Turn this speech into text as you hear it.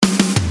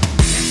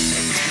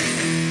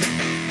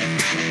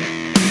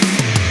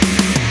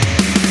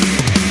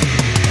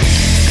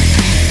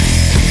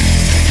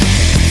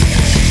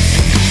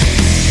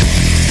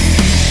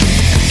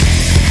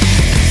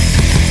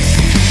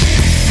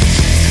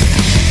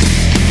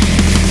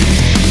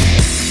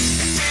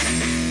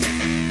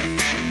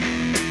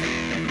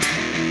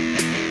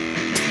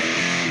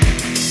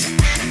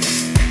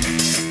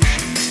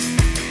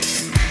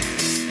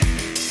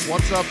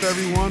up,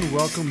 everyone?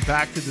 Welcome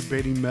back to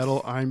Debating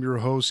Metal. I'm your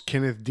host,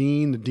 Kenneth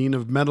Dean, the Dean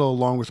of Metal,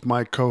 along with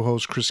my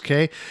co-host, Chris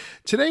K.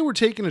 Today, we're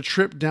taking a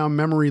trip down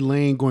memory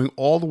lane, going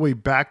all the way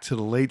back to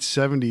the late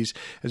 70s,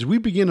 as we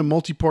begin a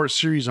multi-part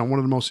series on one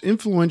of the most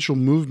influential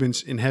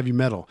movements in heavy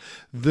metal,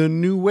 the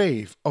new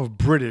wave of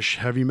British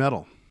heavy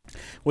metal.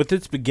 With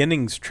its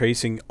beginnings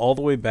tracing all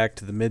the way back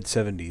to the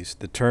mid-70s,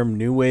 the term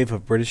new wave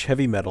of British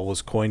heavy metal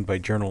was coined by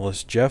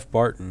journalist Geoff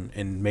Barton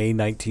in May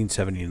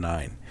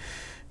 1979.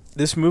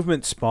 This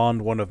movement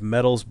spawned one of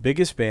metal's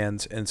biggest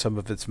bands and some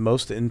of its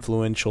most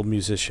influential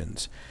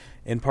musicians.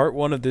 In part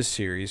one of this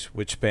series,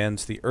 which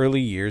spans the early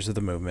years of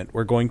the movement,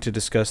 we're going to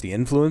discuss the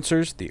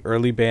influencers, the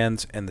early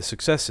bands, and the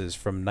successes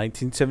from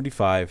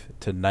 1975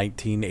 to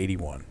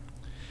 1981.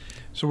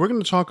 So we're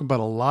going to talk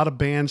about a lot of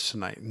bands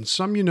tonight, and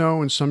some you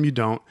know and some you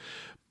don't,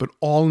 but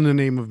all in the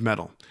name of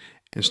metal.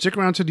 And stick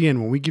around to the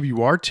end when we give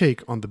you our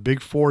take on the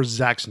big four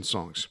Saxon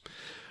songs.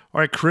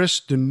 All right,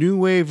 Chris, the new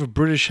wave of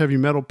British heavy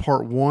metal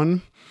part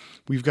one.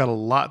 We've got a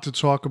lot to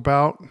talk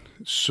about,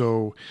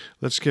 so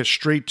let's get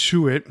straight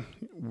to it.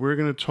 We're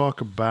going to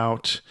talk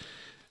about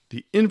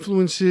the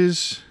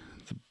influences,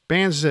 the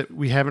bands that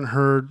we haven't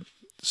heard,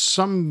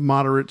 some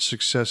moderate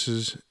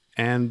successes,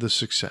 and the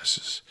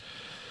successes.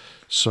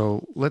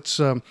 So let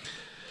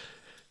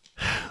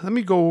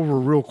me go over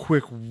real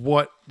quick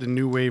what the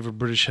new wave of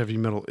British heavy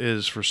metal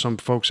is for some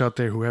folks out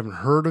there who haven't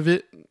heard of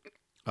it,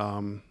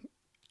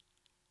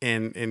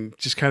 and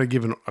just kind of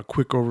give a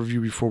quick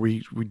overview before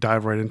we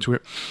dive right into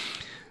it.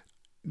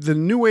 The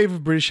new wave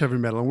of British heavy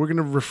metal, and we're going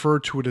to refer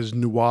to it as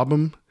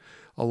Nuwabum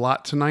a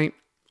lot tonight,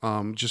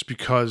 just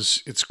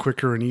because it's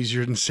quicker and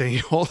easier than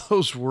saying all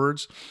those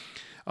words.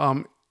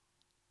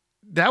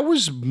 That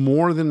was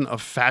more than a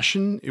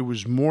fashion. It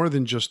was more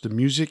than just the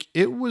music.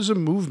 It was a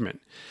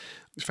movement.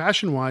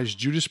 Fashion-wise,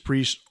 Judas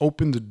Priest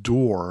opened the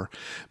door,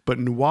 but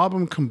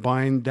Nuwabum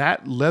combined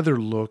that leather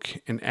look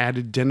and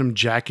added denim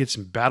jackets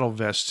and battle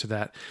vests to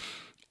that.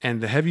 And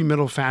the heavy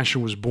metal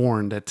fashion was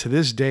born that to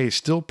this day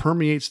still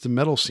permeates the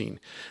metal scene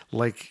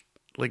like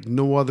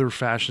no other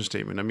fashion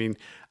statement. I mean,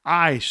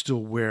 I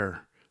still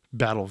wear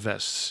battle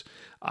vests.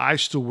 I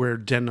still wear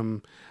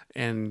denim,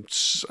 and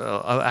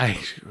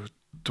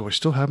do I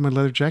still have my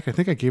leather jacket? I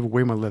think I gave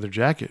away my leather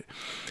jacket.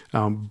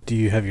 Do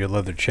you have your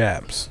leather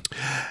chaps?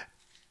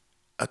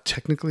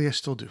 Technically, I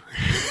still do.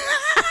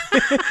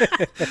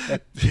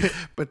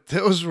 But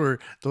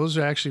those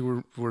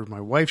actually were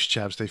my wife's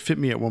chaps. They fit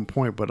me at one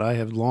point, but I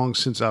have long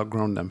since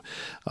outgrown them.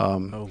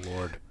 Oh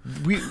Lord!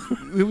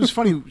 It was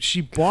funny.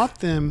 She bought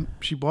them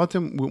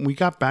when we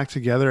got back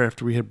together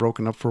after we had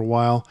broken up for a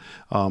while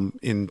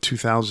in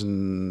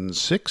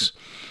 2006.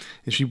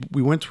 And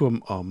we went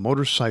to a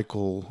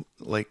motorcycle,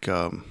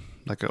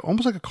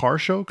 almost like a car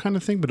show kind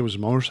of thing, but it was a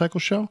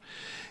motorcycle show.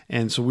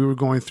 And so we were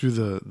going through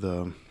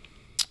the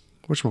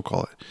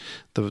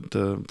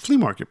flea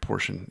market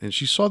portion. And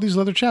she saw these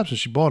leather chaps and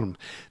she bought them.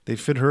 They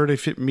fit her, they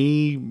fit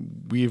me.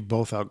 We've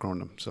both outgrown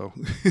them. So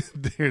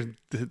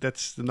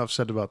that's enough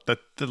said about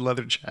the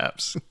leather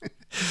chaps.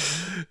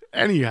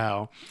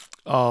 Anyhow,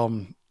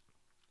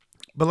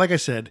 but like I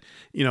said,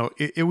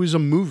 it was a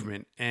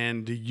movement,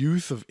 and the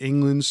youth of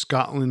England,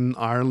 Scotland,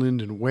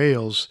 Ireland, and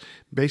Wales,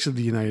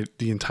 basically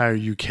the entire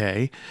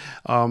UK,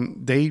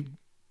 they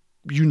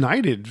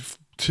united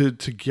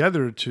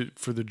together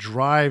for the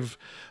drive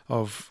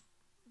of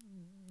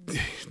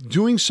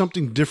doing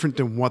something different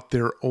than what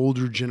their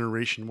older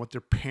generation, what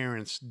their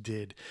parents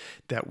did,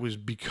 that was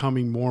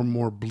becoming more and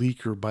more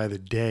bleaker by the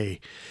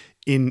day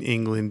in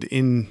England,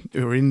 in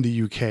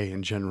the UK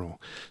in general.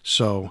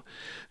 So,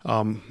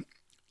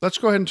 let's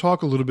go ahead and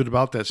talk a little bit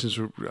about that since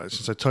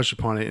I touched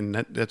upon it, and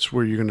that's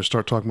where you're going to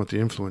start talking about the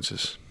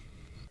influences.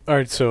 All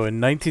right, so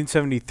in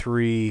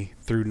 1973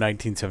 through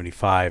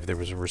 1975, there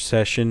was a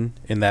recession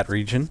in that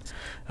region.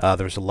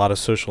 There was a lot of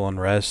social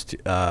unrest.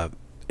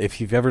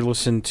 If you've ever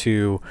listened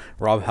to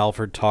Rob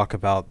Halford talk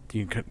about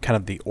kind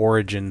of the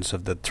origins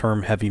of the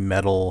term heavy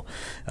metal,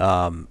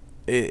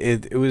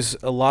 it was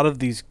a lot of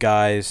these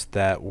guys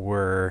that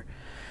were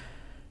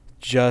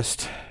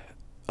just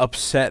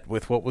upset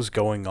with what was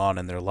going on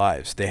in their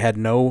lives. They had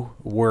no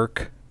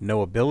work,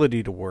 no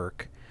ability to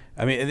work.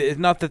 I mean, it's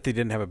not that they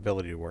didn't have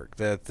ability to work.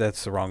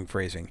 That's the wrong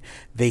phrasing.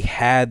 They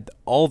had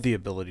all the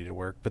ability to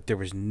work, but there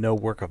was no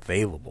work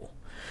available.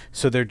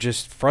 So they're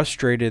just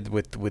frustrated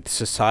with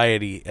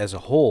society as a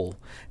whole,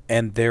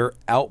 and their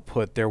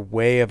output, their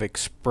way of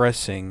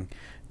expressing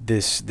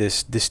this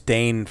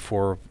disdain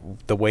for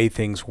the way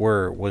things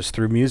were was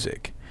through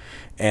music.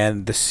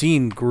 And the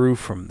scene grew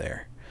from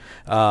there.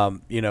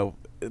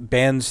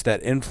 Bands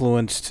that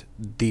influenced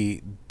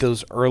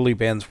those early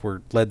bands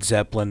were Led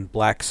Zeppelin,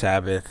 Black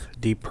Sabbath,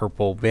 Deep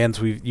Purple,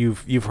 bands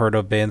you've heard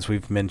of, bands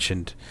we've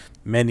mentioned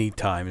many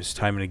times,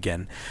 time and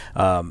again.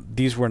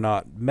 These were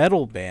not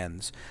metal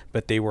bands,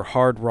 but they were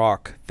hard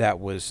rock. That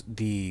was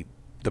the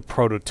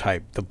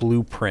prototype, the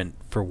blueprint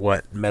for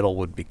what metal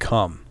would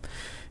become.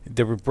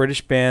 There were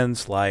British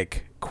bands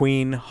like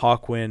Queen,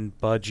 Hawkwind,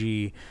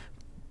 Budgie,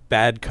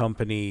 Bad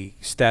Company,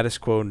 Status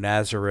Quo,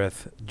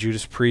 Nazareth,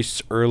 Judas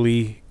Priest's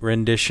early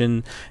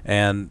rendition,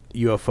 and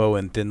UFO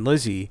and Thin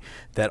Lizzy,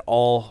 that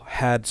all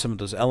had some of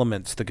those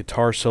elements, the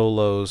guitar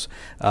solos,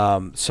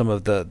 some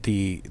of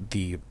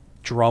the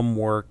drum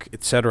work,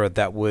 etc.,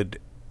 that would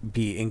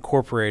be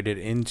incorporated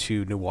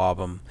into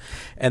Nuwabum.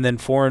 And then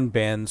foreign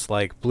bands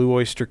like Blue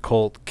Oyster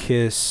Cult,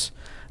 Kiss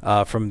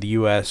from the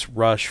US,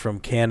 Rush from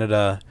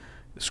Canada,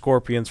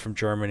 Scorpions from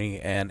Germany,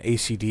 and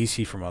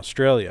AC/DC from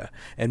Australia.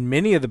 And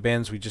many of the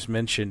bands we just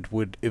mentioned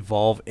would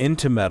evolve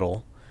into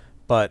metal,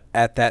 but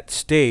at that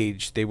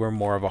stage they were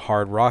more of a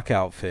hard rock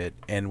outfit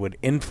and would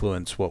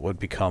influence what would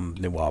become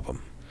Nuwabum.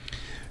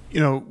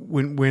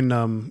 When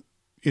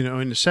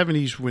in the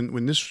 70s,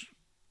 when this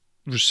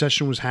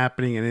recession was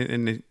happening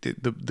and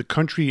the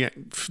country,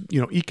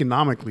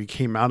 economically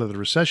came out of the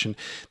recession,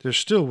 there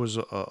still was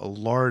a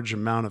large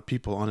amount of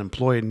people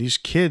unemployed, and these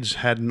kids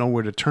had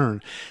nowhere to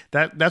turn.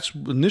 That's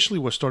initially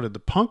what started the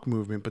punk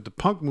movement. But the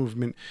punk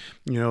movement,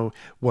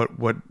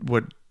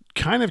 what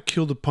kind of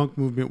killed the punk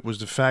movement was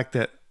the fact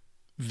that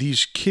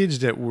these kids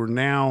that were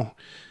now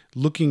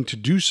looking to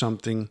do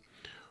something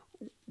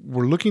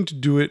were looking to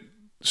do it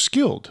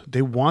skilled.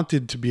 They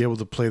wanted to be able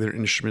to play their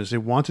instruments. They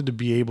wanted to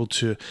be able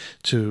to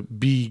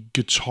be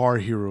guitar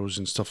heroes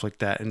and stuff like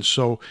that. And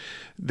so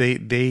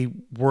they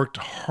worked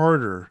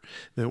harder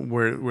than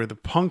where the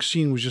punk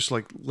scene was just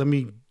like, let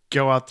me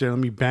go out there, let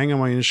me bang on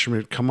my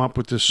instrument, come up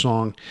with this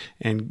song,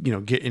 and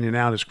get in and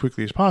out as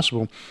quickly as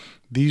possible.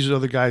 These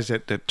other guys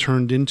that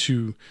turned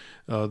into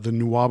the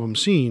Nuwabum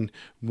scene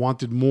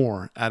wanted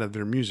more out of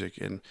their music,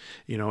 and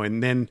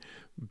then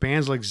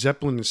bands like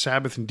Zeppelin and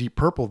Sabbath and Deep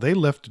Purple, they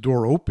left the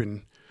door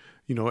open.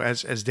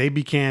 As they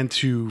began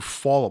to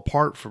fall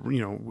apart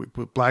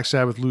with Black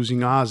Sabbath losing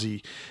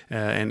Ozzy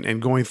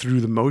and going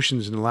through the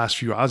motions in the last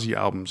few Ozzy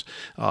albums,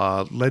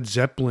 Led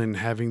Zeppelin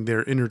having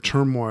their inner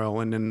turmoil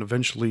and then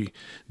eventually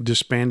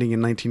disbanding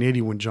in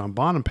 1980 when John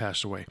Bonham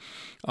passed away.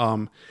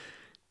 And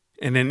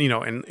then,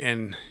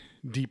 and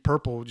Deep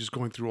Purple just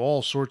going through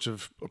all sorts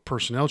of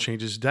personnel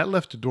changes, that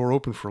left the door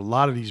open for a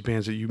lot of these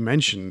bands that you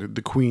mentioned,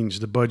 the Queens,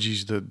 the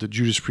Budgies, the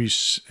Judas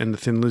Priests, and the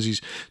Thin Lizzies,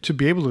 to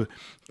be able to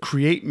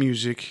create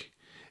music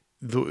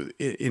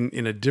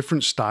in a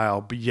different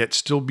style, but yet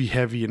still be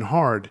heavy and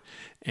hard,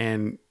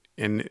 and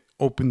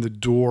open the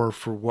door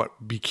for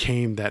what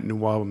became that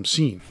Nuwabum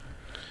scene.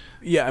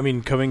 Yeah, I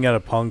mean, coming out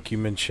of punk, you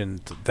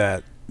mentioned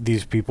that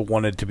these people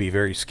wanted to be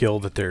very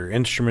skilled at their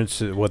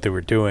instruments, at what they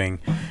were doing.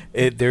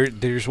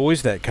 There's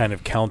always that kind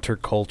of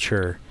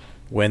counterculture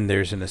when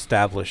there's an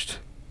established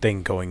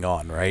thing going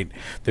on, right?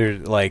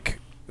 There's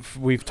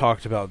we've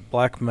talked about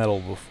black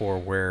metal before,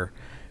 where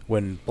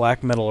when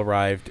black metal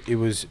arrived, it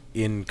was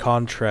in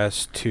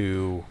contrast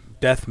to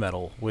death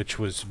metal, which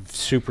was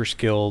super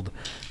skilled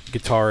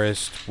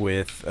guitarist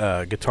with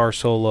guitar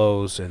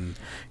solos and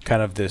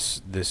kind of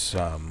this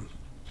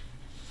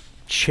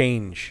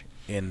change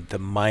in the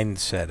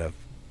mindset of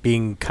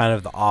being kind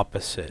of the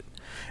opposite.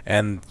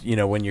 And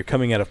when you're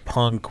coming out of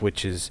punk,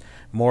 which is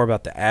more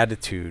about the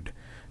attitude,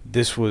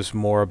 this was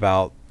more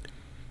about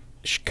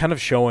kind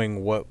of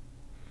showing what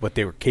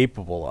they were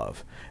capable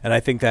of. And I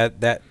think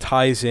that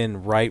ties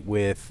in right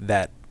with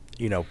that,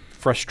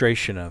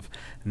 frustration of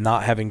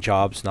not having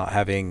jobs, not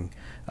having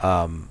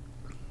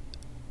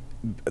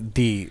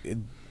the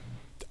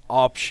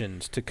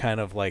options to kind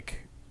of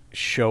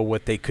show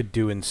what they could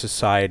do in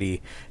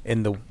society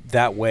in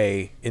that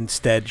way,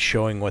 instead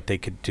showing what they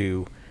could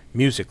do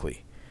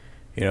musically.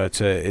 It's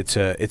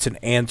an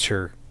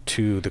answer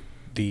to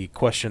the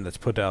question that's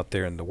put out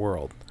there in the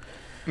world.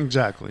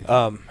 Exactly.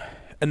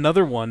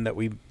 Another one that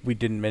we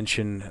didn't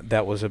mention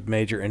that was a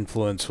major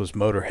influence was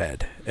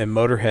Motorhead. And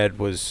Motorhead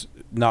was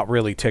not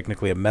really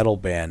technically a metal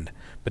band,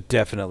 but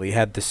definitely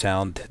had the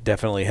sound,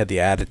 definitely had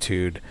the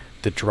attitude,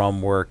 the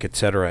drum work,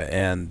 etc.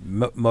 And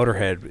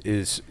Motorhead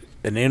is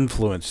an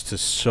influence to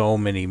so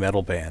many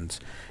metal bands.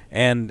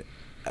 And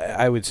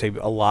I would say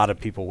a lot of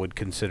people would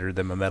consider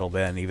them a metal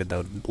band, even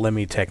though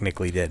Lemmy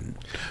technically didn't.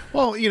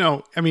 Well,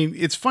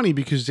 it's funny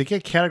because they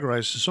get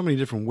categorized in so many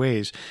different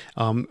ways.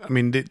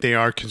 They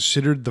are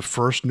considered the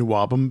first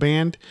Nuwabum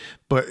band,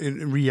 but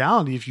in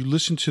reality, if you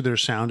listen to their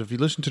sound, if you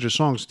listen to their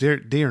songs,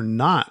 they are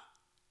not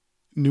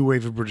new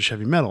wave of British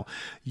heavy metal.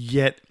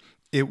 Yet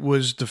it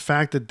was the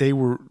fact that they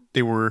were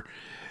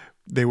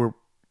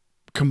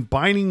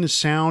combining the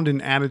sound and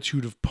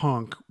attitude of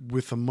punk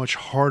with a much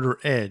harder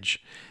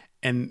edge.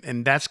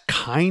 And that's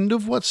kind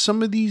of what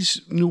some of these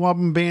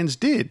Nuwabum bands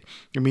did.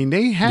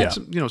 They had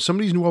some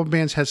of these Nuwabum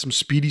bands had some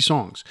speedy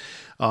songs,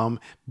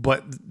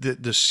 but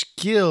the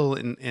skill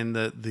and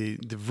the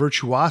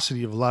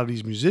virtuosity of a lot of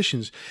these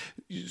musicians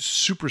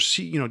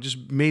supersede,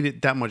 just made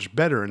it that much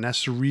better. And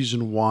that's the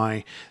reason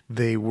why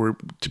they were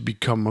to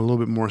become a little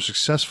bit more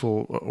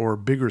successful or a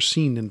bigger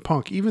scene than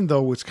punk. Even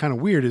though what's kind of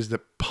weird is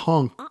that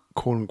punk,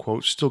 quote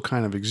unquote, still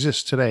kind of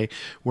exists today,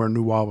 where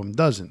Nuwabum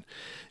doesn't,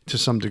 to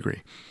some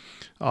degree.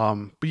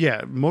 But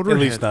yeah, Motorhead, at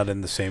least not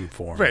in the same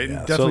form. Right,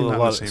 yeah. definitely so not in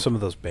the same some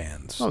of those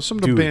bands. No, some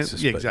of the bands,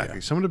 exist, exactly.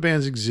 Yeah. Some of the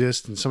bands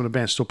exist, and some of the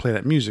bands still play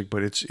that music.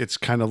 But it's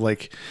kind of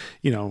like,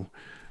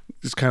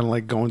 it's kind of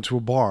like going to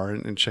a bar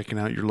and checking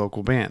out your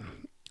local band.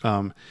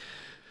 But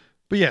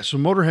yeah, so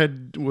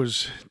Motorhead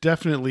was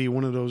definitely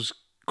one of those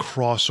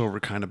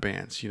crossover kind of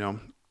bands,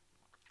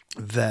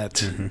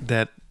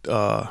 that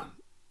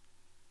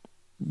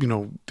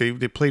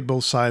they played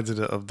both sides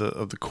of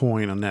the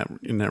coin on that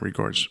in that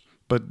regards.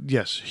 But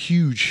yes,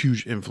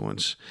 huge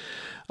influence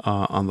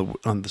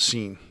on the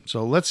scene.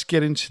 So let's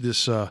get into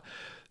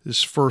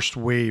this first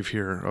wave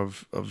here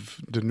of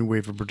the new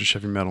wave of British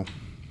heavy metal.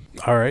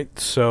 All right,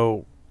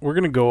 so we're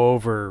gonna go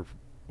over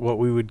what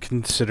we would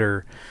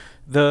consider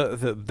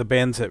the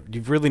bands that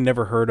you've really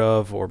never heard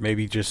of, or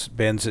maybe just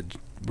bands that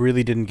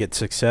really didn't get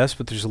success,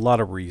 but there's a lot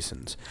of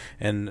reasons,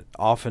 and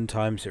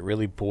oftentimes it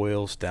really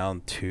boils down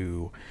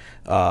to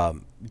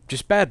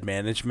just bad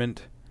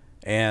management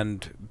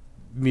and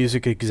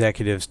music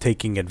executives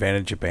taking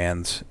advantage of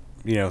bands.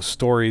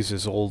 Stories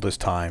as old as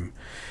time.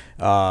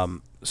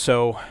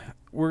 So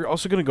we're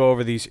also going to go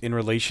over these in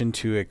relation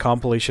to a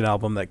compilation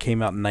album that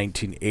came out in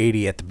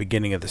 1980 at the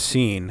beginning of the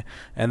scene,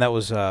 and that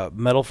was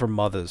Metal for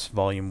Mothers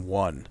Volume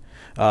 1.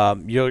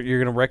 You're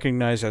going to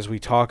recognize as we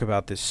talk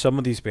about this some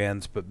of these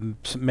bands, but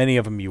many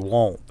of them you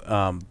won't.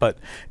 But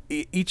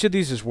each of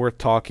these is worth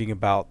talking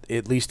about,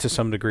 at least to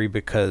some degree,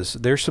 because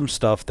there's some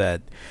stuff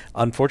that,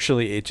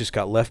 unfortunately, it just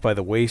got left by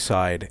the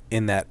wayside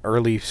in that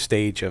early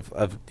stage of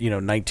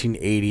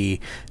 1980,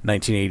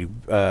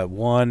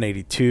 1981,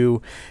 82,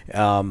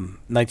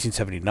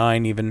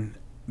 1979 even.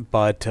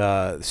 But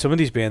some of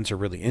these bands are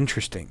really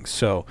interesting.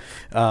 So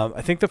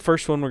I think the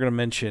first one we're going to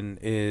mention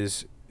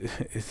is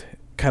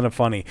kind of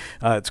funny.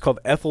 It's called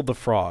Ethel the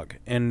Frog,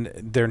 and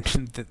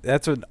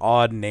that's an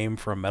odd name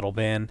for a metal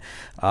band.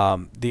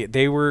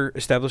 They were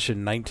established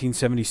in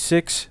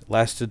 1976,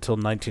 lasted till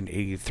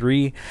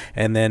 1983,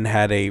 and then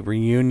had a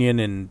reunion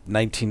in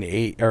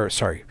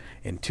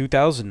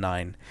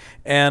 2009.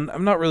 And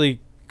I'm not really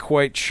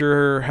quite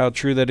sure how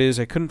true that is.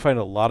 I couldn't find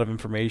a lot of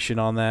information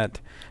on that.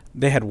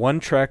 They had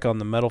one track on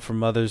the Metal for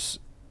Mothers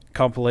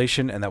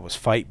compilation, and that was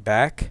Fight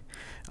Back.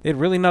 They had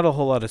really not a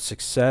whole lot of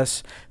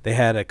success. They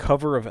had a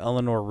cover of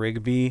Eleanor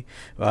Rigby,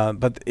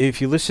 but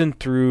if you listen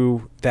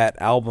through that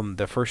album,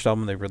 the first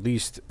album they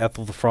released,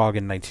 Ethel the Frog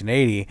in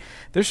 1980,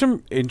 there's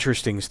some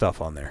interesting stuff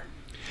on there.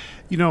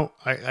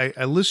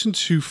 I listened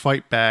to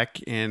Fight Back,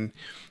 and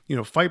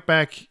Fight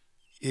Back,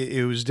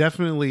 it was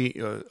definitely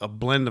a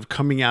blend of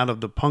coming out of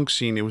the punk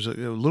scene. It was a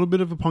little bit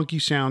of a punky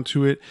sound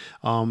to it,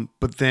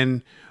 but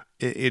then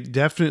it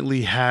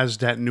definitely has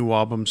that new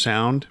album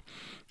sound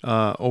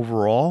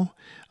overall.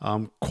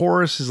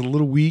 Chorus is a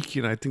little weak,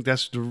 and I think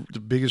that's the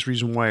biggest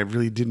reason why it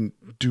really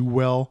didn't do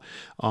well.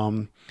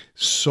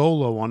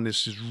 Solo on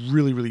this is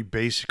really, really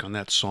basic on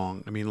that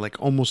song. I mean,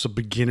 like almost a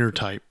beginner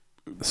type.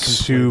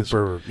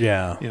 Super,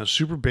 yeah.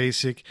 Super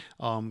basic.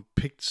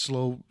 Picked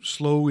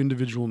slow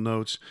individual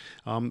notes.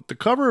 The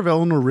cover of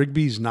Eleanor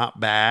Rigby is not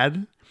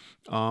bad,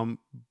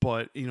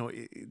 but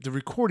the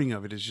recording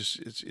of it is just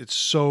it's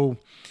so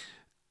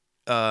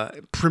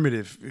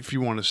primitive, if you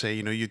want to say.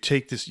 You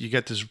take this, you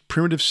get this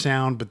primitive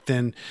sound, but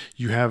then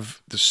you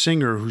have the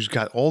singer who's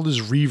got all this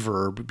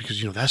reverb,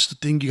 because that's the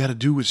thing you got to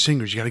do with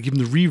singers. You got to give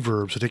them the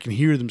reverb so they can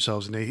hear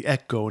themselves and they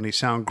echo and they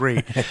sound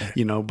great.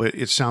 But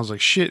it sounds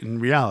like shit in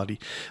reality.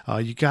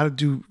 You got to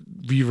do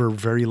reverb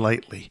very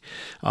lightly.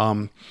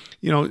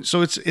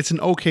 So it's an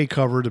okay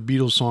cover. The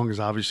Beatles song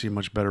is obviously a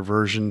much better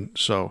version.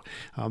 So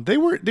they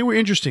were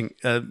interesting.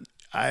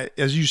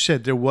 As you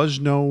said, there was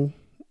no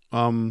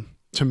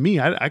to me,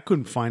 I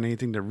couldn't find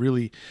anything that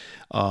really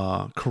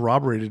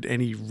corroborated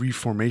any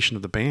reformation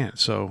of the band.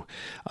 So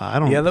I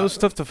don't. Yeah, that was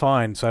tough to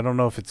find. So I don't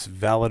know if it's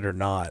valid or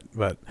not.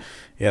 But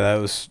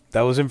yeah,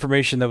 that was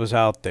information that was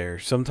out there.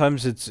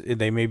 Sometimes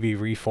they may be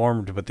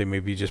reformed, but they may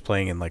be just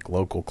playing in like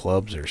local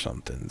clubs or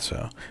something.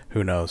 So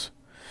who knows?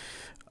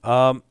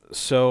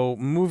 So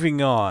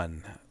moving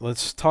on,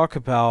 let's talk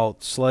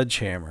about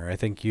Sledgehammer. I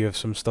think you have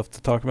some stuff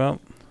to talk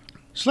about.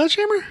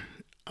 Sledgehammer?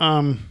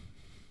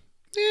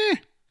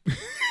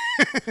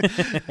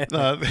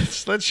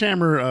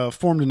 Sledgehammer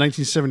formed in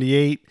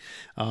 1978.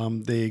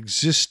 They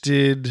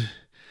existed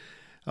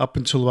up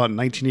until about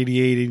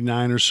 1988,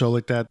 89 or so,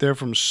 like that. They're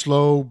from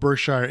Slough,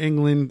 Berkshire,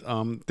 England.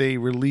 They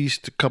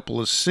released a couple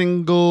of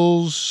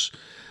singles.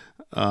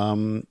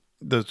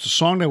 The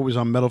song that was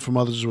on Metal for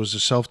Mothers was a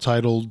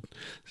self-titled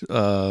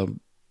song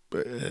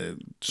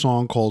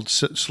called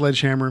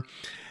Sledgehammer.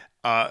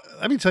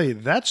 Let me tell you,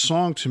 that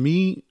song to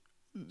me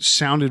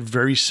sounded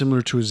very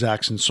similar to a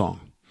Zaxxon song.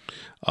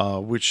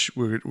 Which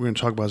we're going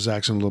to talk about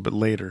Zaxxon a little bit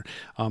later.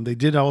 They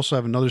did also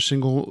have another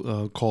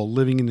single called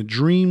Living in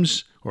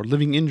Dreams,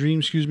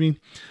 excuse me.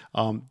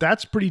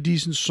 That's a pretty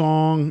decent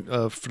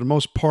song for the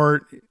most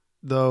part,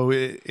 though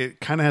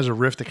it kind of has a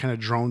riff that kind of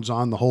drones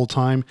on the whole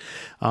time.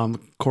 The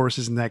chorus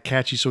isn't that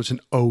catchy, so it's an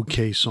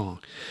okay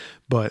song.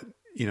 But,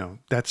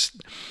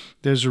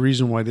 there's a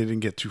reason why they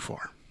didn't get too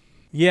far.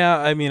 Yeah,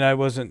 I mean, I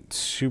wasn't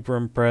super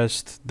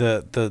impressed.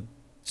 The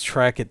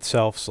track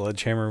itself,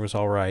 Sledgehammer, was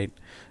all right.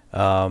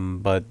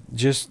 But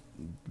just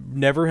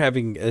never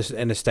having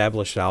an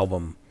established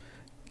album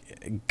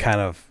kind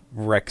of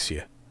wrecks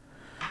you.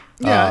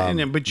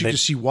 Yeah, but you can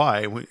see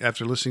why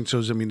after listening to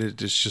those. I mean,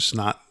 it's just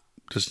not.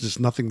 There's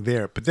nothing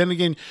there. But then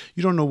again,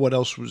 you don't know what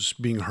else was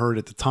being heard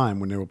at the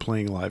time when they were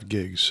playing live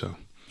gigs. So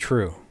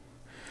true.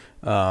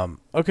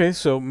 Okay,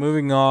 so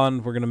moving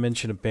on, we're going to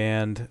mention a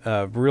band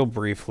real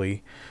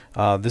briefly.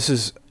 This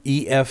is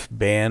EF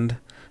Band.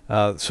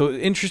 So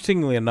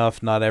interestingly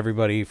enough, not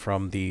everybody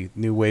from the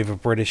new wave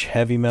of British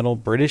heavy metal,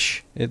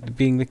 British it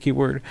being the key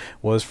word,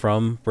 was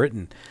from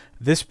Britain.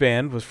 This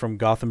band was from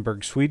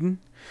Gothenburg, Sweden.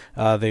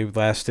 They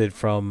lasted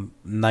from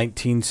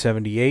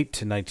 1978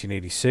 to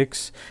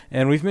 1986.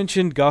 And we've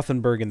mentioned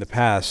Gothenburg in the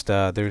past.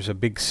 There's a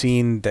big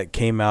scene that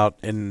came out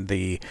in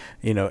the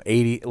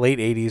late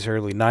 80s,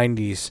 early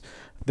 90s.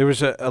 There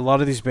was a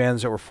lot of these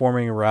bands that were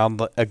forming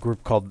around a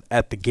group called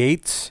At the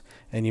Gates.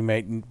 And you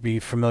might be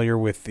familiar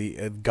with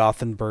the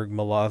Gothenburg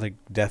melodic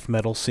death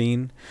metal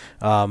scene.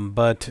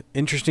 But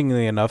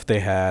interestingly enough, they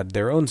had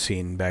their own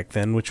scene back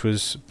then, which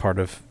was part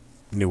of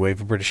new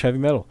wave of British heavy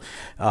metal.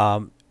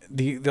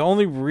 The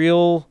only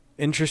real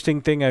interesting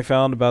thing I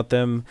found about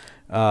them,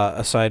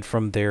 aside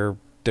from their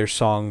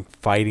song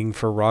 "Fighting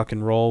for Rock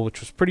and Roll,"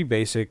 which was pretty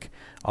basic,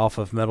 off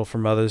of Metal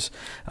from Others,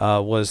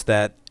 was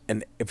that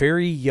a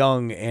very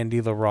young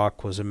Andy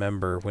LaRocque was a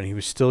member when he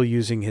was still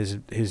using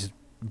his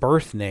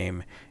birth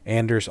name,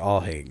 Anders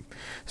Alhaig.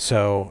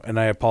 So, and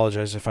I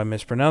apologize if I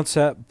mispronounce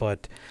that,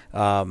 but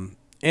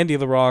Andy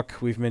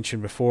LaRocque, we've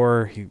mentioned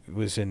before, he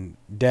was in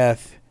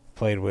Death,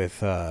 played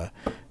with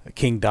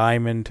King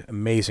Diamond,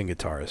 amazing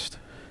guitarist.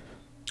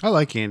 I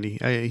like Andy.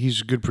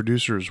 He's a good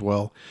producer as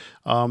well.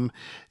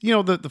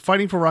 The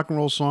 "Fighting for Rock and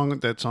Roll" song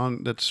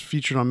that's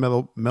featured on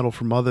Metal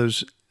from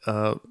Others.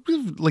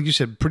 Like you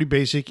said, pretty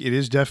basic. It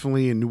is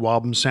definitely a new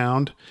album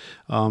sound.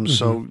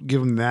 So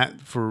give them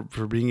that for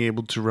being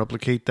able to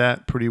replicate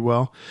that pretty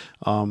well.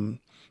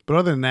 But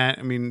other than that,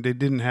 I mean, they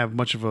didn't have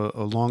much of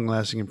a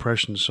long-lasting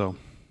impression. So,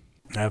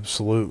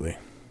 absolutely.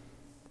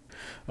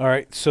 All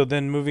right, so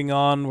then moving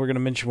on, we're going to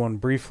mention one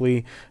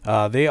briefly.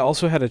 They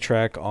also had a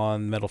track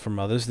on Metal from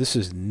Others. This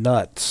is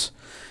Nuts.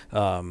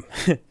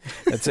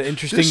 That's an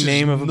interesting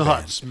name of a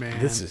nuts, band. Man.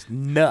 This is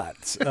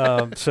nuts.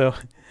 So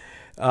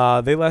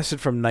they lasted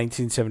from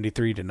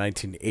 1973 to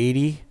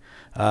 1980.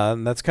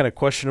 And that's kind of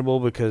questionable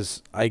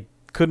because I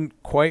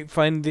couldn't quite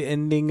find the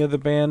ending of the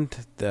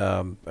band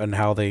and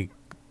how they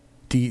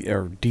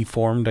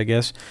deformed, I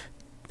guess.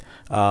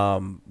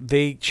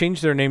 They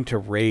changed their name to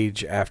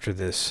Rage after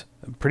this,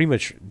 pretty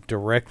much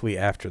directly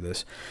after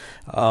this.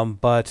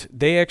 But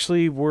they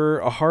actually were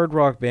a hard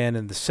rock band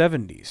in the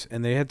 70s,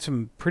 and they had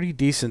some pretty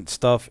decent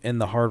stuff in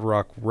the hard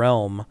rock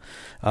realm.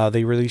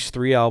 They released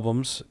 3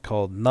 albums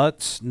called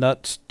Nuts,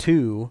 Nuts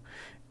 2,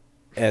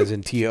 as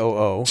in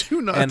T-O-O,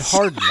 Two Nuts. and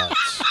Hard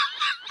Nuts.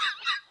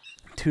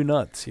 2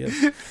 Nuts,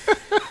 yes.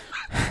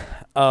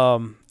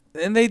 And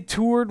they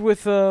toured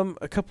with a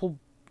couple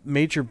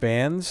major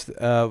bands.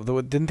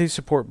 Didn't they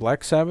support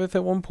Black Sabbath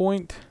at one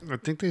point? I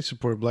think they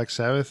supported Black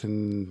Sabbath,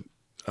 and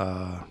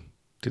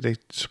did they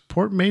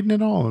support Maiden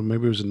at all? Or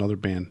maybe it was another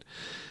band.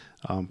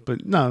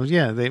 But no,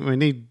 yeah,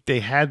 they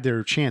had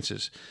their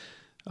chances.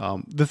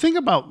 The thing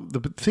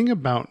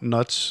about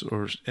Nuts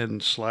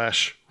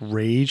 /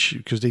 Rage,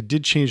 because they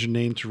did change their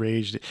name to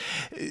Rage.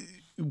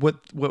 What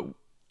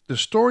the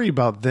story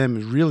about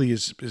them really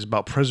is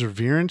about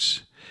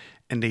perseverance,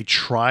 and they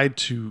tried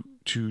to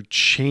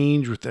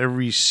change with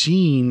every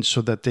scene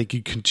so that they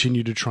could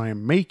continue to try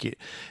and make it.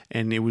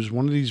 And it was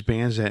one of these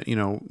bands that,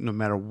 no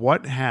matter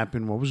what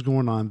happened, what was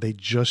going on, they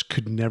just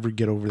could never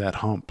get over that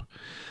hump.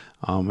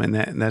 And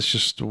that's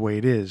just the way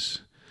it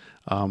is.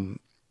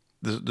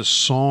 The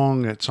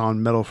song that's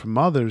on Metal from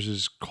Others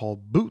is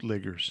called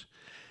Bootleggers.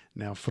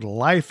 Now, for the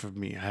life of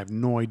me, I have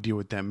no idea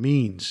what that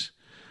means.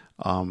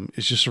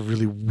 It's just a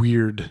really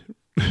weird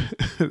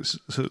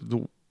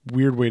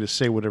weird way to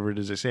say whatever it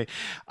is they say.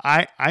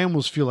 I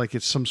almost feel like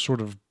it's some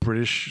sort of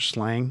British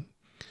slang,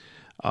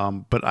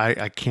 but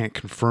I can't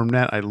confirm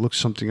that. I looked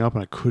something up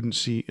and I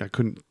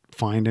couldn't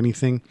find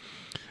anything.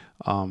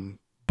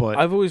 But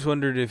I've always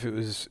wondered if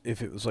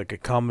it was like a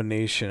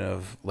combination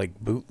of like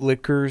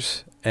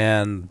bootlickers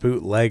and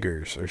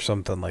bootleggers or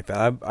something like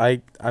that.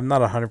 I'm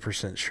not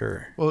 100%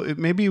 sure. Well,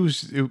 maybe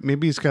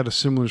it's got a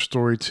similar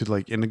story to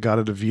like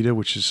In-A-Gadda-Da Vida,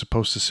 which is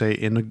supposed to say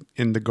in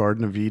the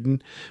Garden of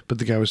Eden, but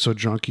the guy was so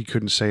drunk he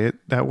couldn't say it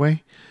that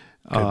way.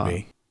 Could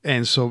be.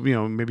 And so,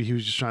 maybe he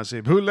was just trying to say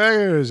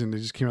bootleggers, and they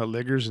just came out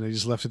leggers, and they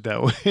just left it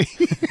that way.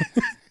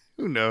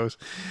 Who knows?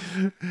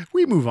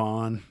 We move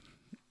on.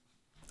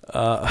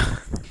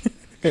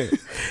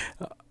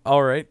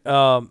 All right.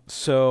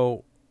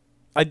 So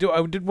I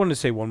did want to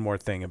say one more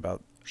thing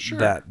about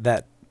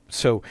that.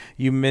 So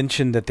you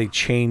mentioned that they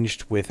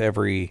changed with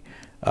every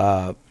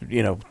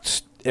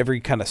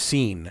every kind of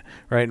scene,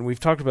 right? And we've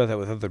talked about that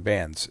with other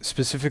bands,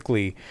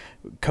 specifically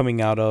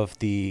coming out of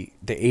the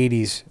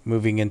 80s,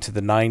 moving into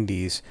the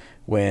 90s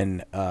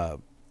when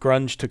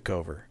grunge took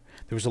over.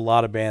 There was a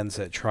lot of bands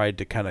that tried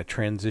to kind of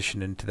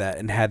transition into that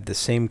and had the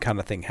same kind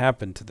of thing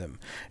happen to them.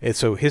 And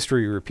so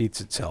history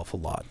repeats itself a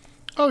lot.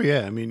 Oh,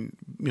 yeah. I mean,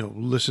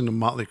 listen to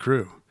Motley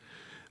Crue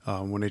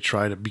when they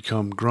try to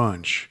become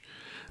grunge.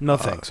 No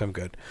thanks, I'm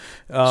good.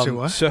 Say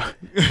what? So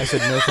I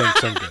said no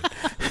thanks, I'm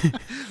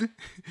good.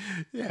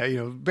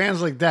 Yeah,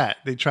 bands like that,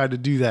 they tried to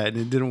do that and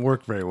it didn't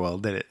work very well,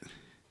 did it?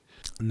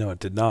 No, it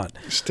did not.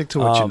 Stick to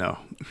what you know.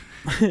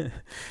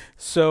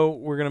 So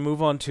we're going to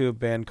move on to a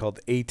band called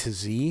A to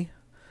Z.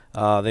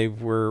 They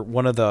were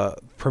one of the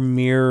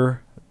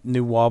premier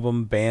new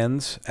Wabam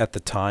bands at the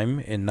time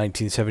in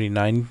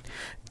 1979,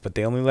 but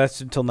they only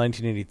lasted until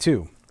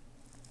 1982.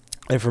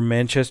 They're from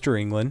Manchester,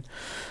 England.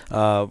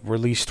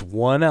 Released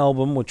one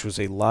album, which was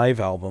a live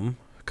album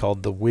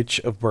called The Witch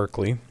of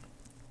Berkeley.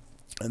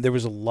 There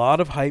was a lot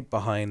of hype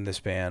behind this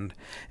band,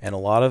 and a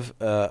lot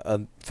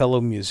of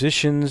fellow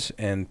musicians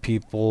and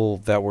people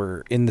that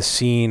were in the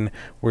scene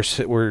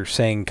were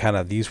saying kind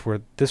of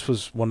this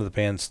was one of the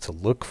bands to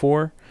look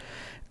for,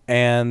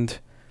 and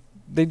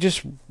they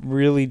just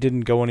really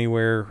didn't go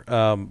anywhere,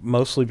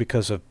 mostly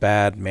because of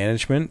bad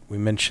management. We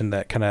mentioned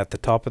that kind of at the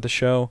top of the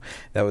show.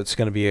 That was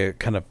going to be a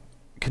kind of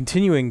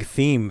continuing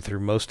theme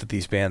through most of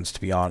these bands,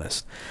 to be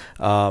honest.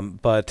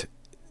 But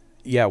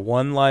yeah,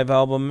 one live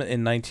album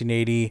in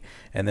 1980,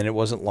 and then it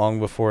wasn't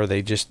long before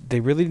they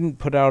really didn't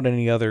put out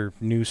any other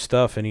new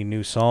stuff, any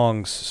new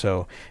songs,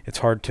 so it's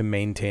hard to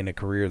maintain a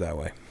career that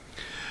way.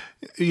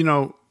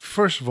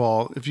 First of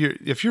all,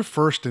 if your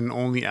first and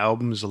only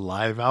album is a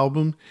live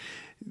album,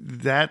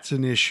 that's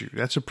an issue.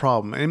 That's a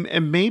problem.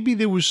 And maybe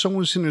there was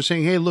someone sitting there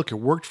saying, hey, look, it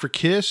worked for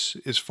Kiss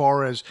as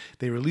far as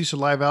they released a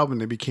live album.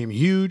 They became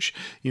huge.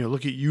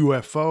 Look at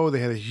UFO. They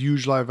had a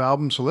huge live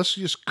album. So let's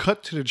just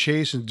cut to the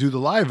chase and do the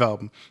live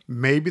album.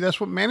 Maybe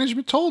that's what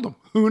management told them.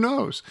 Who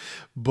knows?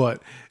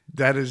 But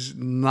that is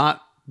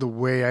not the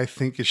way I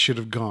think it should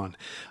have gone.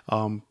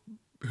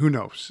 Who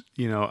knows?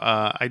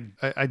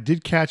 I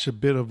did catch a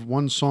bit of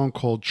one song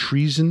called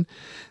Treason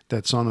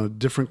that's on a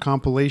different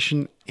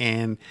compilation,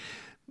 and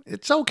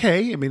it's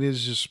okay. I mean,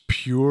 it's just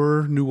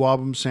pure new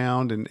album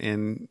sound,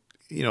 and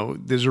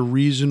there's a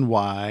reason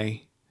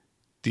why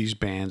these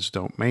bands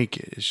don't make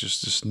it. It's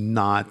just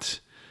not.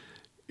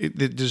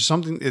 There's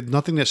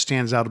nothing that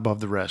stands out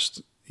above the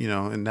rest,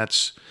 and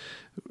that's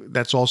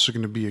also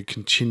going to be a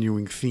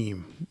continuing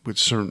theme with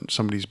some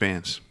of these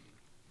bands.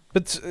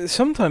 But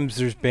sometimes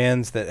there's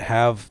bands that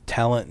have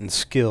talent and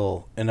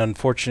skill, and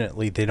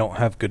unfortunately they don't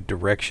have good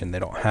direction. They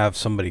don't have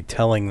somebody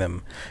telling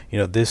them,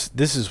 this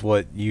is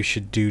what you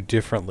should do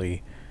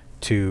differently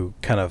to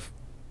kind of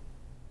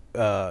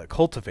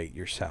cultivate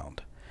your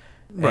sound.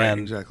 Right,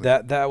 and exactly.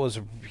 That was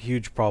a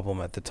huge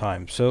problem at the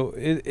time. So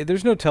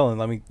there's no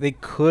telling. I mean, they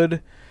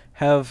could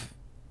have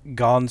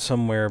gone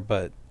somewhere,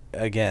 but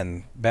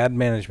again, bad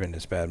management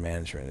is bad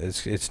management.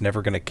 It's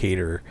never going to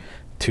cater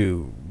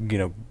to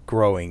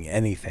growing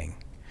anything.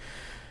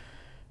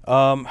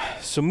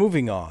 So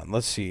moving on,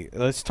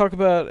 let's talk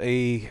about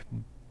very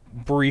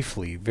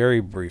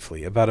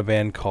briefly about a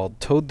band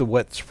called Toad the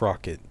Wet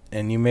Sprocket.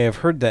 And you may have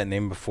heard that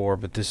name before,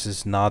 but this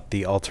is not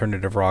the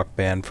alternative rock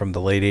band from the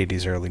late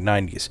 80s, early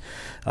 90s.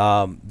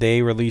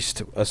 They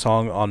released a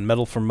song on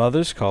Metal for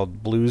Mothers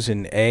called Blues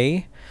in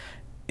A.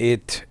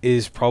 It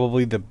is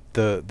probably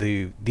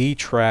the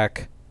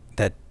track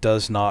that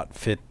does not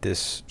fit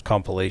this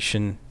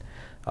compilation.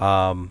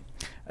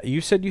 You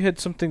said you had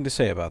something to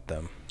say about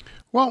them.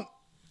 Well,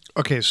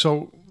 okay,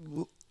 so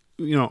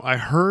I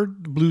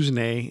heard Blues in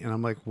A, and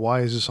I'm like,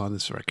 why is this on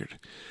this record?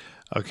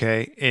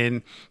 Okay,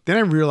 and then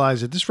I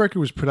realized that this record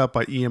was put out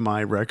by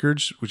EMI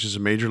Records, which is a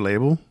major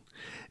label,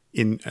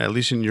 at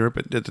least in Europe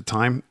at the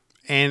time.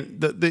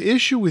 And the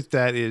issue with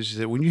that is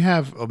that when you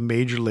have a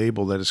major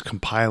label that is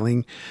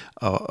compiling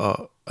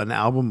an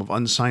album of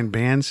unsigned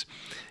bands,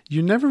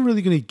 you're never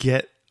really going to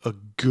get a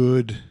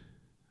good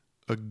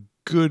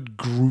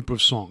group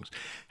of songs.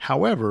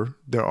 However,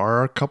 there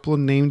are a couple of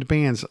named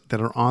bands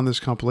that are on this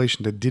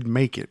compilation that did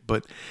make it,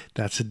 but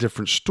that's a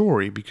different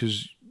story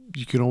because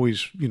you can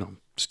always,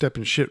 step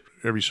in shit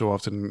every so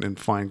often and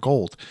find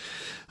gold.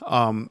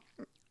 But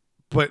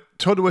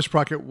Toad the Wet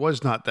Sprocket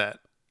was not that.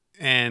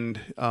 And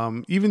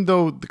even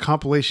though the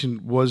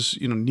compilation was,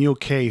 Neil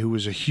Kay, who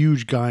was a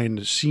huge guy in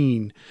the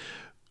scene,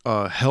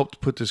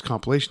 helped put this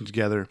compilation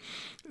together,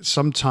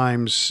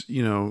 sometimes,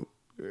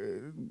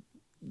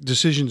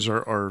 decisions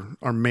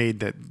are made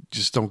that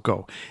just don't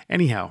go.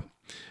 Anyhow,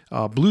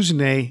 Blues in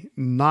A,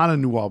 not a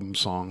new album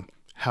song.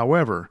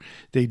 However,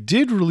 they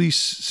did release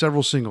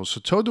several singles.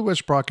 So Toad the Wet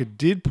Sprocket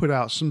did put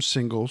out some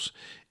singles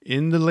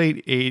in the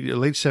late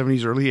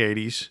 70s, early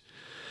 80s.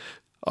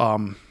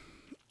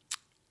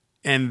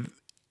 And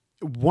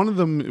one of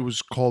them, it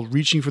was called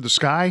Reaching for the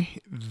Sky.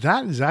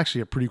 That is actually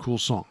a pretty cool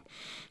song.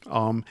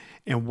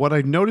 And what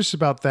I noticed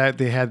about that,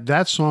 they had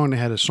that song, they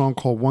had a song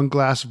called One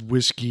Glass of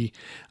Whiskey.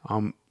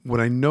 What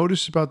I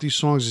noticed about these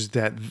songs is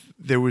that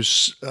there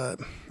was,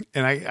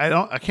 and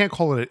I can't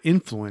call it an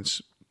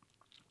influence,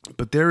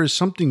 but there is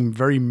something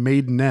very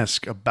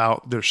Maiden-esque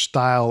about their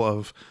style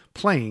of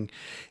playing,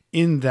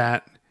 in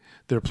that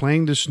they're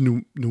playing this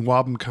new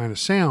album kind of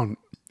sound,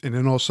 and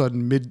then all of a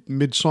sudden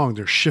mid song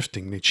they're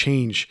shifting, they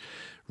change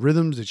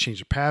rhythms, they change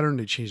the pattern,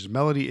 they change the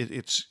melody.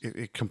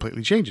 It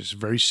completely changes.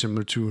 Very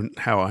similar to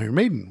how Iron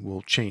Maiden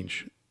will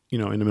change, in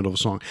the middle of a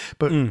song.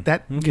 But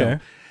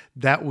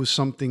that was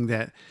something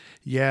that,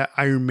 yeah,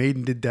 Iron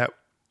Maiden did that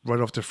right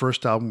off the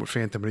first album with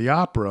Phantom of the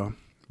Opera,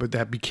 but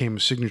that became a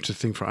signature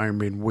thing for Iron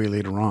Maiden way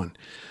later on.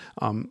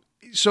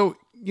 So,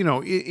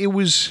 it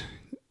was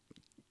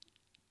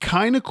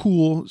kind of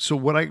cool. So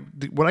what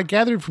I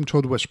gathered from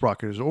Toad the Wet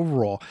Sprocket is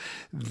overall,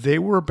 they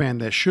were a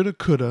band that shoulda,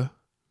 coulda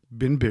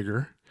been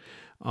bigger,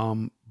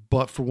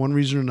 but for one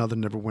reason or another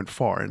never went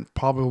far, and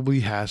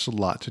probably has a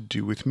lot to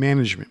do with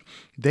management.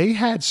 They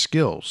had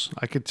skills.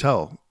 I could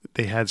tell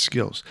they had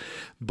skills,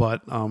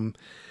 but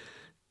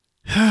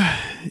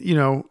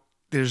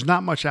there's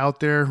not much out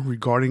there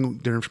regarding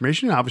their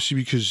information, obviously,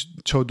 because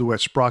Toad the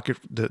Wet Sprocket,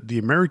 the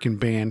American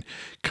band,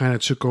 kind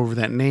of took over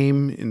that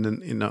name in the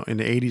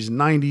 80s and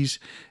 90s.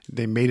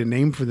 They made a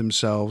name for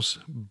themselves,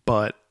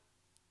 but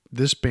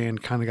this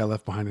band kind of got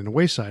left behind in the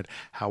wayside.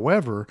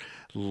 However,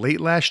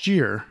 late last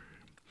year,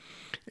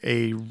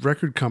 a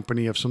record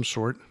company of some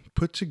sort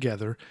put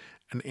together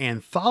an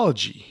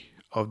anthology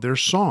of their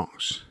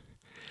songs,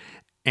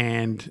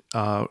 and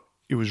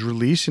it was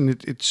released, and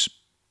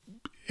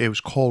it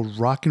was called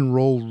Rock and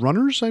Roll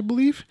Runners, I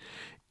believe.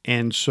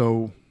 And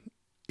so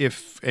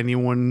if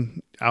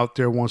anyone out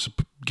there wants to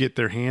get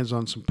their hands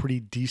on some pretty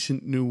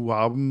decent new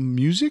album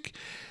music,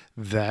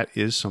 that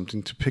is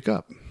something to pick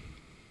up.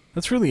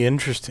 That's really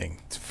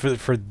interesting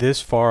for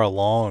this far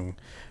along,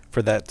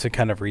 for that to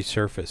kind of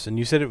resurface. And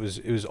you said it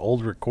was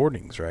old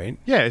recordings, right?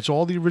 Yeah, it's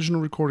all the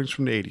original recordings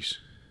from the 80s.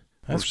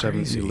 That's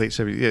crazy. Late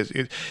 70s.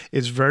 Yeah,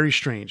 it's very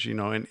strange, and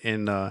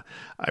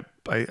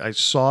I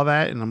saw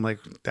that and I'm like,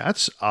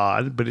 that's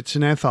odd, but it's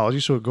an anthology,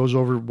 so it goes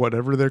over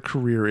whatever their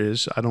career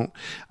is. I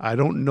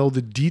don't know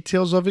the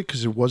details of it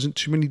because there wasn't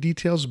too many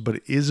details, but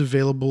it is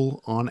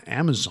available on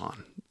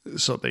Amazon.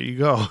 So there you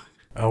go.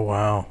 Oh,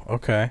 wow.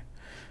 Okay.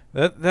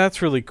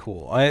 That's really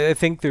cool. I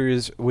think there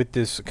is, with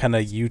this kind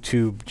of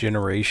YouTube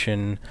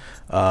generation,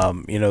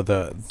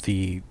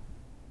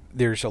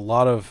 there's a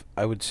lot of,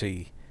 I would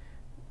say,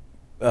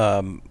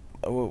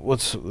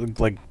 what's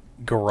like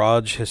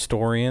garage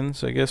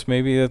historians, I guess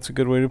maybe that's a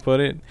good way to put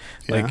it.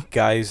 Yeah. Like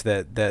guys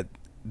that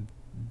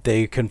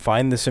they can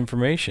find this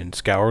information,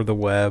 scour the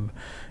web,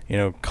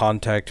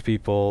 contact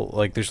people.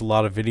 Like there's a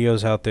lot of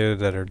videos out there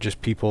that are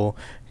just people,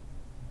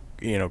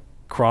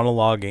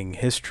 chronologing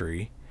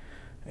history,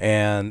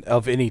 and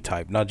of any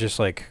type, not just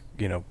like,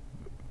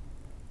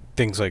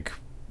 things like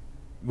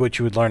what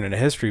you would learn in a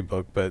history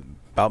book, but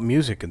about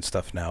music and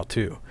stuff now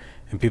too.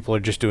 And people are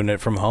just doing it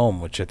from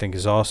home, which I think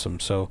is awesome.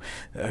 So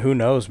who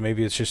knows?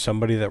 Maybe it's just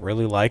somebody that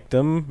really liked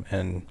them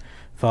and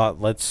thought,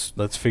 let's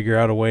figure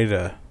out a way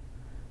to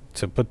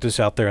put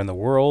this out there in the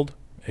world.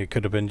 It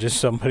could have been just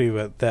somebody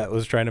that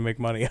was trying to make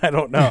money. I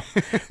don't know.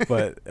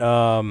 But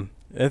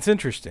it's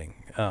interesting.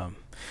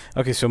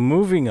 Okay, so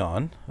moving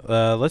on.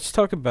 Let's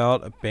talk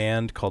about a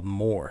band called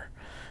More.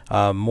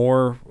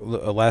 More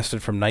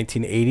lasted from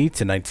 1980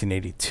 to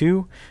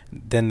 1982.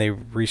 Then they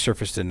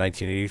resurfaced in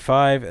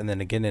 1985, and then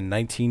again in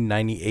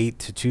 1998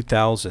 to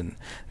 2000.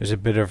 There's a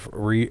bit of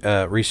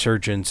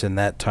resurgence in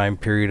that time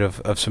period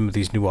of some of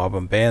these new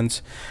album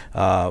bands,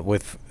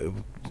 with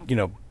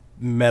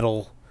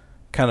metal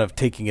kind of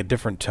taking a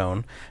different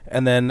tone.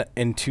 And then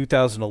in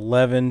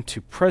 2011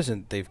 to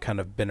present, they've kind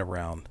of been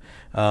around.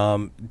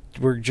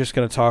 We're just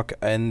going to talk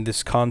in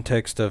this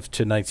context to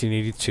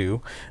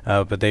 1982,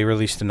 but they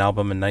released an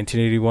album in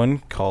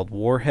 1981 called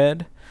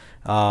Warhead.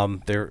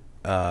 There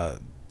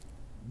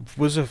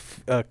was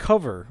a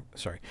cover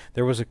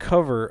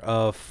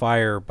of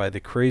Fire by the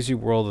Crazy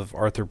World of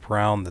Arthur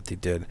Brown that they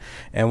did.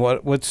 And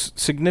what's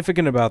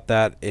significant about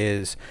that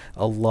is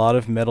a lot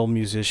of metal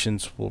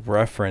musicians will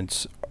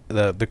reference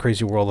the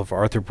Crazy World of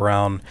Arthur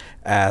Brown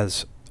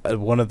as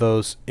one of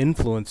those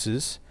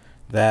influences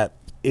that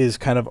is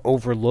kind of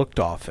overlooked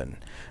often.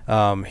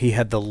 He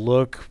had the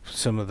look,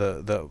 some of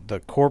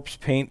the corpse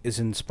paint is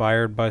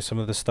inspired by some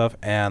of the stuff,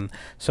 and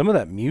some of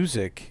that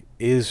music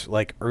is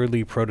like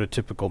early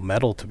prototypical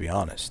metal, to be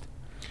honest.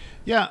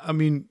 Yeah, I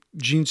mean,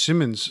 Gene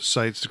Simmons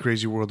cites the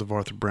Crazy World of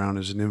Arthur Brown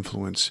as an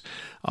influence.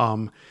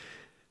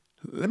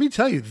 Let me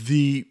tell you,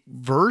 the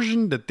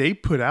version that they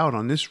put out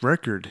on this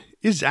record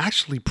is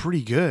actually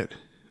pretty good.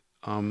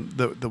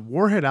 The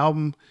Warhead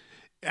album,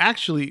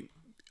 actually,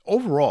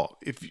 overall,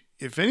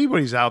 if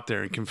anybody's out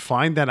there and can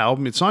find that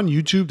album, it's on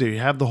YouTube. They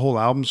have the whole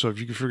album, so if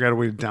you can figure out a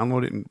way to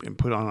download it and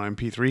put it on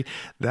MP3,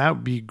 that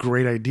would be a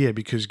great idea,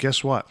 because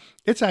guess what?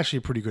 It's actually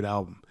a pretty good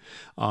album.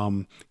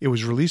 It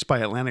was released by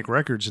Atlantic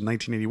Records in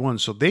 1981,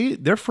 so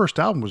their first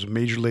album was a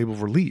major label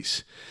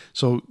release.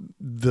 So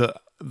the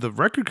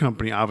record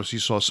company obviously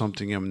saw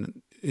something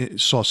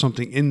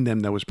in them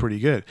that was pretty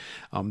good.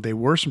 They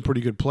were some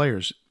pretty good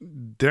players.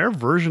 Their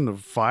version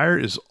of Fire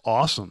is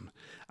awesome.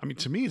 I mean,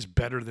 to me, it's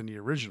better than the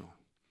original.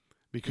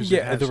 Because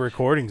the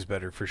recording's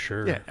better for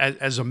sure. Yeah,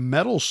 as a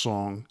metal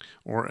song,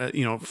 or a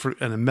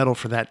metal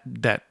for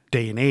that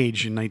day and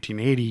age in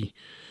 1980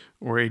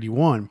 or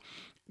 81,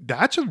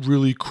 that's a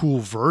really cool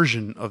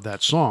version of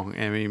that song.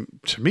 I mean,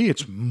 to me,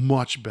 it's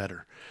much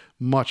better,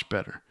 much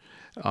better.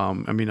 I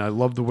mean, I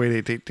love the way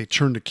they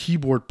turned the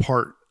keyboard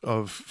part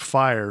of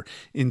fire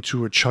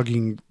into a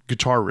chugging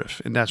guitar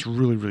riff, and that's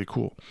really, really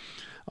cool.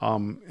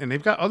 And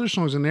they've got other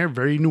songs in there,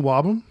 very new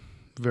album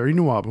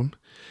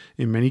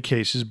in many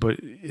cases, but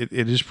it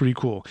is pretty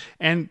cool.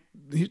 And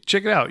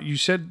check it out. You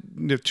said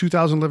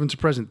 2011 to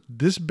present.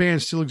 This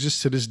band still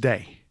exists to this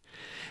day.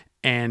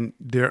 And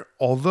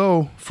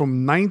although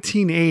from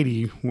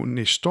 1980, when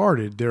they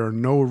started, there are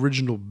no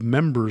original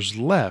members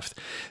left.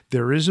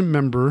 There is a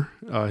member.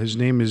 His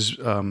name is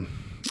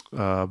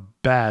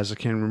Baz. I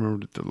can't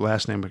remember the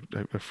last name.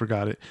 I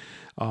forgot it.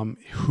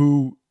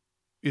 Who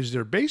is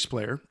their bass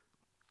player.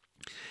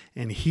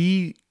 And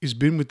he has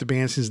been with the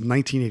band since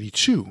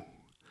 1982.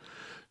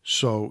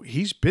 So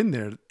he's been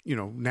there,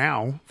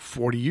 now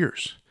 40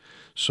 years.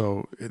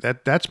 So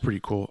that's pretty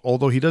cool.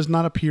 Although he does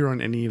not appear on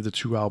any of the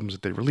 2 albums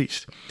that they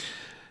released.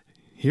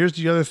 Here's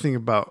the other thing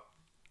about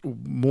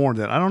More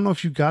that I don't know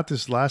if you got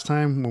this last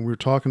time when we were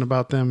talking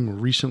about them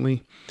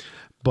recently,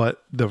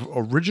 but the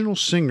original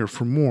singer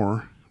for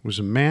More was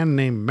a man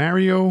named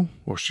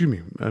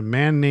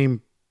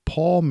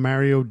Paul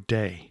Mario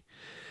Day.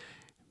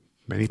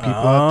 Many people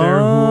out there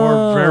who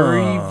are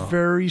very,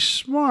 very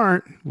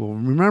smart will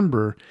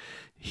remember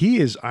he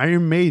is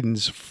Iron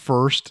Maiden's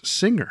first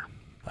singer.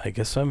 I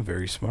guess I'm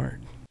very smart.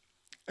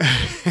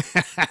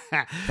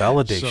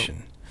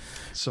 Validation.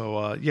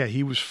 So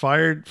he was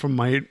fired from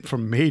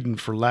Maiden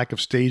for lack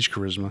of stage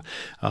charisma,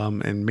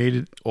 and made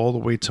it all the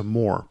way to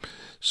More.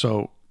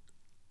 So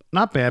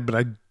not bad, but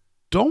I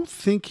don't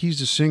think he's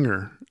the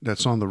singer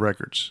that's on the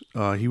records.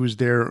 He was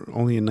there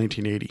only in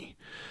 1980.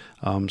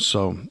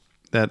 So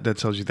that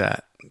tells you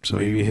that. So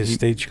maybe his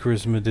stage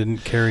charisma didn't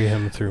carry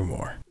him through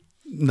More.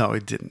 No,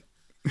 it didn't.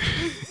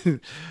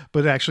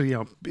 But actually,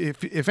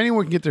 if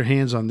anyone can get their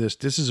hands on this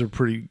is a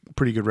pretty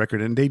good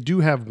record, and they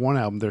do have one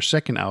album. Their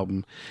second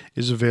album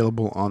is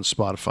available on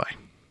Spotify.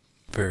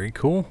 Very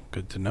cool.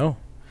 Good to know.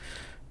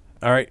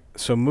 All right,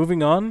 so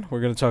moving on,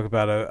 we're going to talk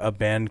about a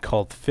band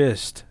called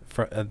Fist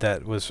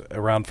that was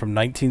around from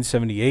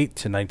 1978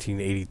 to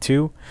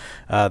 1982,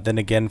 then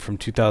again from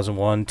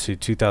 2001 to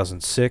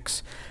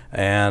 2006,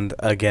 and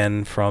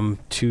again from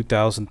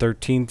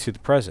 2013 to the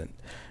present.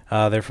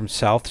 They're from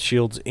South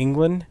Shields,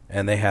 England,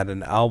 and they had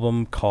an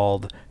album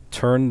called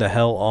Turn the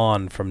Hell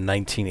On from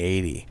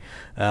 1980.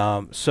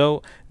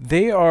 So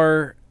they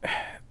are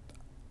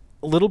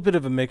a little bit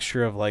of a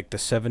mixture of like the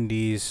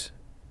 70s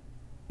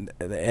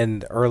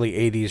and early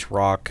 80s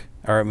rock,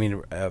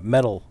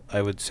 metal,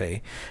 I would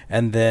say.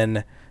 And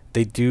then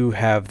they do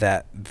have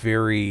that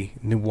very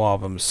New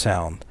Album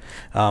sound.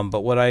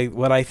 But what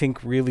I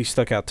think really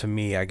stuck out to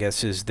me, I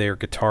guess, is their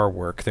guitar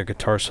work. Their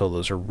guitar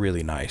solos are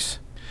really nice.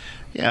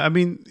 Yeah,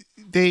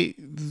 they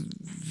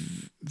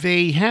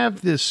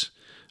have this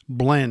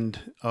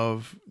blend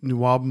of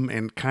New Album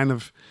and kind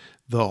of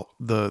the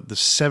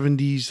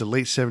 70s, the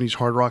late 70s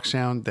hard rock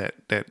sound that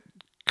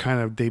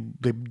kind of they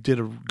did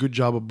a good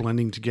job of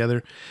blending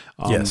together.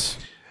 Yes.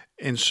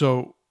 And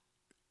so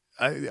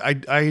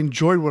I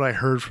enjoyed what I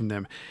heard from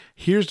them.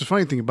 Here's the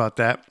funny thing about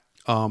that.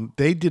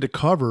 They did a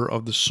cover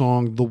of the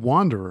song The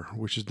Wanderer,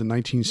 which is the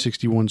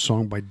 1961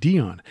 song by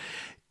Dion.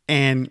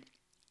 And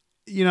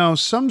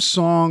some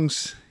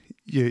songs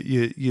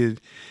you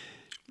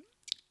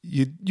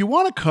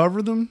want to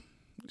cover them,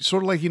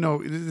 sort of like,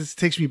 this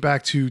takes me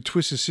back to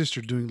Twisted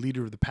Sister doing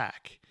Leader of the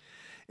Pack.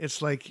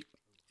 It's like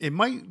it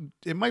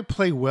might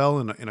play well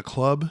in a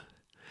club,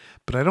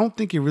 but I don't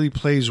think it really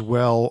plays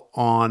well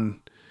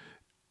on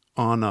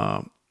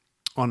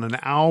an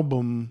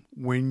album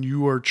when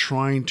you are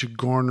trying to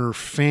garner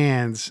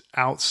fans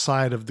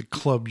outside of the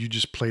club you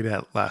just played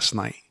at last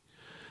night.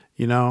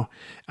 It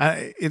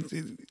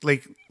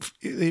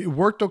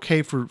worked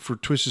okay for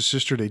Twisted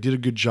Sister. They did a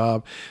good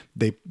job.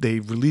 They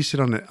released it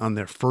on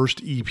their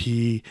first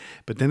EP,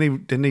 but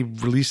then they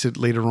released it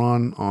later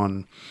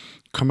on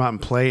Come Out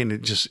and Play, and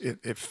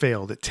it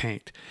failed. It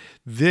tanked.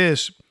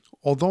 This,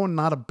 although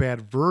not a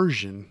bad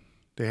version,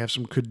 they have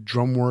some good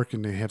drum work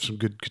and they have some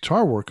good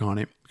guitar work on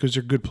it because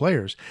they're good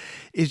players.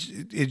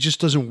 It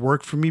just doesn't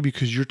work for me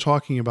because you're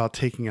talking about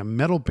taking a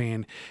metal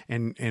band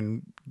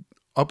and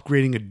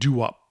upgrading a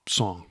doo-wop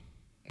song.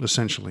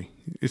 Essentially,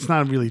 it's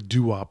not really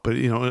doo-wop, but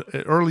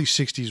early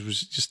 '60s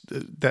was just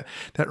that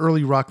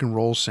early rock and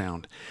roll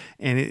sound,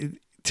 and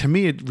to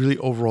me, it really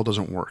overall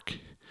doesn't work.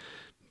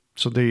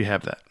 So there you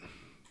have that.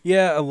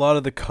 Yeah, a lot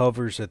of the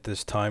covers at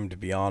this time, to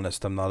be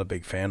honest, I'm not a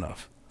big fan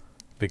of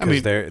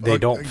because they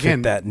don't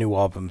fit that New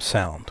Album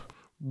sound.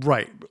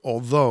 Right.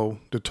 Although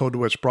the Toad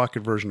Duet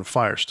Sprocket version of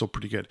Fire is still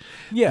pretty good.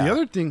 Yeah. The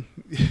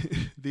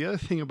other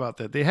thing about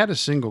that, they had a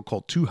single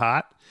called Too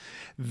Hot.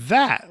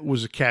 That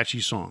was a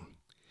catchy song.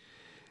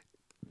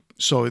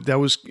 So it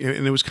was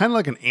kind of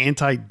like an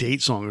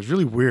anti-date song. It was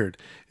really weird.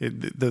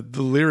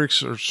 The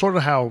lyrics are sort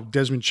of how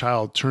Desmond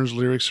Child turns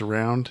lyrics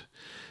around.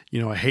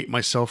 I hate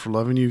myself for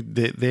loving you.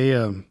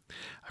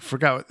 I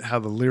forgot how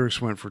the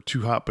lyrics went for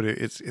Too Hot, but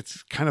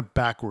it's kind of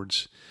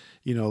backwards.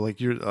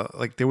 Like you're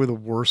like they were the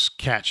worst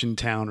catch in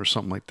town or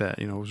something like that.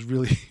 It was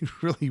really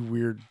really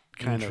weird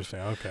kind of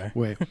okay.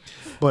 way.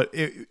 But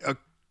a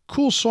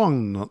cool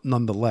song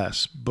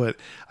nonetheless. But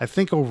I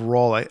think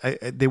overall,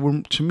 they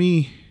were, to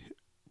me,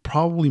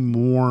 probably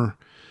more.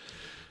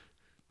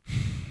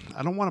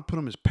 I don't want to put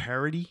them as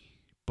parody,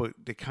 but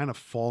they kind of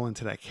fall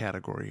into that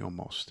category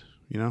almost.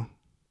 You know.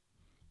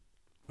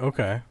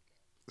 Okay.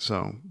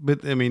 So,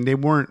 but I mean, they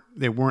weren't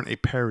a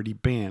parody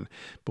band.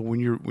 But when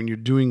you're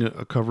doing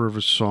a cover of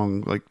a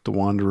song like "The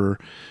Wanderer,"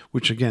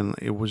 which again,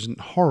 it wasn't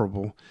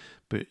horrible,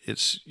 but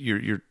it's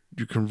you're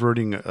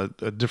converting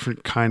a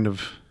different kind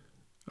of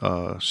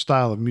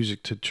style of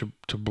music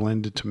to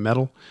blend it to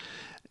metal.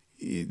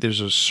 There's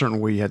a certain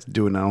way you have to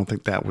do it, and I don't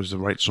think that was the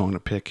right song to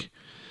pick.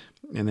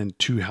 And then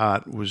 "Too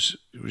Hot" was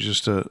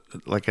just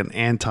like an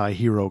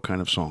anti-hero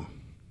kind of song.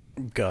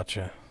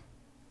 Gotcha.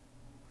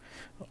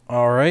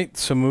 All right,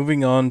 so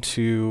moving on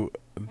to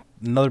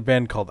another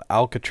band called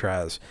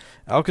Alcatraz.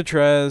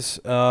 Alcatraz,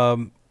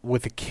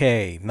 with a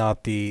K,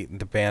 not the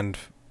band,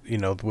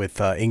 with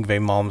Yngwie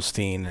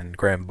Malmsteen and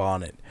Graham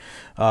Bonnet.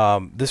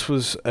 This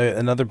was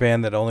another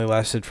band that only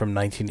lasted from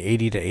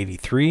 1980 to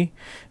 83.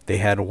 They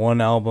had one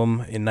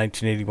album in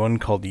 1981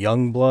 called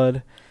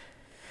Youngblood.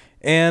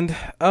 And,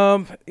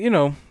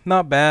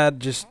 not bad,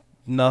 just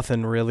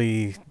nothing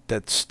really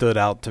that stood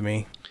out to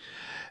me.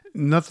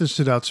 Nothing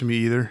stood out to me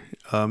either.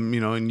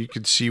 And you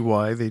could see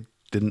why they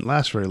didn't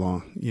last very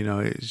long.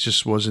 It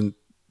just wasn't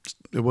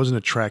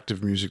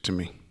attractive music to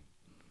me.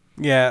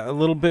 Yeah, a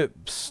little bit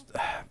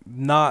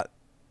not.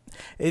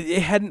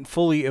 It hadn't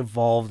fully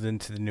evolved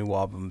into the new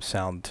album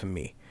sound to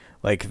me.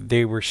 Like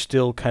they were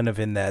still kind of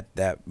in that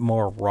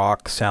more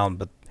rock sound,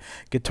 but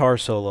guitar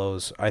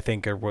solos I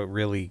think are what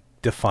really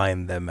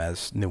defined them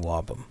as new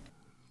album.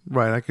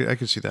 Right, I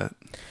could see that.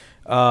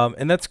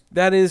 And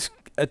that is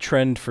a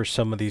trend for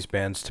some of these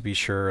bands, to be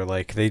sure.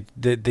 Like they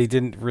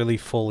didn't really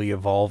fully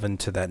evolve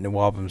into that new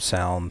album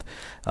sound.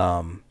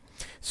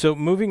 So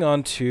moving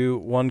on to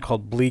one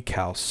called Bleak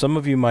House. Some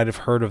of you might have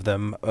heard of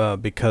them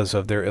because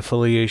of their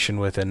affiliation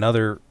with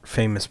another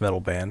famous metal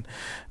band.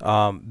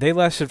 They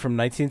lasted from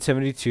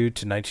 1972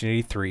 to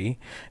 1983,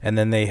 and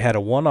then they had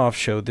a one-off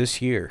show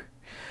this year,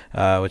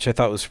 which I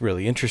thought was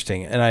really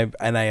interesting.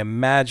 And I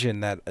imagine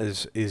that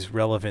is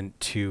relevant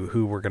to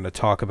who we're going to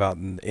talk about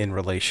in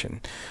relation.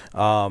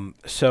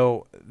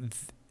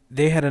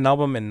 They had an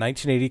album in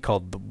 1980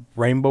 called The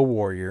Rainbow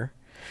Warrior.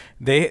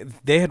 They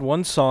had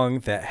one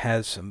song that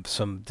has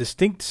some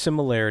distinct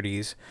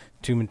similarities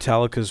to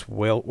Metallica's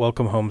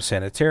Welcome Home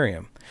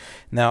Sanitarium.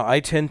 Now,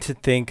 I tend to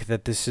think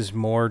that this is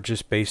more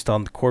just based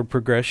on the chord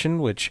progression,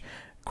 which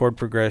chord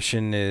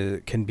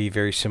progression can be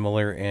very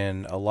similar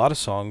in a lot of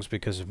songs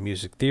because of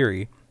music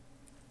theory.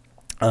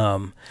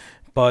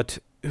 But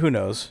who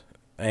knows?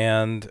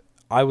 And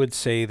I would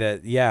say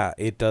that, yeah,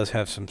 it does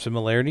have some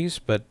similarities,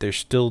 but they're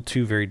still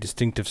two very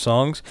distinctive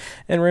songs,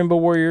 and Rainbow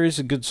Warrior is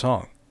a good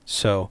song.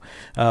 So,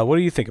 what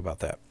do you think about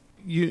that?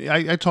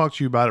 I talked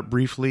to you about it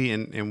briefly,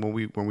 and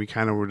when we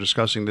kind of were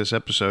discussing this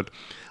episode,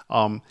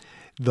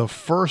 the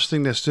first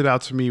thing that stood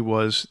out to me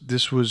was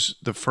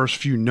the first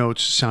few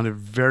notes sounded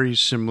very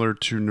similar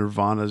to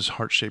Nirvana's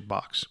Heart-Shaped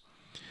Box.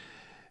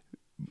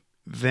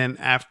 Then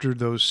after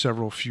those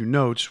few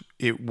notes,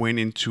 it went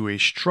into a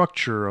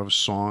structure of a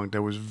song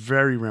that was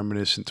very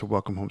reminiscent to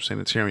Welcome Home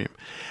Sanitarium.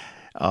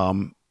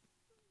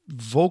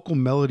 Vocal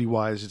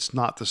melody-wise, it's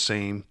not the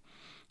same.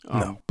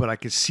 No. But I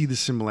could see the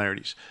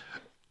similarities.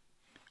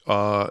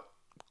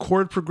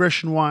 Chord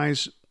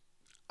progression-wise,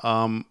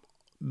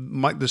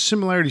 the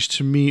similarities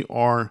to me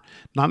are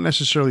not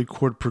necessarily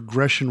chord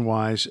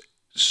progression-wise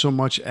so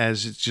much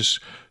as it's just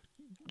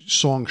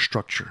song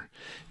structure.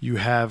 You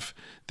have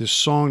this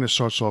song that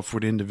starts off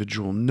with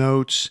individual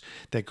notes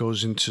that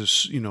goes into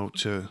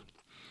to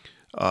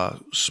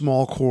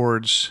small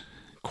chords,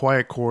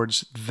 quiet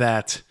chords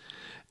that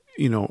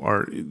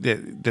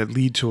that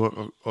lead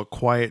to a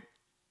quiet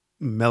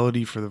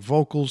melody for the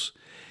vocals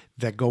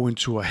that go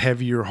into a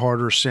heavier,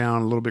 harder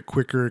sound a little bit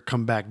quicker,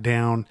 come back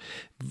down.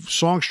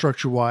 Song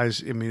structure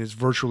wise, I mean, it's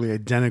virtually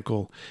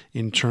identical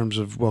in terms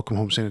of Welcome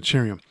Home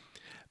Sanitarium.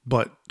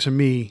 But to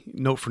me,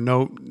 note for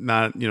note,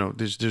 not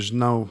there's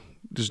no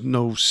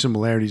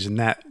similarities in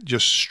that,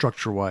 just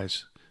structure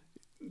wise.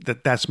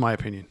 That's my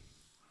opinion.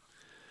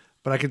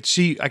 But I could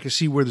see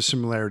where the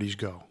similarities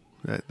go.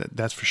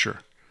 That's for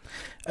sure.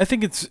 I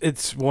think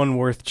it's one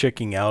worth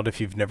checking out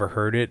if you've never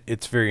heard it.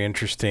 It's very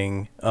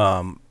interesting,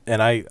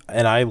 and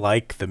I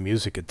like the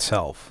music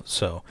itself,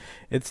 so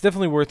it's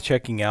definitely worth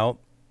checking out.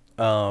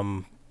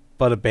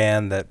 But a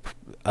band that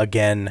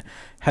again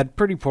had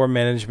pretty poor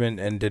management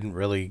and didn't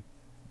really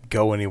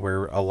go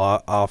anywhere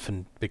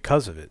often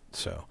because of it.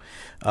 So,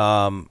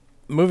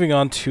 moving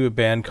on to a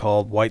band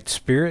called White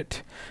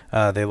Spirit.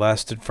 They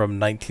lasted from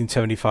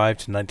 1975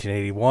 to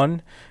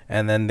 1981,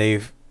 and then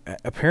they've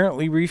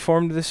apparently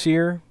reformed this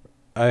year.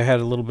 I had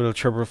a little bit of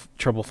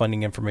trouble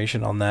finding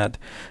information on that.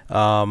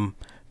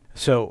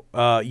 So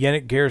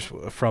Yannick Gers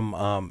from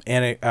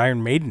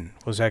Iron Maiden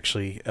was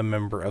actually a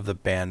member of the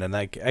band, and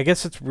I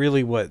guess it's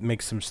really what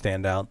makes them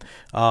stand out.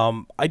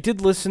 I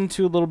did listen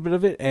to a little bit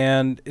of it,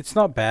 and it's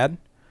not bad.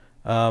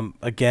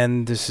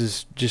 Again, this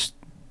is just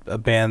a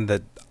band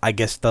that I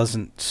guess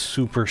doesn't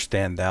super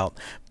stand out,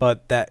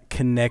 but that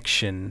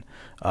connection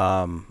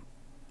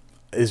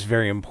is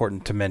very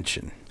important to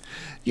mention.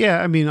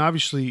 Yeah, I mean,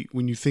 obviously,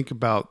 when you think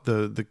about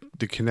the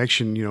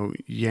connection,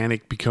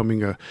 Yannick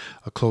becoming a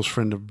close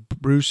friend of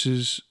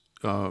Bruce's,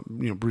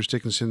 Bruce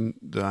Dickinson,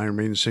 the Iron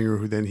Maiden singer,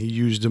 who then he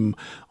used him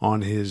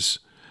on his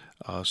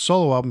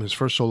solo album, his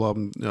first solo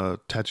album,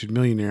 Tattooed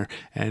Millionaire.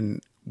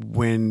 And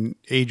when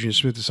Adrian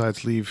Smith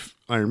decides to leave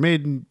Iron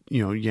Maiden,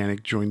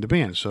 Yannick joined the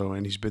band.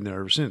 And he's been there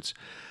ever since.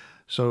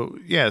 So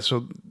yeah,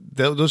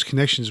 those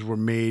connections were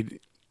made.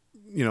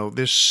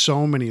 There's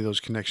so many of those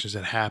connections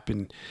that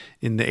happen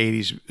in the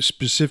 80s,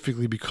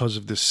 specifically because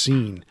of this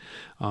scene.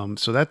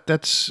 So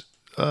that's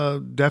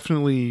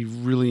definitely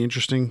really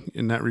interesting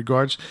in that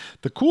regards.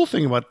 The cool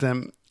thing about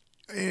them,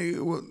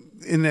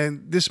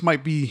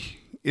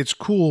 it's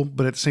cool,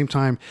 but at the same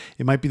time,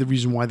 it might be the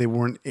reason why they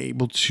weren't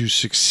able to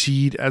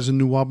succeed as a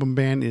New Album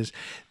band is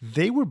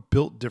they were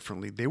built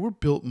differently. They were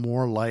built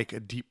more like a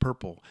Deep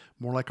Purple,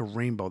 more like a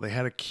Rainbow. They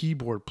had a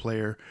keyboard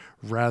player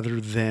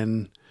rather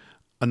than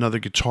another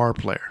guitar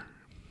player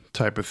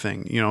type of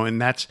thing,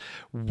 and that's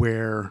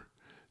where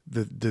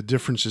the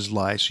differences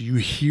lie. So you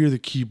hear the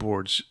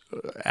keyboards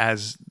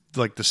as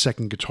like the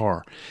second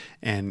guitar,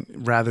 and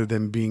rather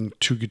than being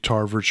two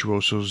guitar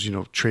virtuosos,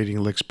 trading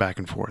licks back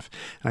and forth.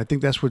 And I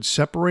think that's what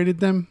separated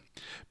them,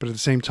 but at the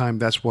same time,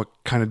 that's what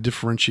kind of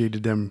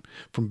differentiated them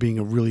from being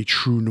a really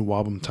true New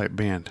Album type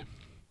band.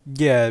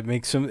 Yeah, it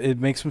makes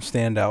them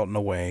stand out in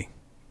a way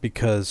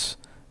because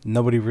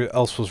nobody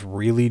else was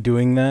really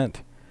doing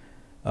that.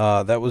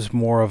 That was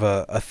more of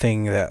a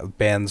thing that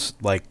bands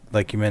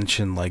like you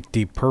mentioned, like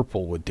Deep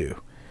Purple would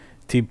do.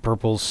 Deep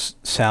Purple's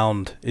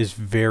sound is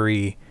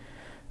very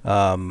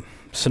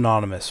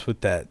synonymous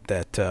with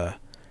that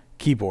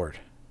keyboard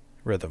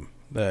rhythm,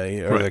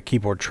 or the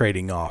keyboard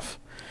trading off,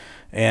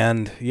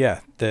 and yeah,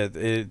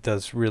 it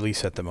does really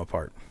set them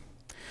apart.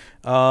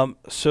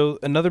 So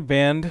another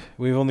band,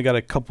 we've only got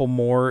a couple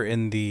more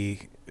in the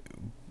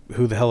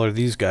who the hell are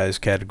these guys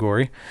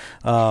category.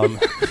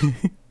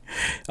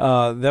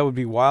 That would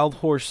be Wild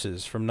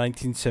Horses from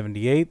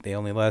 1978. They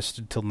only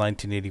lasted till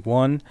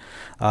 1981.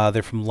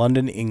 They're from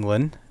London,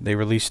 England. They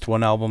released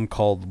one album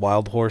called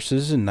Wild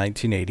Horses in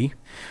 1980.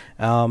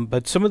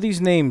 But some of these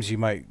names you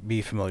might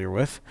be familiar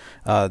with.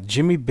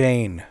 Jimmy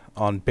Bain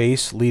on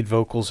bass, lead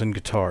vocals, and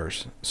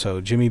guitars. So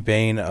Jimmy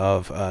Bain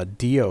of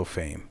Dio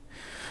fame.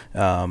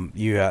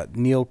 You got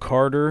Neil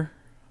Carter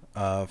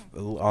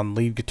on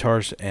lead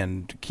guitars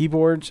and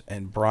keyboards,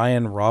 and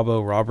Brian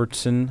Robbo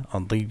Robertson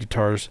on lead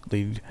guitars,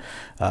 lead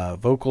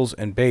vocals,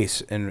 and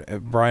bass. And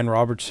Brian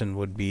Robertson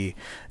would be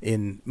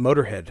in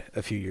Motorhead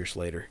a few years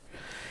later.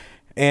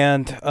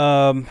 And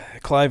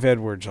Clive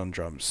Edwards on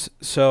drums.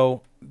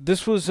 So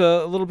this was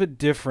a little bit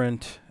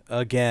different,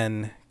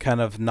 again, kind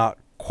of not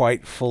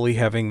quite fully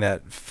having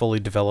that fully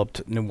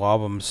developed New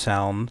Album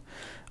sound,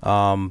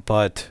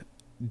 but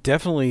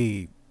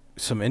definitely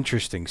some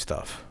interesting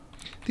stuff.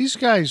 These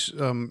guys,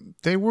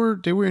 they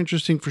were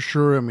interesting for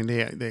sure. I mean,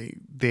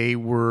 they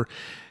were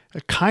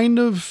a kind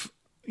of,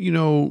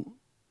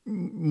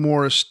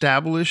 more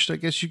established, I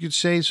guess you could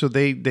say. So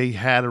they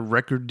had a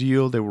record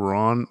deal. They were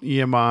on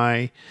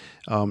EMI.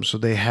 So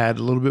they had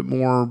a little bit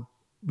more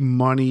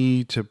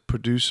money to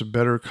produce a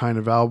better kind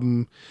of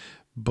album.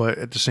 But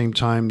at the same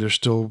time, they're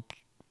still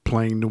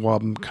playing New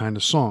Album kind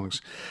of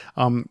songs.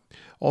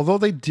 Although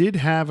they did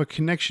have a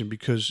connection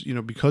because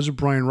of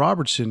Brian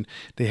Robertson,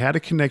 they had a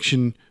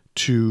connection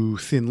to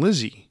Thin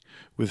Lizzy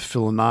with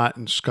Phil Lynott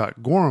and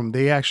Scott Gorham.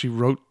 They actually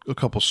wrote a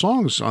couple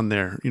songs on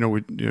there,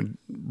 with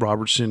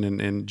Robertson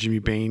and Jimmy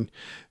Bain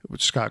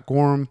with Scott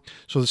Gorham.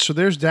 So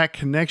there's that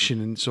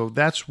connection. And so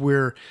that's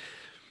where,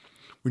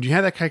 when you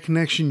have that kind of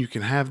connection, you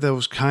can have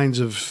those kinds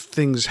of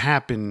things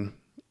happen.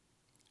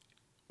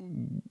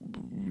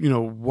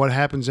 What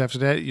happens after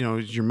that?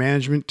 Is your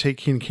management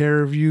taking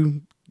care of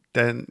you?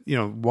 Then,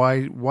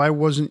 why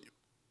wasn't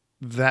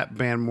that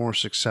band more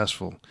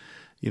successful?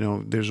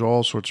 There's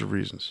all sorts of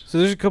reasons. So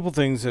there's a couple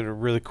things that are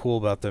really cool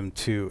about them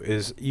too,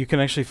 is you can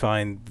actually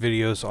find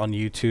videos on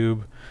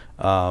YouTube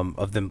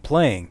of them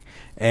playing,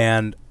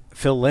 and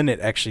Phil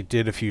Lynott actually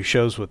did a few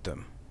shows with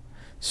them.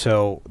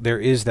 So there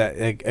is that,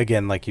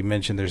 again, like you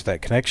mentioned, there's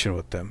that connection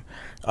with them.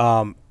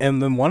 And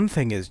then one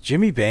thing is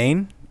Jimmy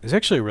Bain is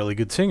actually a really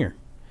good singer.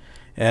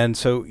 And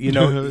so,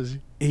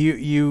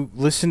 you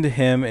listen to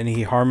him, and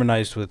he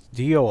harmonized with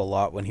Dio a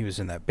lot when he was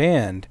in that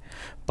band,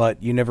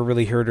 but you never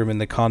really heard him in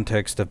the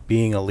context of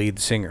being a lead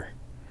singer.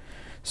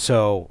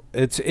 So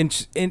it's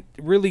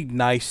really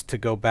nice to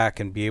go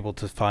back and be able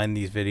to find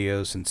these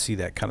videos and see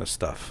that kind of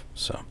stuff.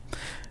 So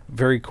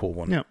very cool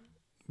one. Yeah,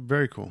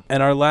 very cool.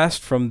 And our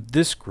last from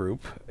this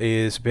group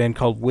is a band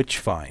called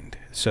Witchfind.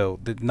 So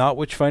not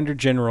Witchfinder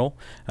General.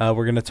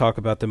 We're going to talk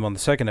about them on the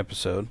second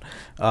episode.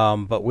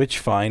 But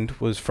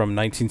Witchfind was from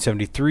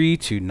 1973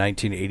 to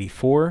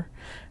 1984.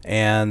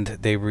 And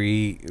they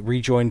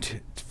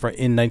rejoined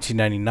in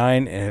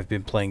 1999 and have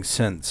been playing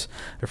since.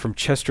 They're from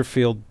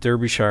Chesterfield,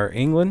 Derbyshire,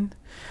 England.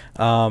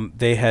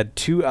 They had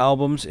 2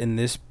 albums in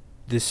this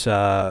this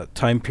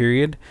time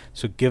period.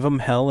 So Give 'Em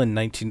Hell in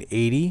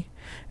 1980,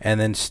 and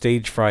then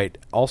Stage Fright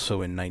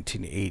also in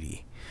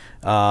 1980.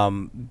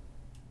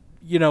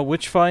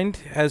 Witchfind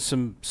has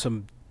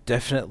some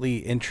definitely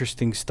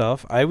interesting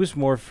stuff. I was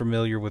more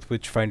familiar with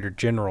Witchfinder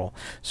General,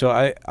 so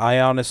I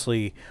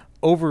honestly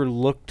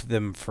overlooked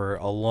them for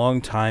a long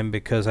time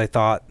because I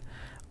thought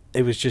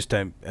it was just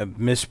a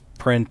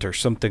misprint or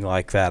something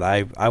like that.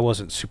 I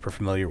wasn't super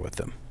familiar with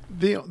them.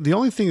 The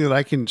only thing that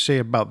I can say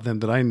about them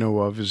that I know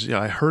of is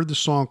I heard the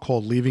song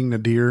called Leaving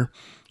Nadir.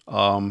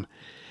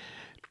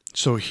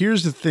 So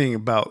here's the thing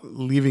about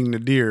Leaving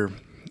Nadir.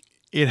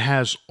 It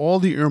has all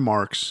the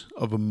earmarks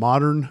of a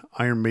modern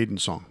Iron Maiden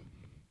song.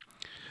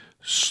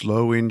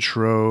 Slow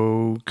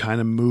intro, kind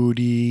of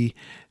moody,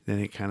 then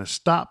it kind of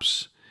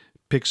stops,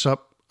 picks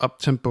up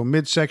tempo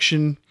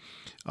midsection.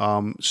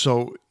 And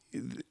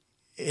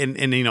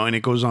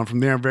it goes on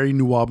from there. Very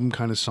New Album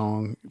kind of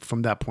song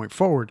from that point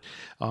forward.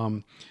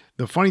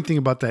 The funny thing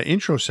about that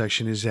intro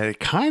section is that it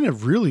kind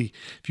of really,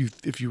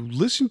 if you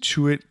listen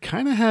to it,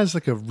 kind of has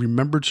like a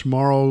Remember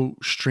Tomorrow,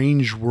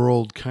 Strange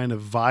World kind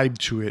of vibe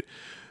to it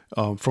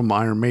from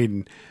Iron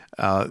Maiden.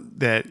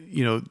 That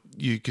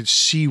you could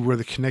see where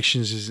the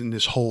connections is in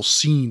this whole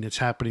scene that's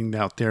happening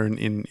out there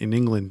in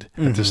England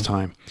at this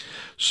time.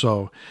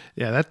 So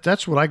yeah,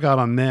 that's what I got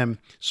on them.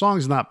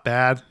 Song's not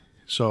bad.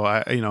 So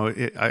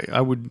I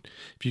would,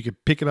 if you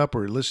could pick it up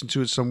or listen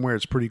to it somewhere,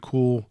 it's pretty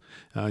cool.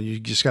 You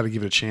just got to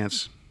give it a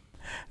chance.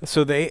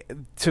 So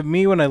to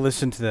me, when I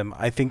listen to them,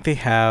 I think they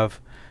have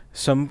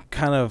some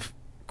kind of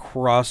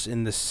cross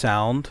in the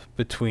sound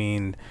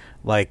between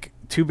like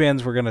two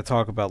bands we're going to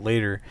talk about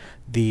later.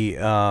 The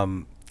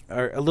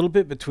are a little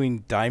bit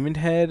between Diamond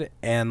Head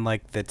and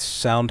like that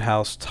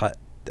Soundhouse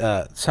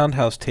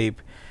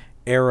tape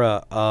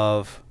era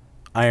of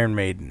Iron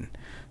Maiden.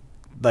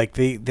 Like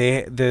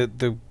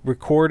the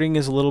recording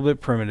is a little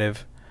bit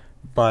primitive,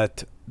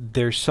 but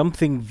there's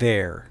something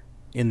there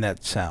in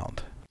that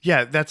sound.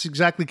 Yeah, that's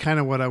exactly kind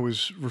of what I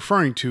was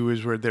referring to,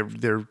 is where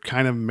they're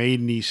kind of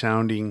maiden-y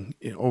sounding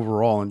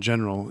overall in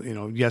general.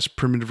 Yes,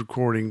 primitive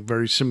recording,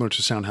 very similar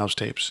to Soundhouse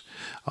tapes.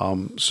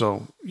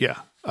 So yeah,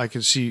 I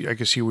can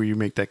see where you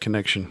make that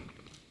connection.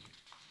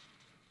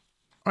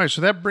 All right, so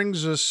that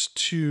brings us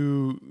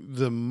to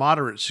the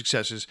moderate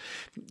successes.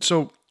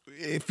 So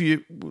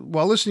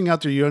while listening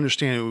out there, you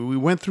understand we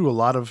went through a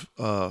lot of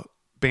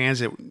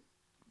bands that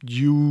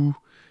you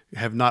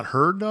have not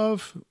heard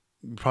of,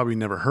 probably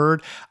never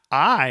heard.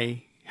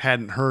 I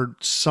hadn't heard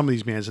some of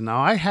these bands, and now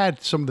I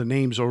had some of the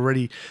names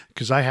already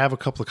because I have a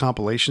couple of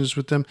compilations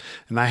with them,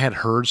 and I had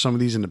heard some of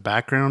these in the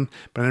background,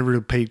 but I never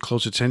really paid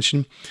close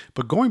attention.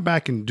 But going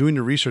back and doing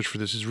the research for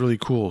this is really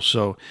cool.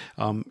 So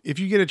if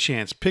you get a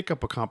chance, pick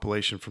up a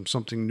compilation from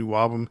Something New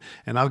Album,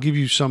 and I'll give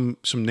you some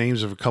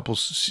names of a couple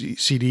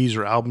CDs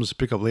or albums to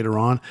pick up later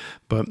on.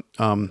 But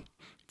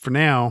for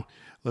now,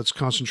 let's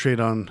concentrate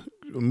on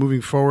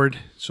moving forward.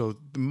 So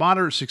the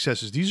moderate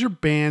successes, these are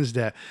bands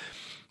that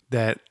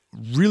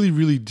really,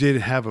 really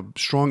did have a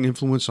strong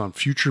influence on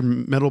future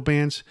metal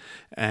bands,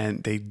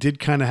 and they did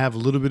kind of have a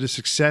little bit of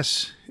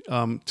success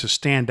to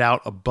stand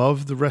out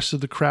above the rest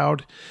of the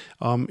crowd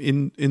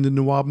in the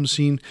New Album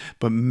scene,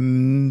 but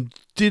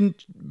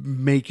didn't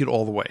make it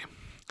all the way.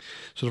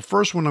 So the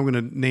first one I'm going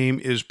to name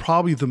is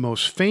probably the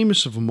most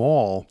famous of them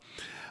all,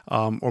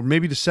 or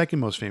maybe the second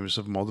most famous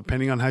of them all,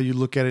 depending on how you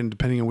look at it and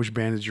depending on which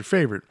band is your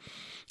favorite.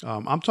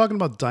 I'm talking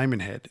about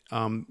Diamond Head.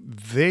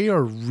 They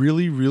are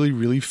really, really,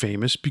 really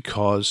famous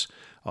because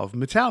of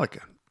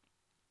Metallica.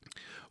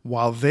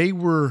 While they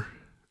were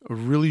a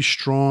really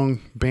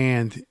strong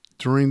band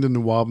during the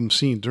New Album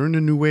scene, during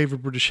the new wave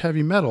of British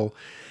heavy metal,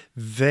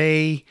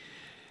 they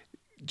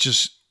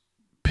just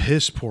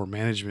piss poor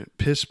management,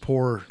 piss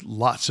poor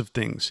lots of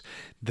things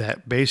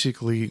that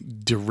basically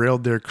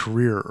derailed their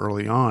career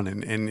early on.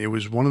 And it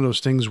was one of those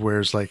things where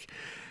it's like,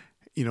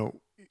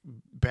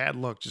 bad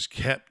luck just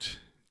kept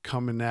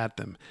coming at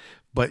them,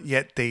 but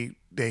yet they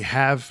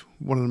have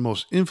one of the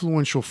most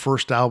influential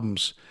first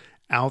albums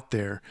out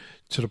there,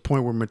 to the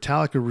point where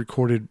Metallica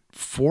recorded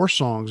 4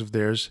 songs of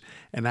theirs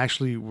and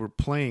actually were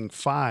playing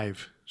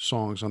 5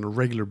 songs on a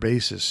regular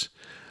basis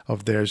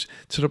of theirs.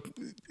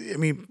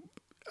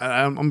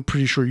 I'm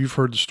pretty sure you've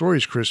heard the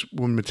stories, Chris,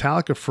 when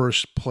Metallica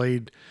first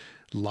played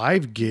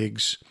live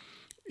gigs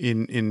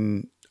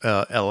in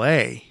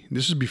LA.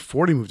 This is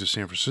before they moved to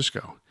San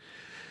Francisco.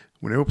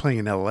 When they were playing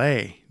in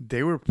LA,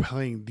 they were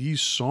playing these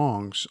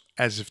songs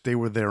as if they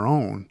were their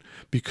own,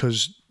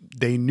 because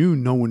they knew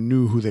no one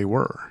knew who they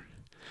were.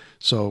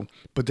 So,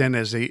 but then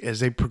as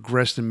they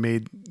progressed and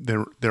made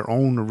their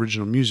own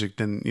original music,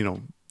 then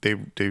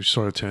they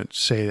started to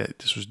say that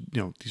this was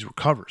these were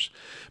covers,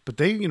 but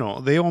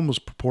they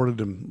almost purported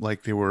them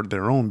like they were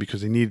their own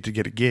because they needed to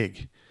get a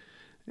gig.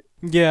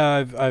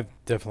 Yeah, I've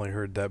definitely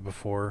heard that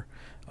before.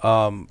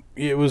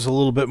 It was a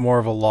little bit more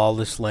of a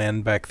lawless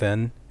land back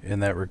then in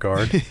that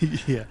regard.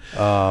 Yeah.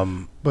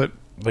 But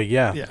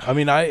yeah. I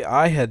mean,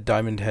 I had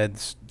Diamond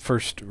Head's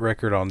first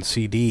record on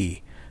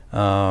CD.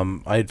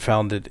 I had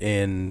found it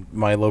in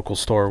my local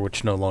store,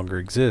 which no longer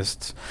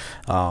exists.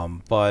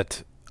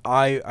 But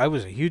I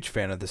was a huge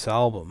fan of this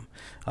album.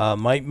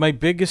 My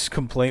biggest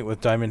complaint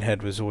with Diamond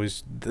Head was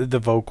always the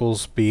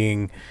vocals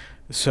being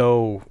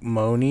so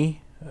moany,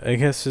 I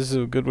guess is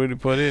a good way to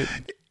put it.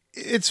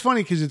 It's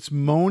funny because it's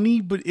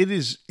moany, but it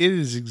is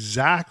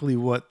exactly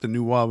what the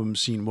new album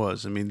scene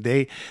was. I mean,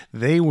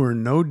 they were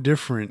no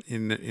different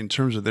in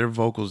terms of their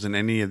vocals than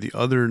any of the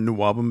other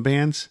new album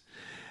bands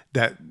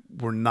that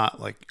were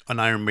not like an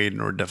Iron Maiden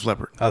or Def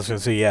Leppard. I was gonna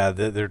say, yeah,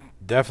 they're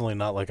definitely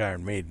not like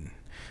Iron Maiden.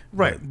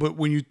 Right, but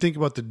when you think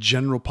about the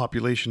general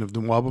population of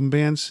new album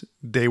bands,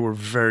 they were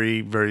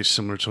very, very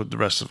similar to the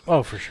rest of them.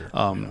 Oh, for sure.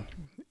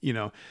 You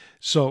know,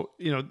 so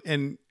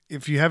and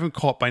if you haven't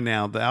caught by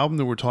now, the album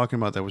that we're talking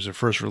about that was their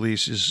first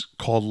release is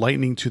called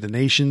Lightning to the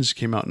Nations.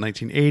 Came out in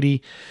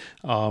 1980.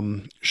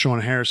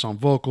 Sean Harris on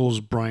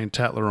vocals, Brian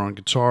Tatler on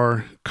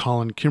guitar,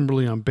 Colin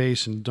Kimberly on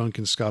bass, and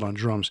Duncan Scott on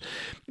drums.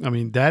 I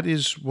mean, that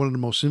is one of the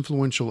most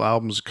influential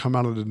albums to come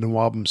out of the new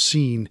album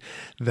scene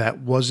that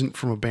wasn't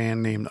from a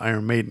band named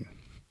Iron Maiden.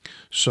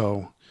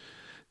 So,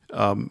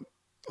 like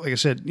I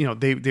said,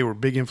 they were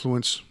big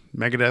influence.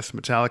 Megadeth,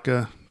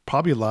 Metallica,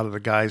 probably a lot of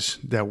the guys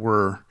that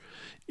were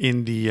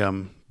in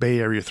the Bay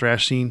Area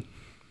thrash scene.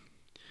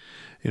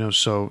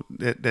 So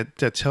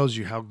that tells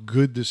you how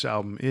good this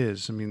album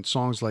is. I mean,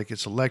 songs like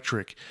 "It's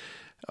Electric,"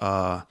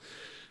 The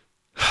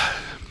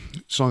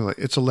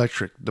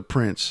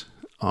Prince,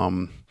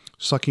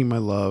 "Sucking My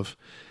Love."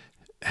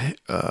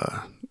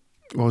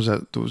 What was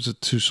that? Those are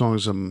two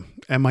songs.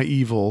 "Am I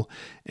Evil?"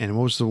 and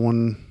what was the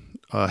one?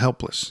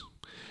 "Helpless."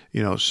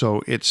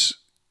 So it's.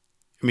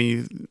 I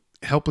mean,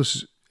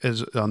 "Helpless"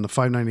 is on the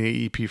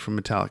 598 EP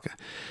from Metallica.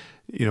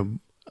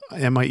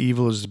 "Am I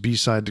Evil" is the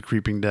B-side to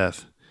 "Creeping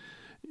Death."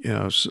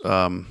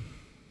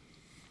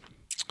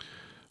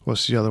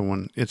 What's the other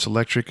one? "It's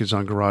Electric" is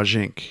on Garage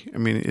Inc. I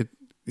mean,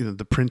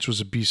 The Prince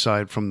was a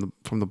B-side from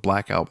the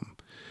Black Album.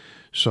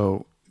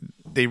 So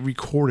they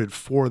recorded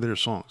 4 of their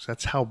songs.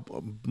 That's how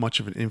much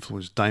of an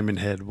influence Diamond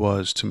Head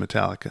was to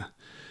Metallica.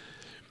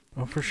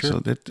 Oh, for sure. So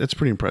that's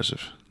pretty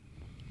impressive.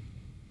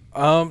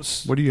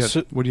 What do you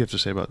have to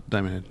say about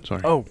Diamond Head?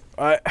 Sorry. Oh,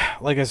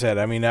 like I said,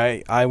 I mean,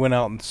 I went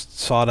out and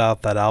sought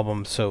out that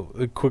album. So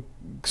a quick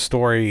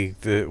story: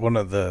 one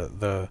of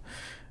the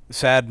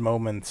sad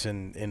moments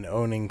in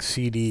owning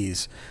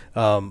CDs.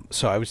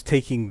 So I was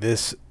taking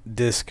this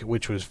disc,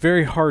 which was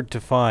very hard to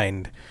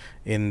find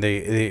in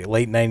the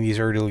late '90s,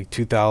 early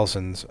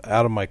 2000s,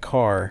 out of my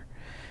car,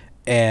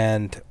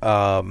 and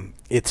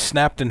it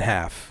snapped in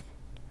half.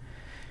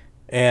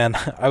 And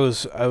I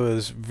was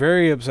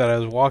very upset. I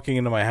was walking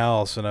into my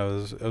house, and I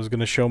was going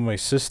to show my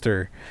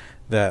sister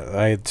that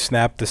I had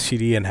snapped the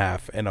CD in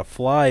half, and a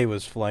fly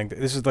was flying.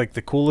 This is like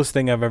the coolest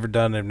thing I've ever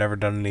done. I've never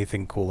done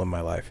anything cool in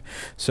my life.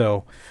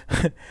 So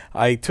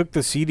I took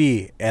the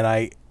CD,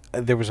 and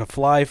there was a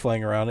fly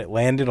flying around. It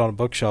landed on a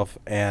bookshelf,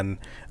 and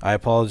I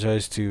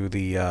apologize to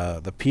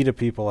the PETA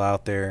people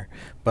out there,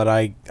 but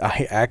I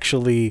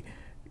actually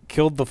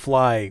killed the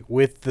fly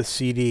with the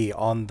CD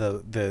on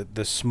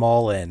the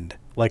small end.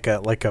 Like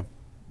a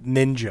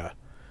ninja.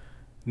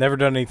 Never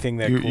done anything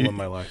that cool in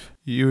my life.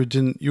 You were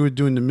doing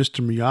the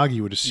Mr.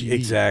 Miyagi with a CD.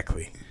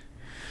 Exactly.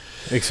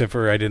 Except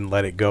for I didn't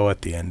let it go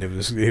at the end.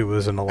 It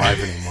wasn't alive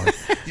anymore.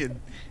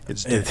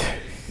 It's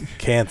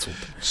canceled.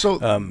 So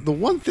the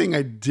one thing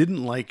I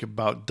didn't like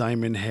about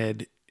Diamond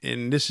Head,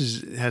 and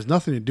this has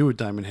nothing to do with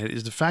Diamond Head,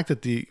 is the fact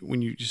that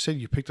when you said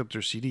you picked up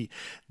their CD,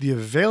 the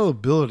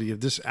availability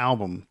of this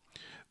album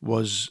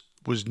was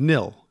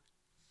nil.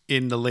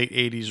 In the late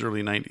 80s,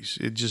 early 90s.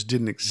 It just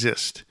didn't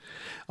exist.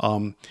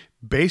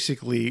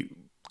 Basically,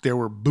 there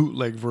were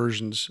bootleg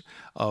versions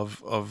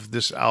of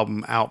this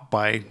album out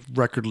by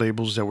record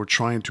labels that were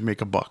trying to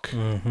make a buck.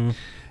 Mm-hmm.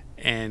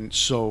 And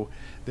so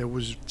there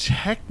was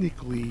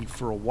technically,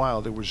 for a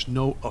while, there was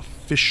no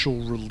official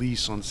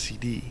release on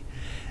CD.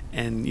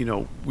 And,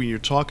 when you're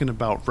talking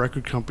about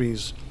record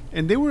companies,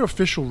 and they were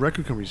official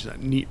record companies,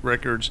 Neat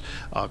Records,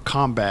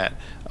 Combat,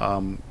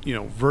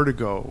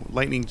 Vertigo,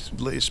 Lightning,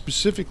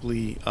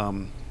 specifically,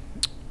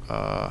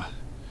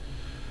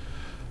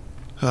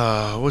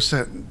 what's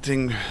that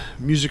thing?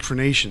 Music for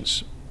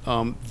Nations.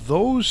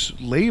 Those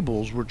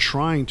labels were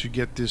trying to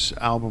get this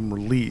album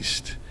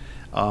released,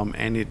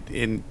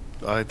 and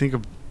I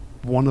think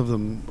one of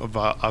them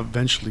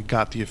eventually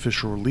got the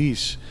official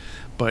release,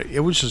 but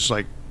it was just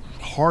like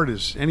hard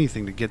as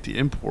anything to get the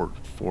import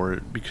for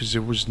it because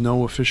there was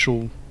no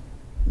official,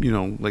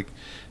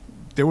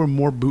 there were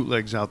more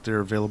bootlegs out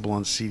there available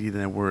on CD than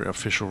there were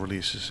official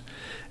releases,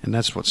 and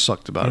that's what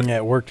sucked about it. Yeah,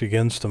 it worked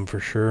against them for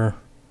sure.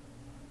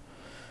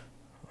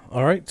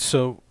 All right,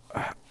 so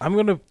I'm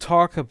going to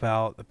talk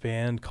about a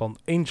band called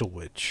Angel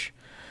Witch.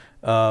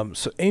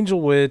 So Angel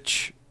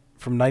Witch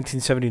from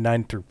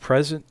 1979 through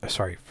present,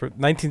 for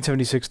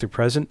 1976 through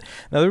present.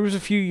 Now there was a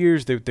few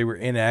years that they were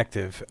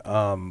inactive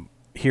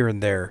here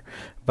and there,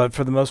 but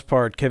for the most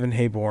part, Kevin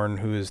Hayborn,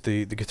 who is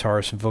the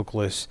guitarist and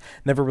vocalist,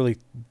 never really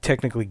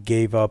technically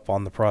gave up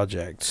on the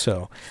project.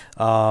 So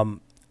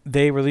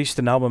they released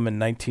an album in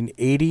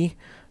 1980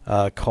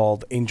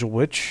 called Angel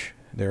Witch,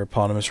 their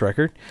eponymous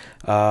record.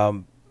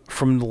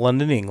 from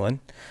London, England.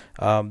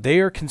 They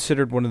are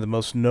considered one of the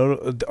most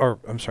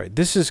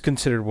this is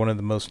considered one of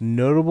the most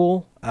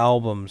notable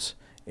albums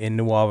in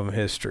New Album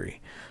history.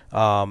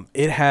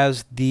 It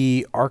has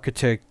the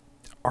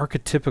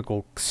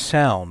archetypical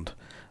sound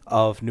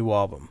of New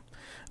Album.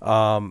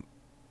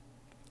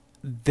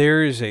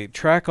 There is a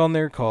track on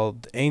there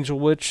called Angel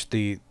Witch,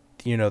 the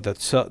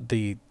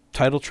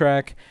title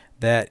track,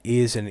 that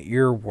is an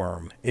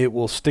earworm. It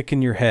will stick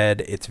in your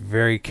head. It's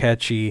very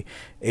catchy.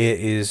 It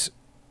is,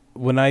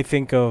 when I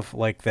think of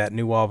like that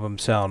New Album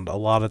sound, a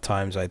lot of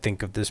times I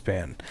think of this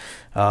band.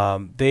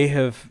 They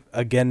have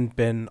again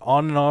been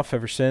on and off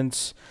ever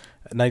since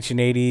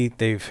 1980.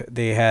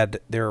 They had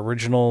their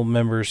original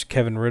members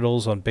Kevin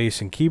Riddles on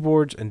bass and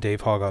keyboards and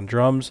Dave Hogg on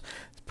drums.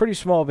 It's a pretty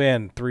small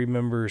band, 3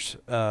 members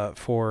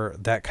for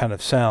that kind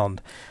of sound,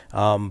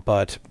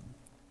 but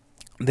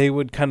they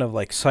would kind of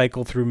like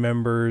cycle through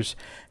members.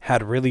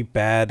 Had a really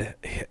bad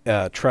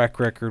track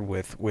record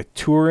with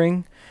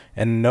touring,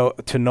 and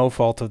to no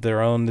fault of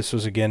their own. This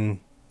was again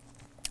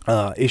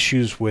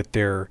issues with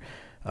their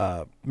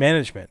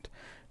management.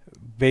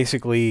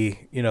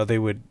 Basically, they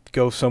would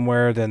go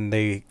somewhere, then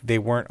they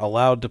weren't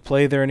allowed to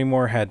play there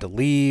anymore, had to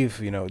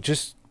leave.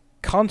 Just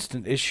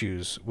constant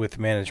issues with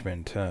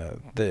management.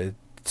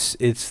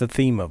 It's the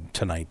theme of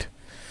tonight.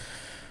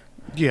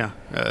 Yeah,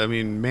 I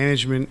mean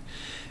management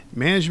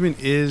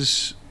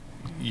is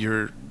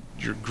your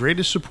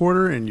greatest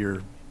supporter and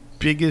your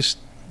biggest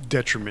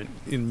detriment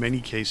in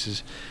many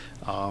cases.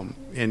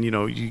 And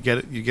you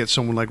get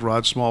someone like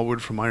Rod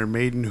Smallwood from Iron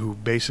Maiden, who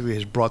basically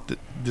has brought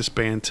this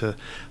band to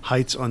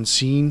heights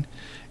unseen.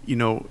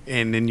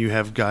 And then you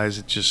have guys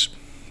that just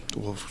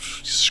will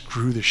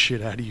screw the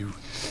shit out of you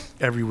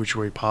every which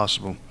way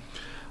possible.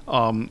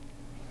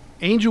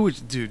 Angel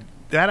Witch, dude,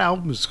 that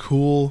album is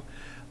cool.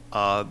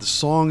 The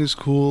song is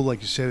cool.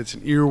 Like you said, it's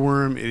an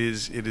earworm.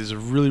 It is a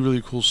really,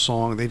 really cool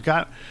song. They've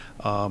got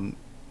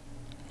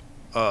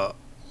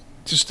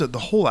just the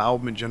whole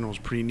album in general is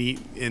pretty neat.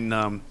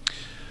 And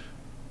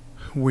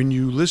when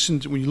you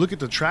look at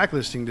the track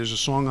listing, there's a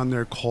song on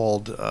there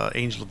called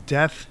Angel of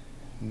Death,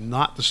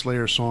 not the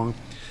Slayer song,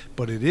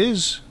 but it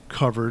is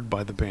covered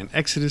by the band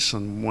Exodus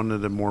on one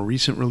of the more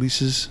recent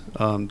releases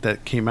that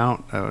came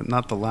out.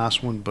 Not the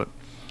last one, but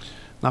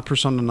not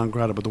Persona Non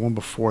Grata, but the one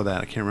before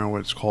that. I can't remember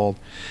what it's called.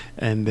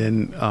 And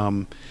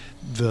then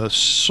the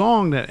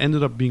song that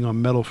ended up being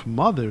on Metal from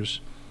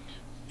Others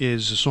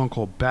is a song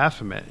called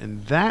Baphomet,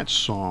 and that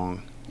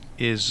song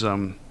is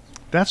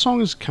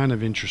kind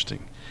of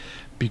interesting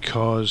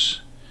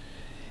because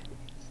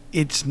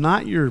it's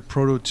not your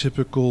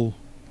prototypical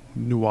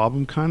New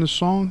Album kind of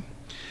song,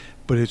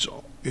 but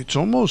it's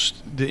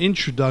almost the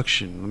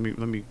introduction.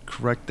 Let me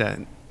correct that.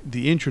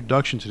 The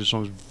introduction to the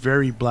song is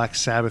very Black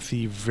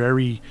Sabbath-y,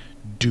 very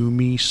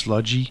doomy,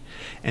 sludgy,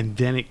 and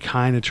then it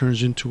kind of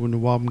turns into a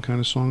New Album kind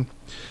of song.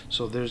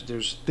 So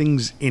there's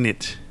things in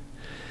it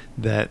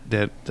that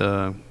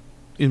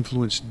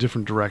influence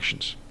different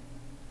directions.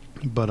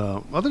 But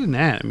other than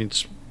that, I mean,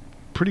 it's a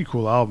pretty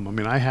cool album. I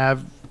mean, I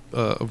have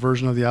a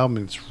version of the album,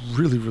 and it's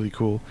really, really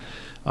cool.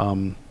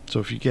 So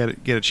if you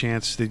get a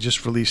chance, they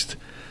just released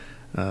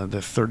the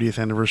 30th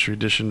anniversary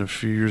edition a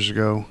few years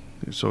ago.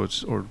 So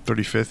or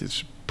 35th.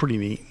 It's pretty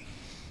neat.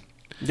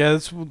 Yeah,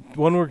 that's one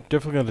we're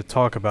definitely going to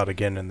talk about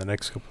again in the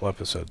next couple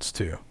episodes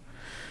too.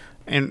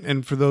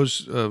 And for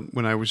those,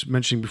 when I was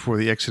mentioning before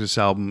the Exodus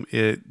album,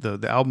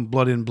 the album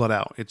Blood In, Blood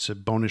Out, it's a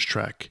bonus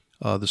track,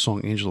 the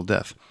song Angel of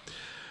Death.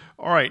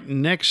 All right,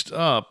 next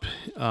up,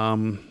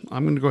 I'm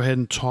going to go ahead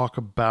and talk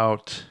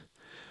about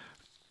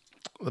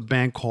a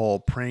band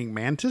called Praying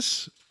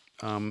Mantis.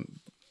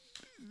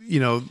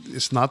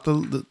 It's not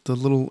the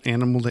little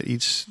animal that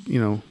eats,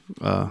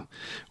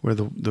 where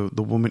the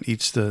woman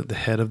eats the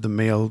head of the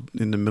male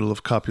in the middle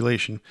of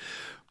copulation.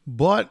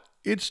 But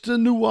it's the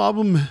New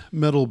Album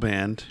metal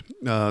band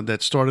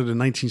that started in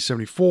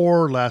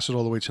 1974, lasted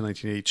all the way to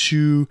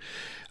 1982,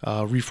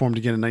 reformed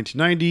again in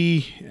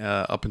 1990,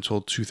 up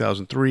until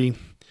 2003.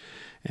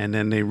 And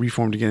then they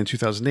reformed again in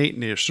 2008,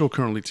 and they are still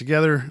currently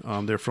together.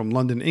 They're from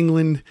London,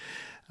 England.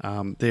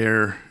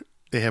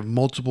 They have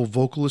multiple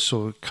vocalists,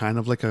 so kind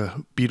of like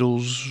a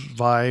Beatles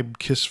vibe,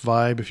 Kiss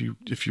vibe, if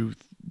you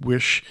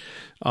wish.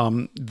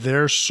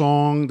 Their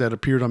song that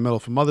appeared on Metal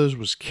from Others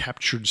was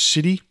Captured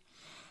City.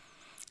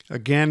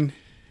 Again,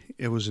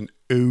 it was an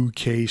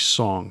okay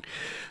song.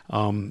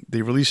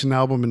 They released an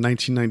album in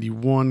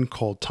 1991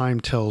 called Time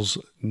Tells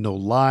No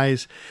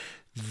Lies.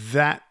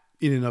 That,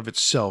 in and of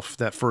itself,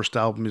 that first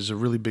album is a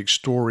really big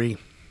story,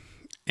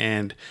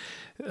 and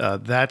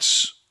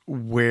that's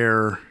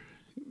where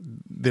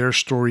their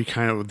story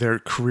their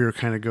career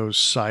kind of goes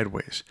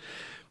sideways.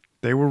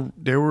 They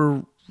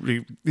recorded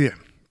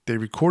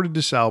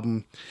this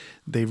album.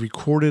 They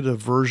recorded a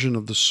version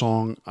of the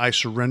song I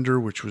Surrender,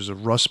 which was a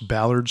Russ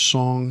Ballard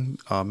song.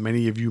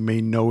 Many of you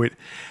may know it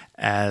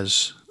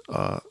as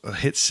a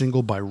hit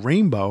single by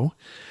Rainbow.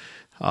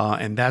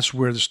 And that's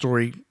where the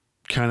story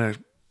kind of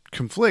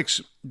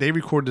conflicts. They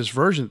recorded this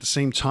version at the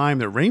same time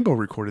that Rainbow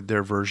recorded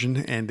their version,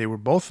 and they were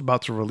both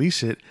about to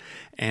release it.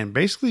 And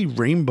basically,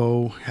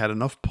 Rainbow had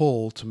enough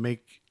pull to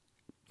make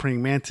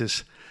Praying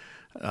Mantis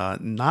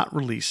not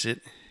release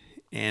it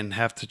and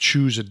have to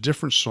choose a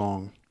different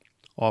song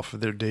off of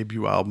their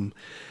debut album.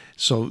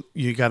 So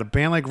you got a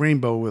band like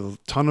Rainbow with a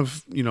ton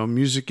of,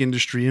 music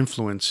industry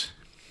influence,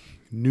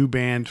 new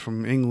band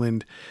from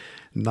England,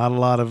 not a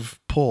lot of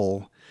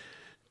pull.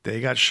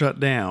 They got shut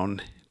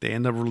down. They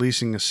end up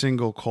releasing a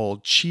single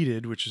called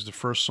Cheated, which is the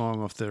first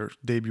song off their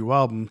debut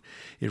album.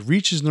 It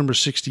reaches number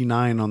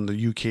 69 on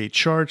the UK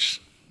charts.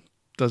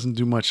 Doesn't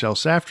do much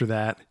else after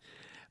that.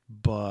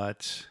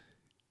 But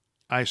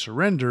I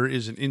Surrender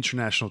is an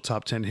international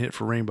top 10 hit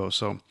for Rainbow.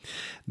 So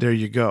there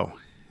you go.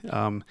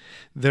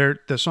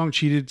 The song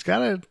Cheated's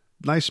got a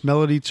nice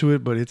melody to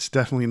it, but it's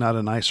definitely not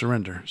an I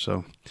Surrender.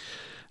 So,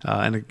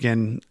 and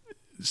again,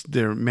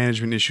 their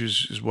management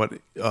issues is what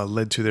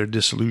led to their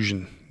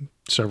dissolution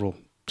several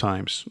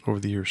times over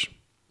the years.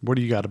 What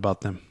do you got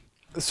about them?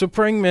 So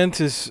Praying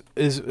Mantis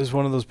is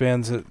one of those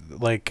bands that,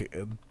 like,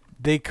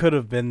 they could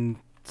have been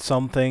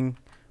something,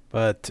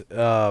 but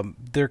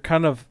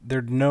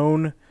they're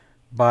known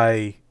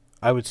by,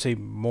 I would say,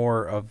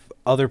 more of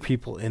other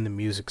people in the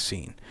music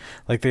scene.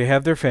 Like, they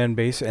have their fan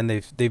base, and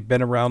they've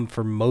been around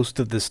for most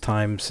of this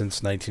time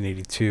since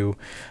 1982.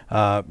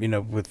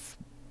 With,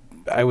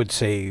 I would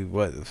say,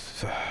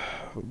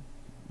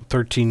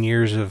 13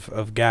 years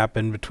of gap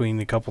in between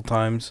a couple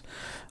times.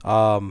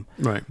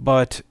 Right.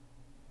 But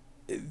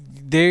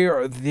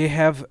they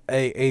have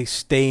a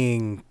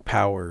staying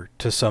power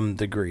to some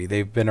degree.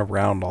 They've been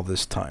around all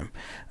this time.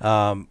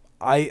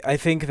 I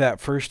think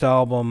that first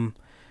album,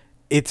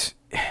 it's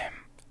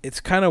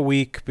kind of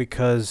weak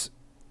because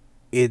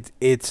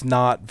it's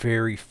not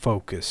very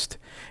focused.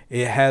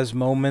 It has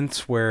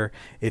moments where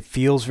it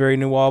feels very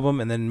new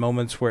album, and then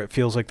moments where it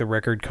feels like the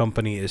record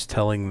company is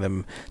telling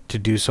them to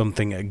do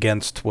something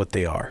against what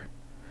they are,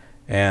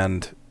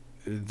 and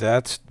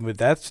that's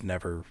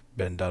never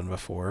been done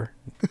before.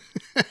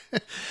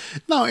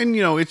 No, and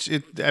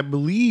I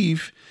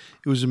believe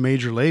it was a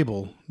major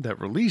label that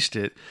released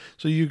it,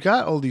 so you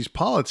got all these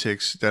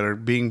politics that are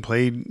being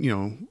played,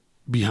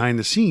 behind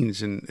the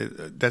scenes, and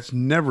that's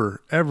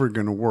never ever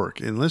going to work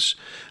unless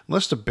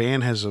the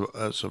band has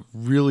a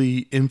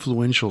really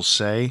influential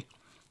say.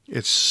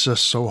 It's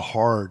just so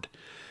hard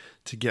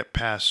to get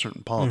past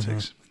certain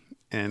politics.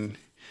 And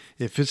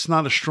if it's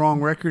not a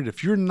strong record,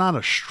 if you're not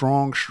a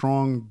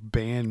strong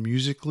band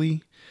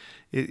musically,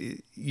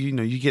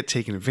 you get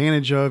taken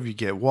advantage of, you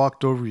get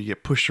walked over, you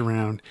get pushed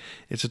around.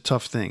 It's a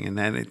tough thing,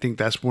 and I think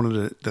that's one of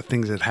the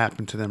things that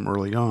happened to them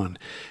early on.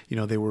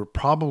 They were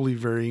probably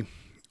very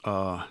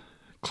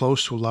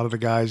close to a lot of the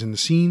guys in the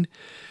scene,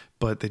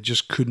 but they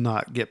just could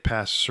not get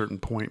past a certain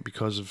point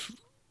because of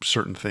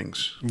certain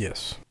things.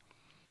 Yes.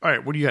 All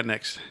right, what do you got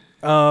next?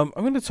 I'm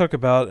going to talk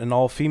about an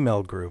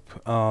all-female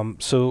group.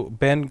 So a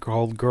band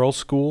called Girls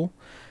School.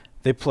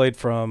 They played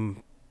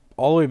from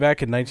all the way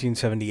back in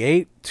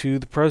 1978 to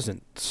the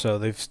present. So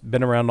they've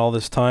been around all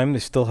this time. They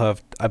still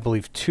have, I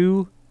believe,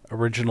 2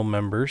 original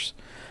members.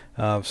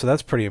 So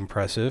that's pretty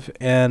impressive.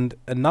 And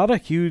not a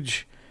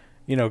huge...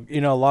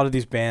 a lot of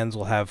these bands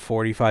will have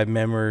 45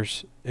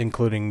 members,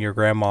 including your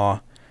grandma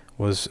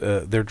was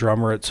their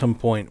drummer at some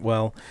point.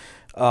 Well,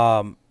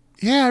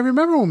 yeah, I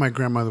remember when my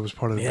grandmother was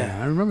part of the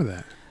band. I remember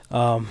that.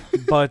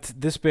 But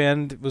this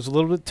band was a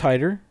little bit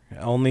tighter.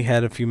 Only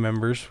had a few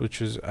members,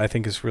 which I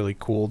think is really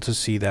cool to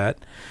see that.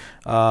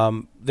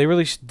 They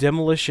released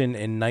Demolition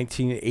in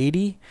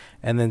 1980,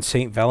 and then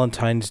St.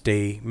 Valentine's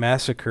Day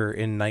Massacre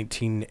in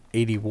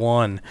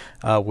 1981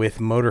 with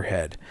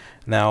Motorhead.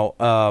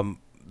 Now,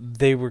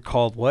 they were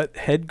called what?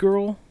 Head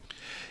Girl?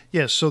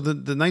 Yeah, so the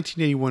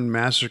 1981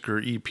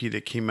 Massacre EP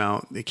that came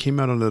out, it came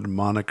out under the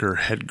moniker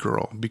Head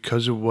Girl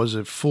because it was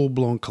a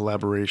full-blown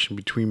collaboration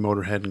between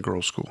Motorhead and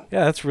Girls School.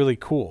 Yeah, that's really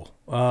cool.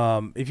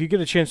 If you get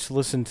a chance to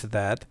listen to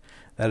that,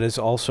 that is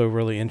also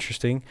really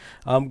interesting.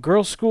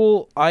 Girls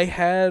School, I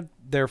had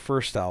their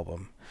first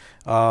album.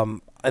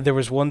 There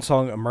was one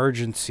song,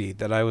 Emergency,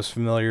 that I was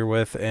familiar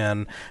with,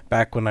 and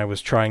back when I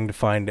was trying to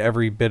find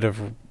every bit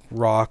of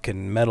rock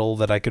and metal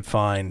that I could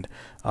find,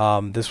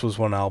 this was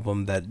one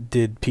album that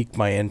did pique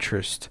my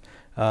interest,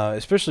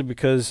 especially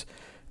because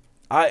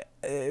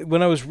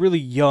when I was really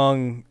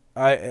young,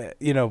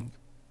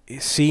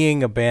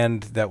 seeing a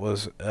band that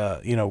was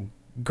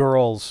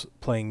girls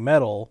playing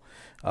metal,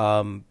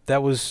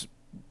 that was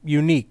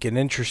unique and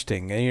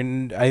interesting,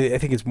 and I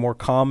think it's more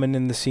common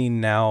in the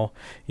scene now.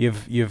 You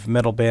have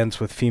metal bands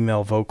with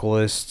female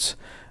vocalists.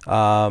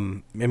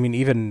 Even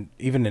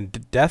in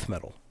death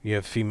metal, you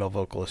have female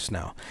vocalists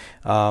now.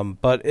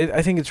 But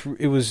I think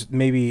it was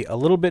maybe a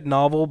little bit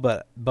novel,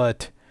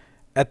 but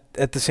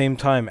at the same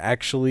time,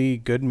 actually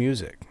good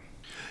music.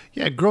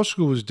 Yeah, Girls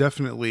School was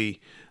definitely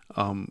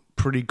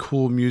pretty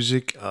cool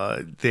music.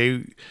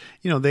 They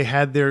were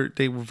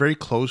very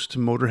close to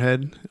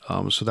Motorhead,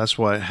 so that's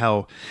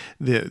how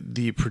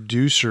the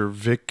producer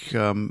Vic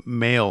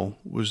Mail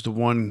was the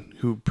one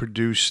who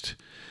produced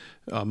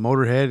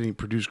Motorhead, and he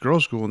produced Girl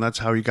School, and that's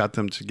how he got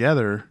them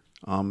together.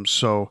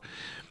 So,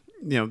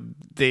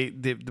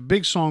 the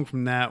big song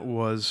from that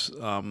was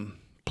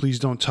 "Please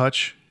Don't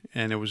Touch,"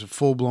 and it was a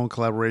full blown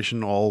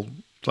collaboration. All,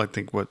 I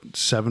think,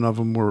 7 of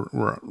them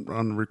were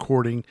on the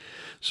recording.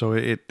 So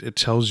it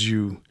tells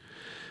you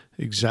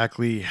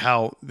exactly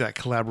how that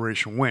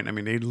collaboration went. I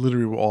mean, they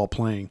literally were all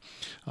playing.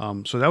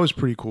 So that was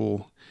pretty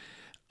cool.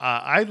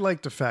 I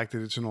like the fact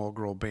that it's an all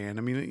girl band.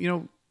 I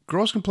mean,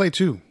 girls can play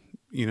too.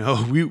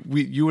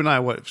 You and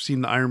I have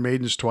seen the Iron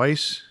Maidens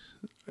twice.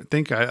 I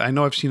think I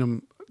know I've seen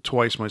them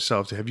twice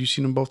myself. Have you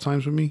seen them both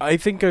times with me? I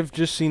think I've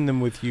just seen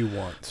them with you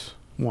once.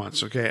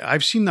 Once, okay.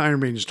 I've seen the Iron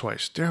Maidens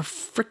twice. They're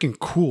freaking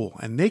cool,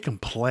 and they can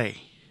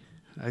play.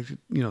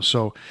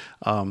 So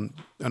an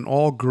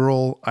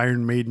all-girl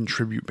Iron Maiden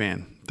tribute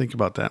band. Think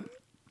about that.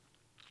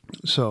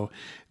 So,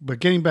 but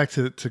getting back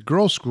to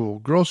Girl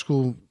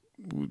School,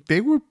 they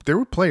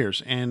were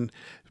players, and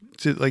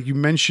like you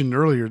mentioned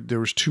earlier, there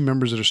was 2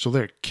 members that are still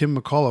there. Kim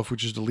McAuliffe,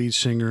 which is the lead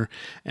singer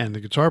and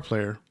the guitar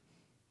player.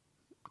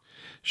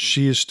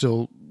 She's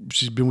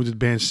been with the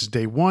band since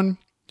day one,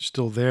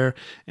 still there.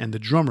 And the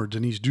drummer,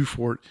 Denise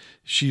Dufort,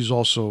 she's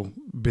also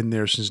been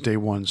there since day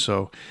one.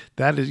 So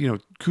that is,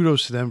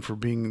 kudos to them for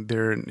being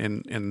there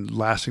and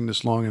lasting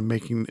this long and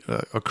making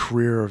a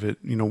career of it,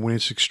 when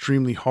it's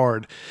extremely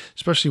hard,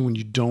 especially when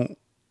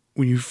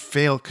you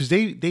fail, because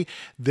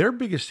their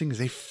biggest thing is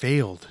they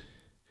failed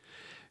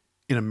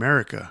in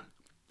America,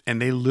 and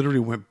they literally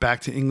went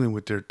back to England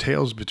with their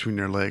tails between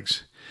their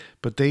legs.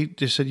 But they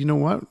just said, you know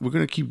what, we're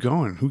going to keep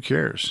going. Who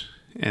cares?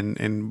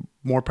 And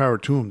more power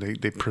to them.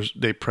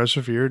 They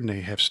persevered, and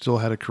they have still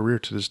had a career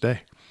to this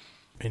day.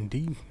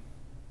 Indeed.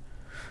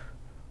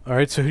 All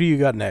right, so who do you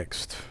got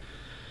next?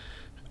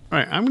 All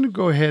right, I'm going to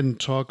go ahead and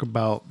talk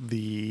about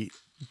the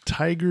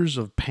Tigers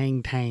of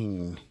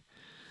Pangtang.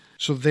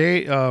 So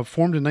they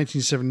formed in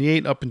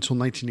 1978 up until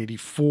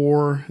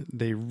 1984.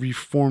 They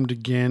reformed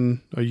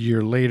again a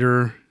year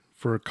later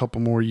for a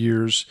couple more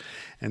years.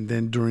 And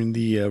then during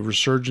the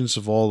resurgence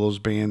of all those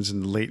bands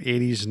in the late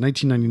 80s, in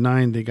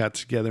 1999, they got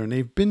together, and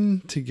they've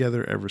been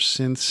together ever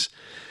since.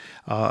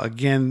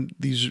 Again,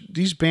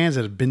 these bands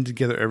that have been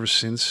together ever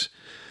since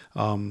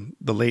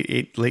the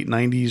late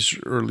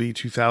 90s, early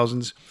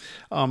 2000s,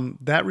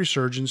 that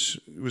resurgence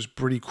was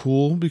pretty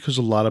cool because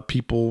a lot of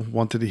people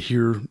wanted to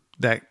hear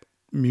that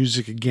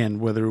music again,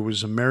 whether it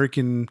was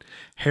American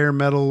hair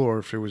metal or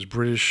if it was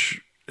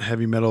British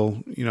heavy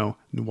metal, new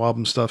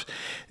album stuff.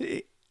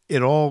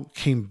 It all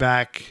came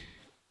back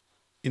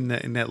in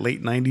that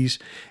late 90s,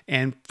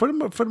 and for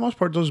the most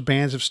part, those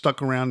bands have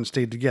stuck around and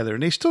stayed together,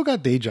 and they still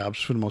got day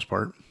jobs for the most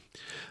part.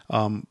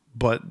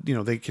 But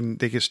they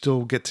can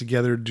still get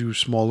together, do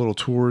small little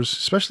tours,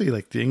 especially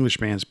like the English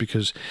bands,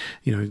 because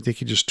they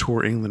could just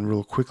tour England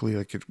real quickly,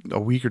 like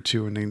a week or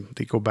two, and then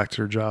they go back to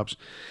their jobs.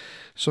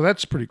 So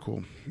that's pretty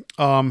cool.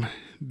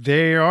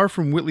 They are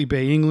from Whitley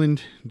Bay,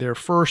 England. Their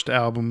first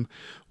album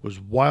was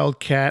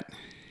Wildcat,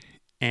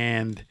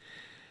 and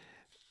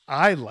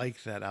I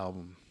like that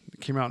album. It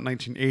came out in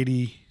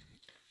 1980.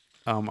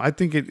 I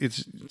think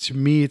it's to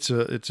me it's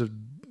a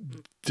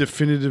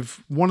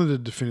definitive, one of the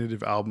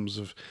definitive albums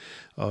of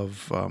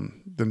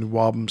the new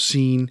album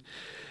scene.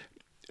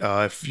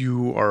 If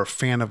you are a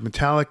fan of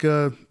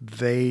Metallica,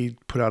 they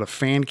put out a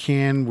Fan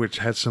Can, which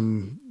had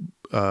some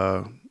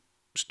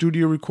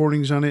studio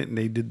recordings on it, and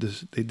they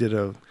did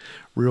a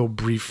real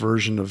brief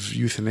version of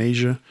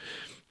Euthanasia.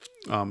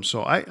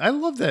 So I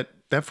love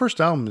that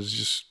first album is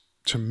just,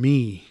 to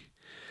me,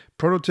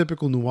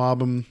 prototypical new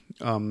album.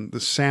 The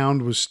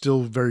sound was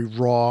still very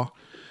raw,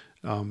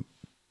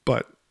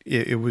 but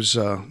it was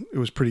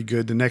pretty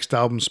good. The next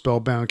album,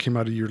 Spellbound, came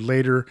out a year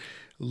later,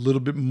 a little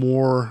bit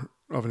more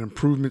of an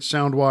improvement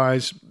sound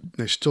wise.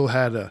 They still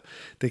had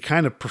they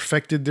kind of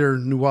perfected their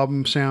new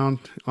album sound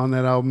on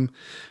that album,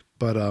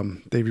 but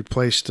they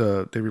replaced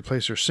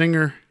their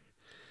singer.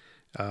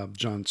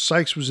 John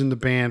Sykes was in the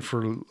band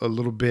for a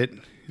little bit.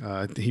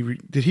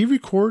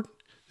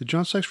 Did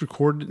John Sykes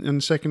record in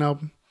the second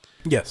album?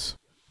 Yes.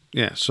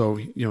 Yeah, so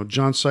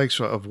John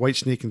Sykes of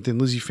Whitesnake and Thin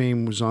Lizzy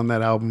fame was on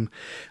that album.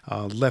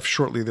 Left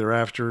shortly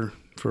thereafter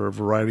for a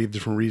variety of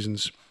different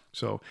reasons.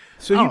 So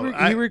he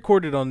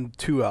recorded on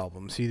 2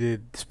 albums. He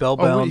did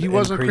Spellbound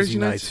and Crazy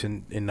Nights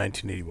in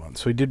 1981.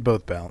 So he did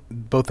both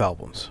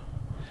albums.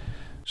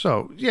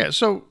 So yeah,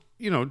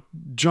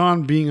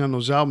 John being on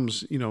those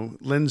albums,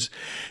 lends.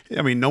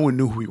 I mean, no one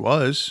knew who he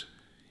was.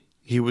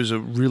 He was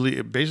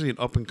basically an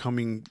up and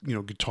coming,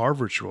 guitar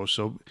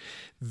virtuoso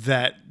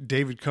that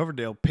David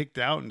Coverdale picked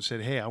out and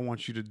said, "Hey, I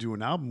want you to do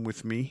an album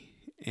with me."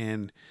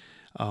 And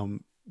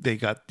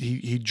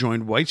he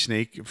joined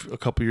Whitesnake a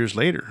couple years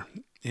later,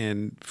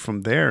 and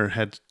from there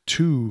had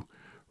 2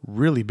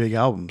 really big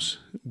albums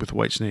with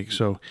Whitesnake.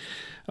 So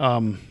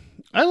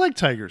I like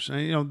Tigers.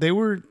 They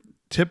were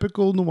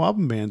typical new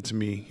album band to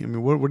me. I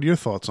mean, what are your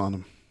thoughts on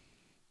them?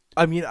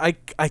 I mean, I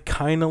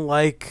kind of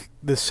like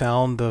the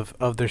sound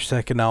of their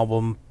second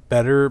album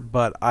better,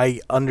 but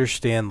I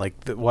understand,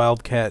 like, the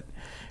Wildcat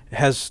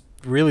has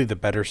really the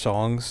better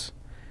songs,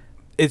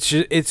 it's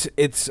just,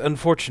 it's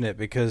unfortunate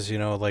because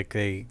like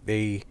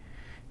they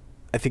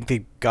I think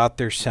they got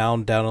their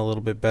sound down a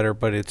little bit better,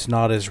 but it's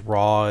not as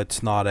raw.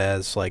 It's not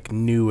as like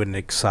new and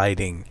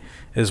exciting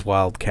as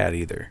Wildcat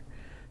either.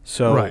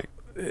 So, Right.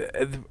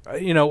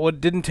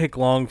 what didn't take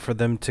long for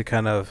them to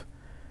kind of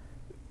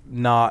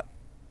not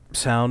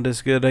sound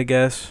as good, I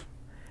guess.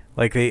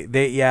 Like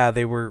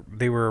they were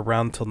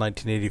around till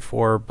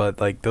 1984,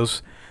 but like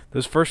those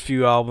first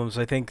few albums,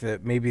 I think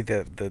that maybe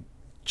the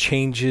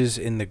changes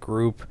in the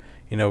group,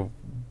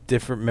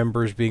 different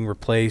members being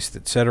replaced,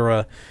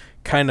 etc.,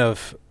 kind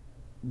of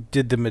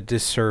did them a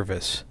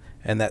disservice.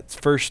 And that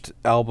first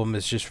album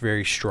is just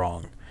very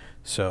strong.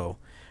 So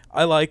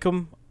I like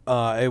them.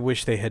 I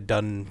wish they had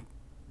done,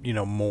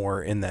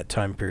 more in that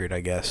time period, I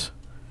guess.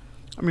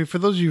 I mean, for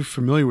those of you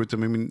familiar with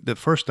them, I mean, the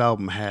first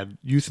album had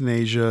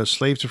Euthanasia,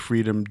 Slave to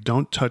Freedom,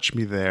 Don't Touch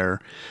Me There,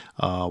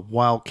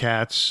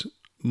 Wildcats,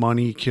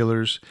 Money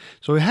Killers.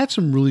 So it had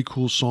some really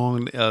cool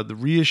songs. The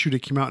reissue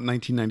that came out in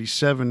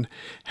 1997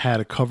 had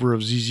a cover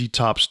of ZZ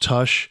Top's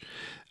Tush.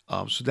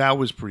 So that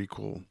was pretty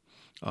cool.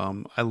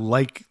 I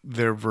like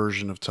their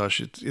version of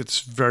Tush. It's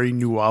very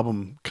new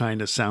album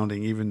kind of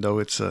sounding, even though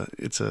it's a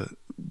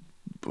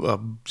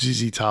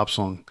ZZ Top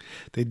song.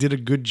 They did a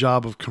good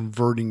job of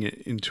converting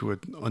it into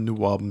a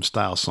new album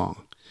style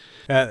song.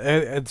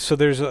 And so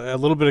there's a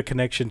little bit of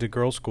connection to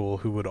Girl School,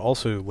 who would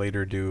also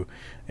later do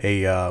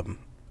a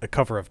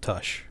cover of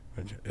Tush.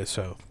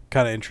 So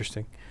kind of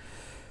interesting.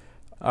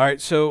 All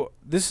right, so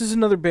this is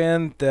another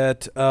band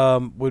that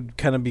would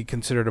kind of be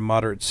considered a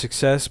moderate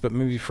success, but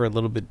maybe for a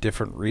little bit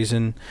different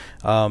reason.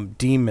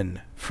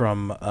 Demon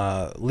from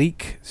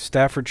Leek,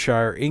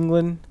 Staffordshire,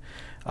 England.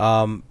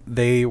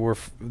 They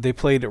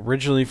played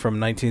originally from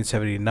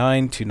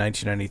 1979 to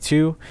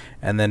 1992,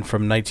 and then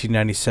from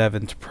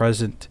 1997 to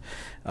present.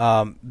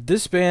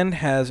 This band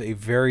has a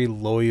very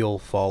loyal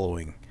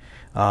following,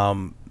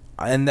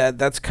 and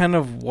that's kind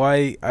of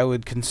why I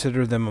would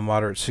consider them a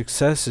moderate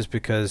success, is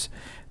because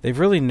they've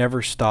really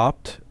never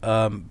stopped,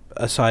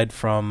 aside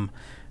from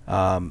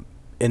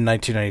in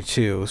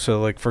 1992, so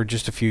like for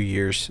just a few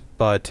years,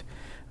 but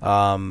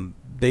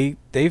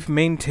they've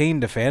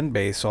maintained a fan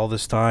base all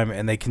this time,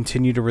 and they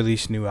continue to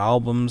release new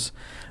albums.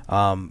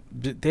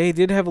 They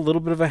did have a little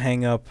bit of a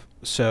hang up,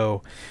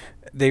 so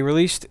they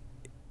released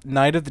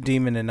Night of the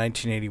Demon in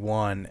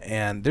 1981,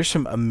 and there's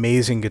some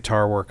amazing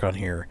guitar work on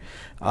here.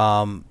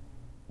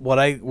 What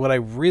I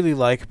really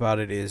like about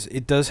it is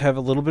it does have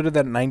a little bit of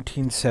that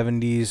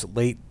 1970s,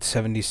 late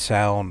 70s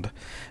sound,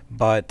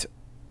 but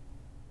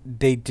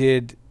they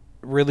did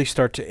really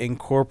start to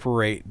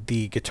incorporate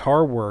the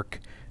guitar work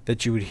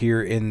that you would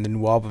hear in the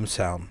new album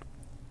sound.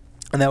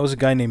 And that was a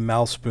guy named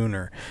Mal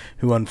Spooner,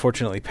 who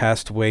unfortunately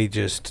passed away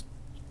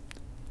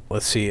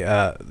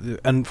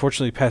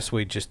unfortunately passed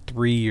away just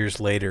 3 years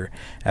later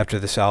after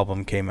this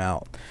album came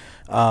out.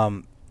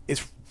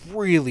 It's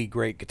really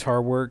great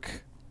guitar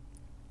work.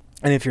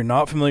 And if you're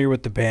not familiar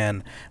with the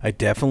band, I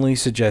definitely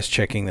suggest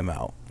checking them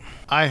out.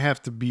 I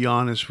have to be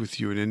honest with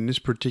you, and in this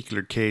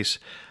particular case,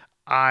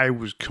 I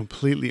was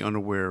completely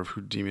unaware of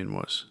who Demon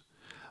was.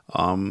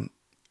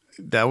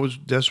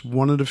 That's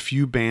one of the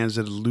few bands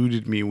that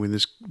eluded me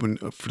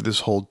for this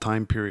whole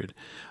time period.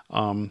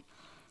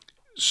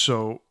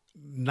 So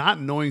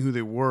not knowing who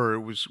they were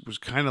was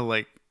kind of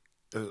like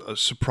a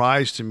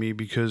surprise to me,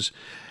 because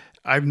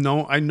I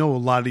know a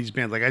lot of these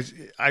bands. Like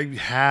I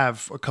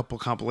have a couple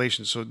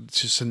compilations, so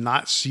just to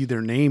not see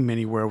their name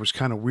anywhere was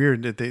kind of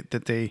weird.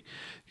 That they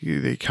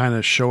kind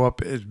of show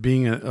up as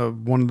being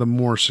one of the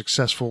more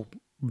successful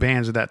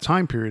bands of that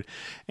time period,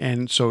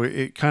 and so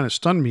it kind of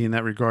stunned me in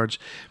that regards.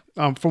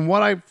 From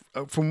what I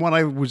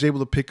was able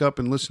to pick up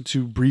and listen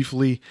to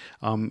briefly,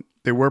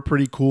 they were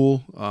pretty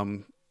cool.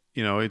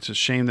 It's a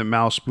shame that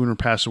Mal Spooner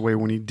passed away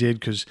when he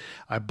did, because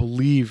I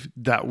believe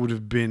that would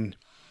have been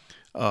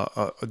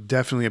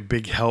definitely a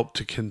big help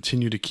to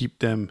continue to keep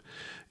them,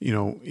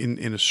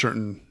 in a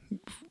certain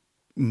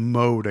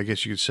mode, I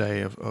guess you could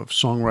say, of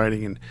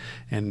songwriting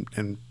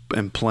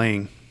and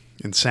playing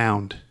and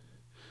sound.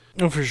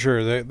 Oh, for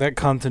sure. That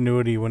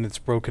continuity, when it's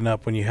broken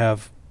up, when you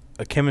have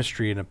a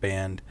chemistry in a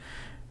band,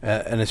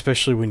 and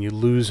especially when you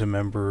lose a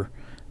member,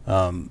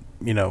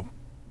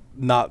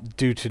 not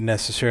due to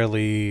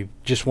necessarily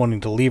just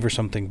wanting to leave or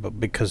something, but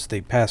because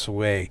they pass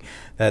away,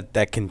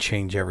 that can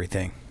change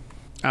everything.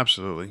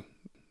 Absolutely.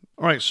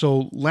 All right,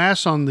 so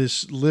last on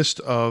this list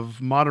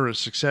of moderate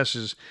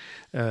successes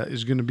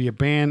is going to be a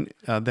band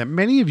that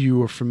many of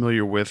you are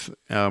familiar with,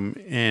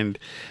 and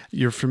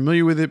you're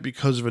familiar with it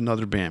because of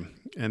another band.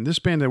 And this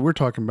band that we're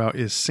talking about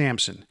is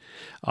Samson.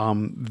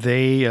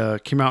 They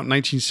came out in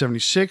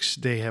 1976.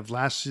 They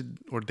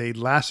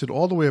lasted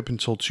all the way up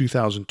until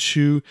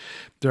 2002.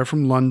 They're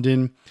from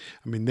London.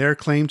 I mean, their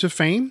claim to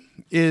fame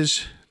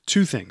is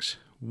two things.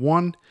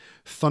 One,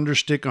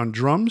 Thunderstick on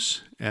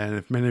drums. And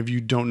if many of you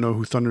don't know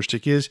who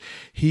Thunderstick is,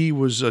 he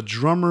was a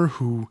drummer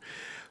who,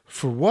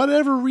 for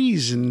whatever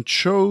reason,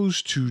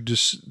 chose to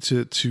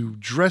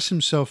dress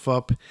himself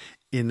up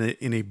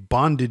in a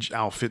bondage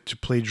outfit to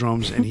play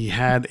drums, and he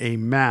had a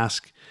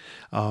mask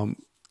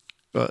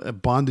a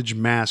bondage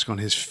mask on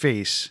his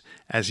face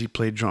as he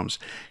played drums.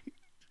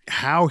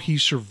 How he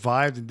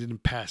survived and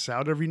didn't pass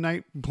out every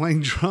night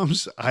playing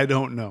drums, I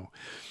don't know.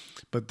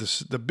 But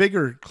the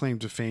bigger claim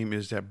to fame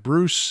is that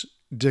Bruce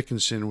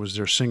Dickinson was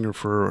their singer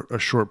for a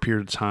short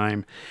period of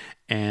time,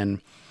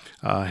 and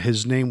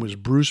his name was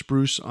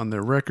Bruce on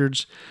their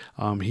records.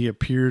 He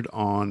appeared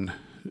on,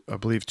 I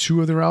believe,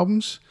 2 of their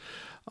albums.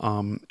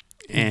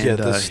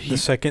 The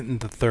second and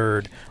the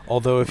third.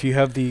 Although if you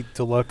have the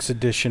deluxe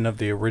edition of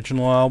the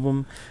original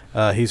album,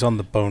 he's on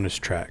the bonus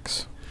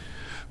tracks.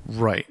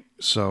 Right.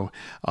 So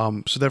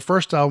their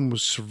first album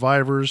was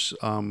Survivors,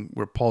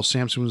 where Paul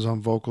Sampson was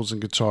on vocals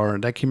and guitar,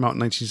 and that came out in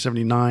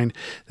 1979.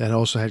 That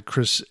also had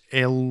Chris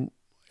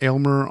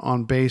Aylmer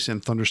on bass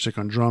and Thunderstick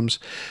on drums.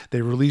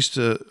 They released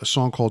a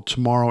song called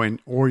Tomorrow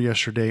or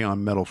Yesterday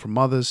on Metal from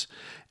Others.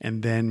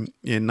 And then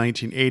in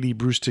 1980,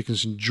 Bruce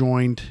Dickinson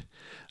joined,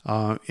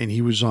 and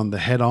he was on the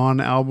Head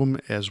On album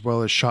as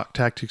well as Shock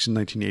Tactics in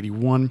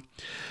 1981.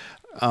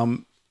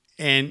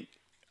 And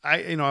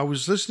I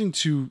was listening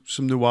to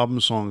some new album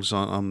songs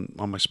on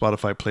my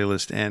Spotify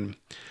playlist, and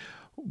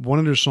one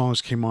of their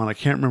songs came on. I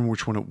can't remember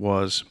which one it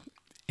was.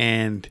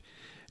 And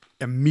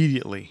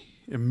immediately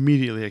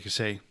I could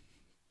say,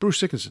 Bruce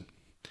Dickinson.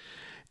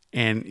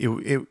 And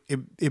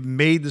it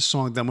made the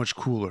song that much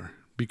cooler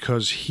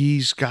because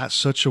he's got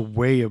such a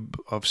way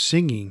of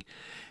singing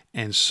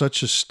and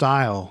such a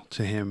style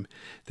to him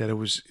that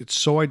it's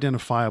so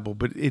identifiable,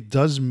 but it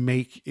does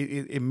make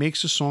it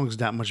makes the songs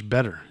that much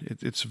better.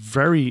 It's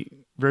very,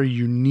 very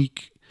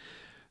unique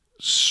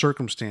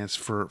circumstance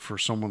for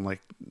someone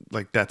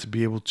like that to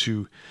be able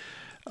to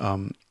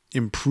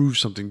improve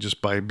something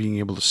just by being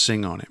able to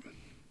sing on it.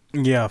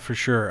 Yeah, for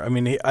sure. I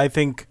mean, I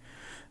think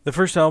the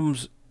first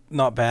album's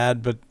not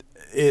bad, but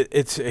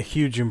it's a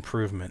huge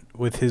improvement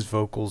with his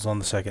vocals on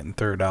the second and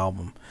third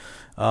album.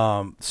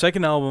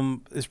 Second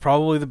album is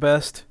probably the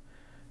best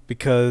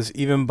because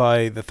even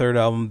by the third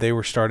album, they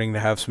were starting to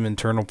have some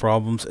internal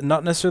problems,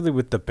 not necessarily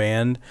with the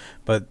band,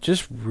 but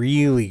just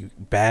really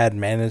bad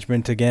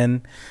management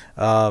again.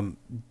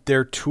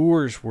 Their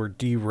tours were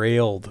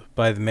derailed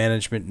by the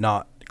management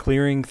not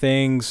clearing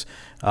things.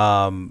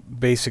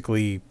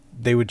 Basically,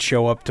 they would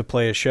show up to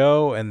play a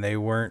show and they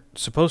weren't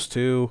supposed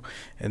to,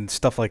 and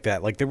stuff like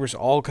that. Like, there was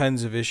all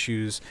kinds of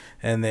issues,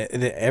 and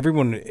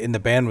everyone in the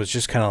band was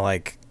just kind of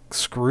like,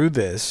 screw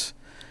this.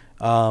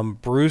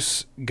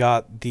 Bruce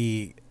got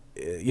the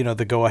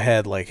go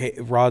ahead. Like, hey,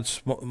 Rod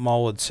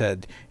Smallwood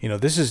said,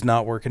 this is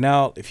not working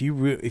out. If you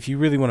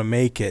really want to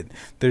make it,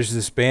 there's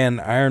this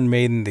band Iron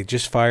Maiden. They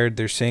just fired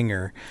their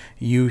singer.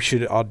 You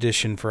should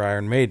audition for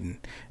Iron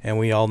Maiden. And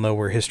we all know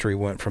where history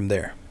went from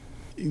there.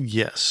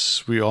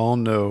 Yes, we all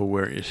know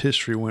where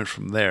history went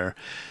from there,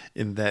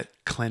 in that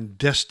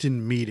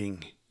clandestine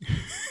meeting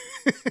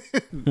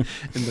in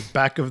the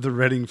back of the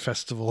Reading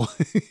Festival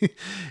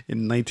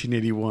in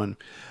 1981.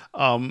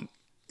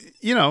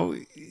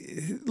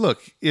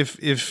 Look,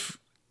 if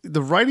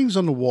the writing's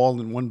on the wall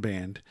in one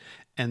band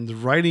and the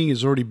writing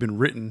has already been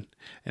written,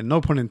 and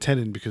no pun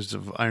intended because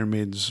of Iron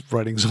Maiden's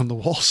Writings on the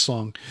Wall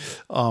song,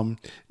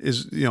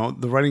 the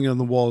writing on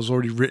the wall is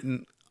already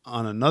written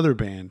on another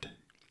band,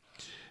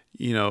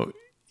 you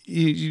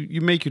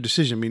make your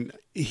decision. I mean,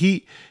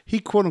 he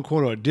quote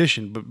unquote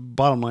auditioned, but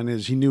bottom line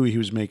is he knew he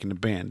was making a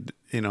band,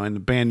 and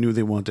the band knew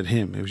they wanted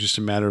him. It was just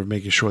a matter of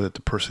making sure that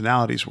the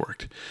personalities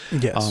worked.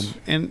 Yes.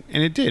 And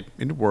it did.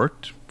 And it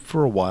worked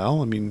for a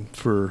while. I mean,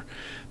 for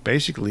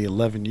basically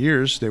 11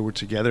 years they were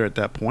together at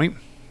that point.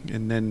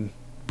 And then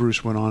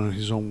Bruce went on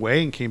his own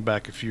way and came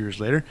back a few years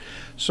later.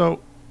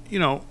 So,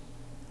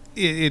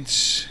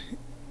 it's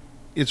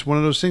one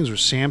of those things where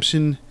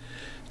Sampson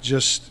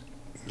just,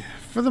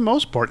 for the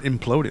most part,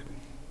 imploded.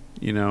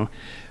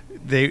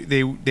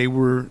 They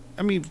were,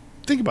 I mean,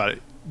 think about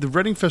it. The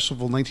Reading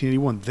Festival in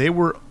 1981, they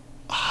were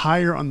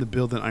higher on the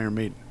bill than Iron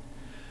Maiden.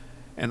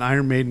 And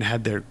Iron Maiden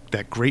had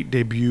that great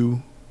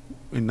debut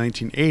in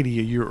 1980,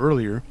 a year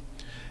earlier.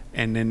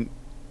 And then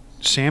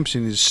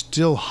Sampson is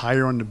still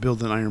higher on the bill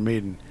than Iron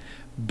Maiden.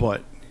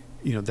 But,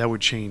 that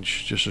would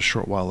change just a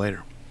short while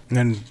later.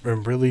 And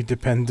really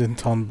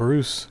dependent on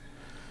Bruce.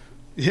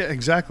 Yeah,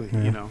 exactly.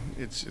 Yeah.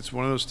 It's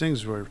one of those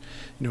things where,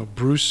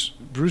 Bruce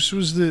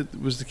was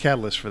the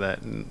catalyst for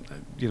that, and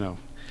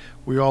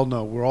we all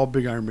know we're all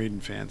big Iron Maiden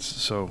fans,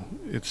 so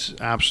it's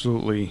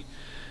absolutely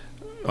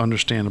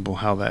understandable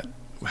how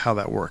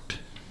that worked.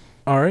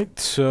 All right,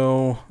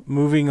 so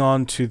moving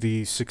on to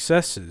the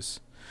successes,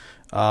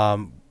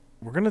 we're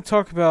going to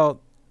talk about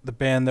the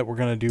band that we're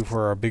going to do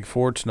for our Big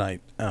Four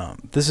tonight.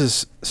 This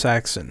is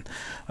Saxon.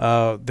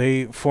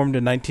 They formed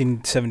in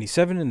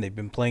 1977, and they've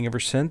been playing ever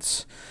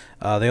since.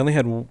 They only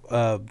had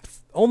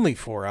only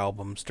 4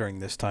 albums during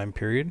this time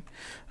period.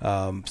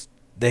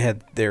 They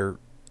had their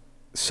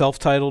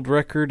self-titled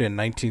record in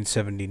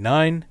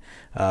 1979,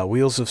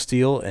 Wheels of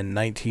Steel in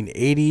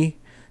 1980,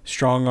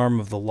 Strong Arm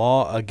of the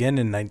Law again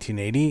in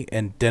 1980,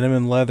 and Denim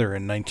and Leather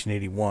in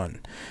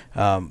 1981.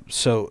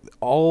 So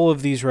all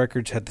of these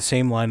records had the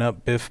same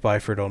lineup: Biff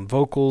Byford on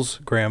vocals,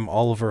 Graham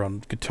Oliver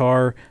on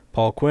guitar,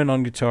 Paul Quinn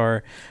on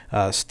guitar,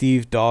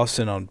 Steve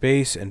Dawson on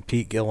bass, and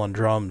Pete Gill on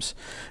drums.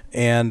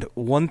 And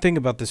one thing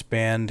about this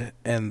band,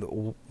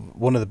 and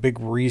one of the big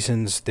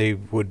reasons they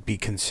would be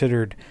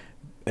considered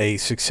a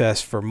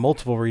success for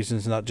multiple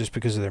reasons, not just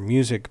because of their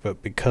music,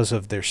 but because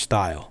of their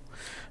style.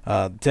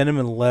 Denim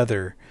and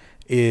Leather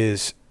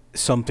is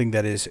something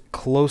that is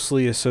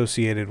closely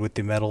associated with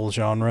the metal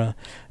genre.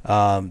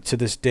 To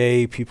this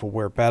day, people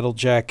wear battle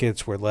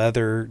jackets, wear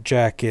leather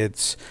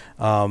jackets.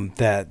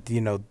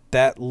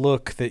 That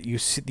look that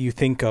you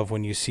think of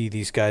when you see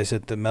these guys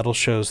at the metal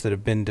shows that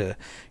have been to,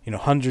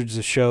 hundreds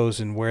of shows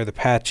and wear the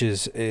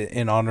patches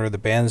in honor of the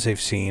bands they've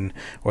seen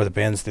or the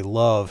bands they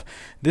love.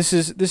 This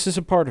is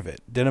a part of it.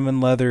 Denim and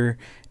Leather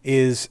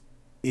is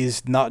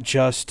not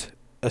just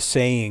a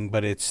saying,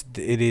 but it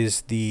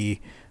is the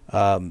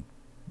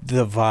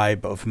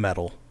vibe of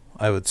metal,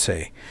 I would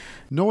say.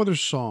 No other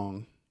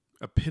song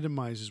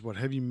epitomizes what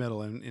heavy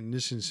metal, and in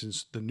this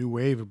instance, the new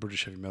wave of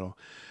British heavy metal,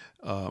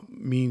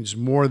 means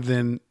more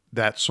than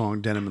that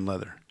song, Denim and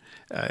Leather.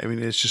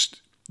 It's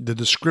just the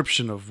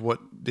description of what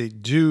they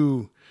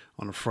do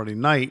on a Friday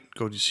night,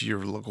 go to see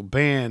your local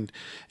band,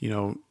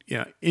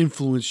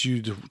 influence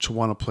you to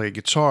want to play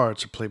guitar,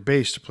 to play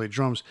bass, to play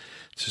drums,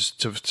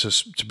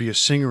 to be a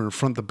singer in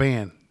front of the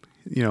band,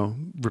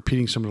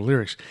 repeating some of the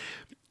lyrics.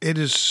 It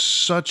is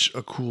such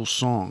a cool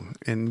song.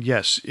 And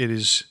yes, it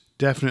is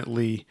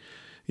definitely,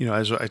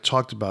 as I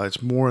talked about,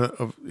 it's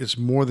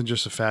more than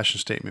just a fashion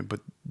statement,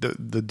 but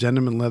the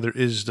Denim and Leather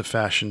is the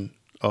fashion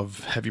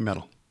of heavy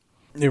metal.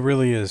 It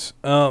really is.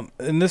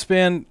 And this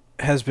band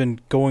has been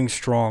going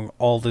strong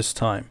all this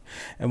time.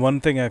 And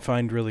one thing I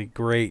find really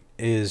great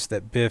is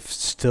that Biff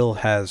still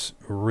has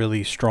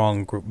really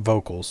strong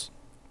vocals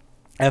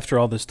after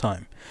all this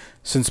time,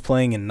 since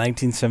playing in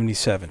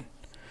 1977.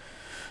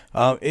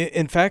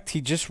 In fact,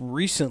 he just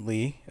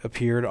recently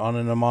appeared on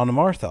an Amon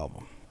Amarth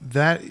album.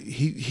 That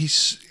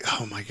he's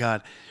oh my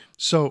God.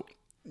 So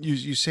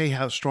you say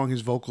how strong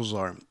his vocals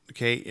are.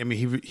 Okay,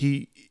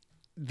 he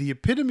the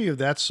epitome of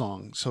that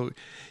song. So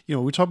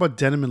we talk about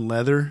Denim and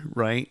Leather,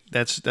 right?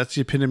 That's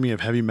the epitome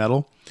of heavy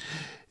metal.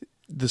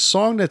 The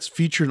song that's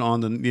featured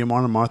on the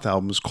Amon Amarth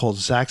album is called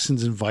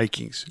Saxons and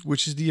Vikings,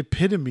 which is the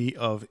epitome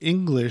of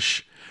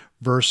English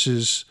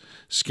versus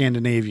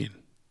Scandinavian.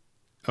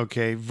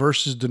 Okay,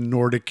 versus the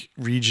Nordic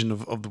region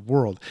of the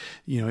world,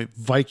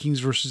 Vikings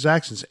versus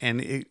Saxons.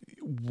 And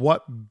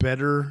what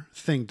better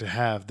thing to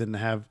have than to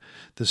have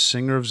the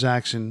singer of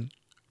Saxon,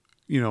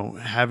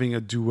 having a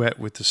duet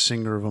with the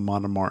singer of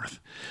Amon Amarth,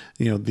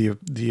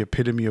 the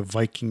epitome of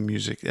Viking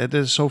music. That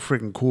is so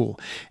freaking cool.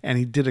 And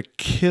he did a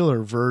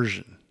killer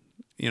version.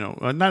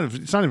 It's not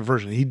even a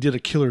version. He did a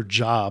killer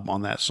job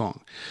on that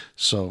song.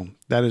 So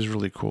that is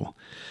really cool.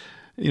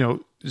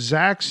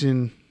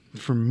 Saxon,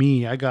 for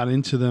me, I got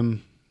into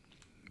them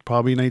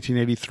probably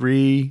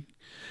 1983,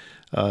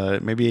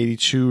 maybe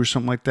 82 or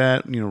something like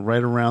that,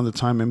 right around the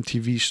time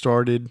MTV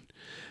started.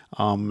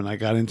 And I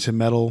got into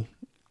metal,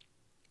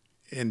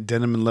 and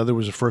Denim and Leather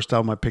was the first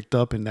album I picked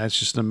up, and that's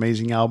just an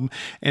amazing album.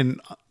 And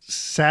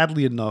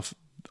sadly enough,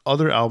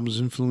 other albums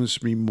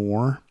influenced me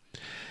more,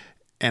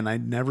 and I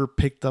never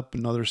picked up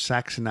another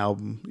Saxon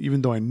album,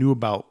 even though I knew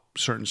about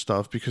certain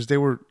stuff, because they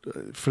were,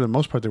 for the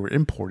most part, they were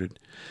imported.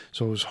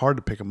 So it was hard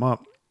to pick them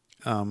up.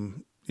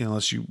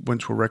 Unless you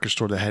went to a record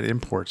store that had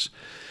imports.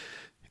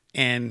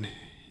 And,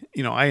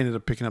 I ended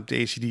up picking up the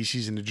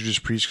AC/DCs and the Judas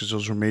Priest because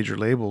those were major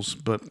labels.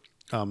 But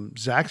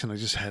Saxon, I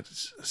just had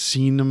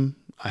seen them.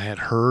 I had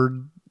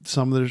heard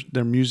some of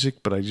their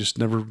music, but I just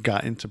never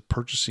got into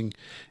purchasing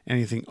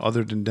anything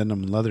other than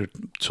Denim and Leather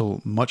till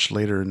much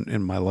later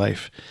in my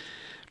life.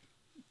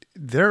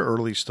 Their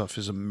early stuff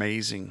is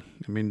amazing.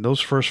 Those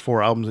first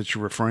 4 albums that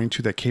you're referring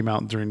to that came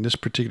out during this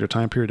particular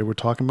time period that we're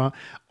talking about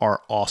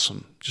are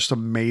awesome. Just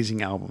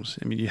amazing albums.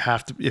 You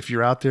have to, if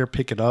you're out there,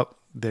 pick it up.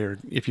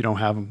 If you don't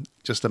have them,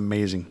 just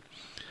amazing.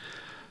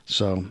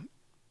 So,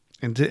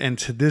 and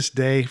to this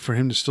day, for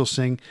him to still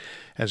sing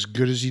as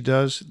good as he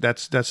does,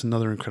 that's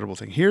another incredible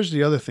thing. Here's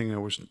the other thing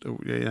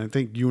I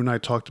think you and I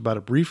talked about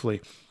it briefly.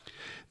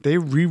 They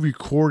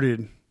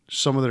re-recorded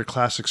some of their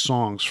classic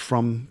songs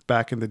from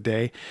back in the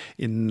day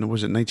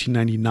was it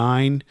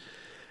 1999?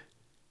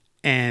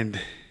 And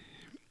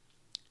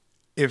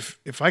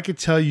if I could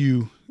tell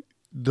you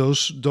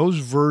those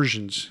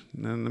versions,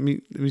 and let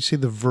me say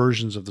the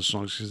versions of the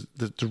songs, because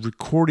the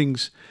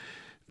recordings,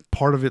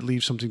 part of it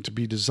leaves something to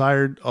be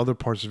desired, other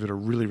parts of it are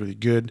really, really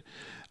good.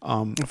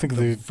 I think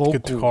the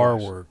guitar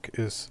work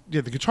is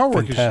the guitar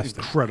work fantastic. Is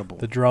incredible.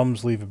 The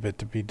drums leave a bit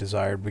to be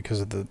desired because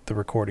of the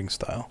recording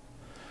style.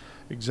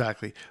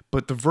 Exactly.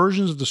 But the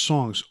versions of the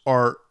songs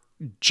are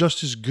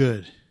just as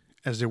good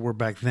as they were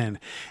back then.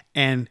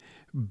 And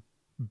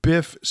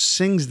Biff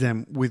sings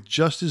them with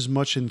just as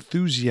much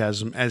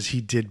enthusiasm as he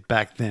did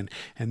back then.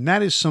 And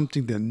that is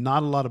something that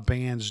not a lot of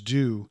bands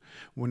do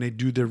when they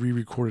do their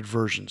re-recorded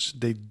versions.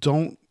 They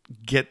don't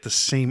get the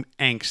same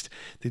angst.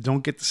 They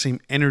don't get the same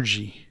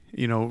energy.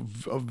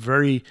 A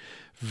very,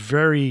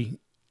 very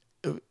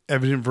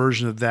evident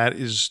version of that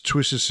is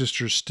Twisted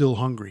Sister's Still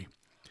Hungry.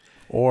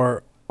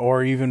 Or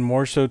or even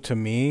more so to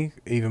me,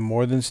 even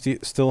more than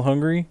Still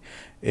Hungry,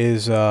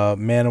 is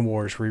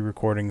Manowar's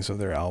re-recordings of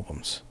their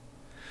albums.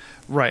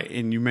 Right,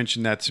 and you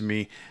mentioned that to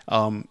me.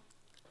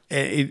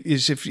 It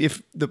is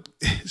if the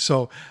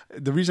so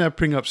the reason I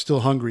bring up Still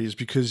Hungry is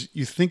because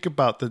you think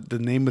about the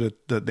name of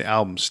the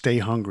album, Stay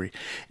Hungry,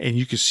 and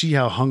you can see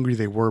how hungry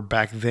they were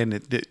back then.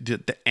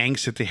 The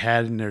angst that they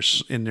had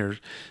in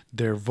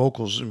their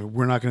vocals. I mean,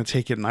 we're not going to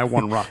take it, and I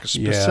Want to Rock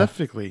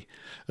specifically,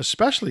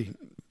 especially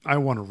I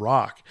Want to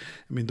Rock.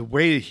 I mean, the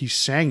way that he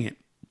sang it.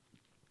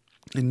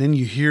 And then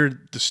you hear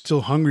the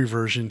Still Hungry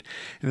version,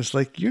 and it's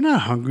like, you're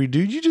not hungry,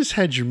 dude. You just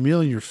had your meal,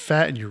 and you're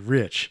fat, and you're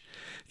rich.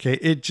 Okay,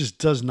 it just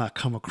does not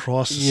come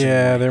across the same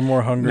way. They're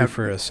more hungry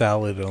for a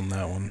salad on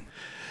that one.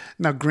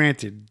 Now,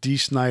 granted, Dee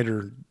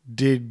Snider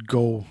did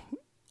go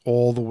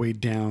all the way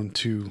down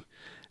to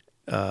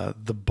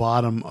the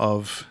bottom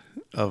of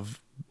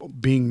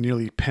being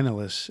nearly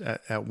penniless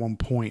at one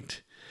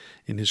point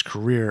in his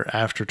career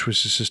after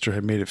Twisted Sister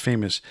had made it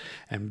famous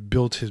and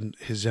built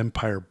his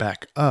empire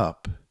back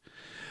up.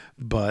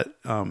 But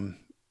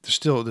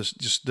still,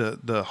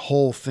 the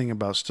whole thing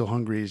about Still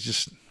Hungry is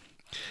just,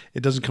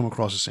 it doesn't come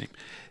across the same.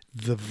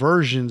 The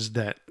versions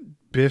that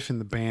Biff and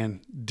the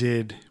band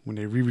did when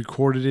they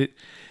re-recorded it,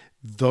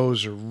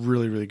 those are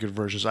really, really good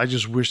versions. I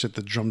just wish that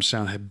the drum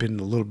sound had been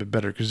a little bit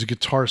better because the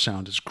guitar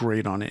sound is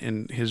great on it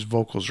and his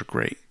vocals are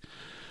great.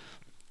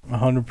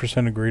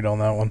 100% agreed on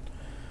that one.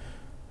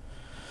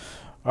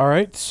 All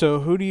right, so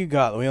who do you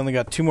got? We only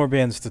got two more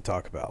bands to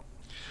talk about.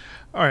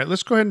 All right,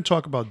 let's go ahead and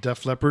talk about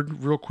Def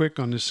Leppard real quick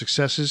on the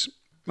successes.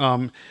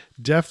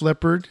 Def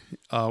Leppard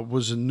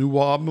was a new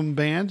album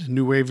band,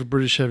 new wave of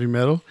British heavy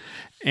metal,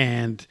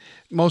 and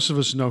most of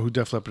us know who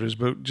Def Leppard is,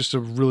 but just a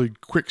really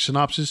quick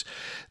synopsis.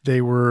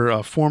 They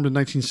were formed in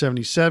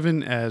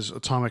 1977 as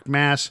Atomic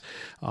Mass,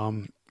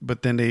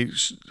 but then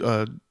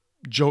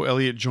Joe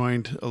Elliott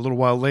joined a little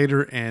while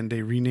later, and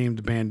they renamed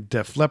the band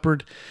Def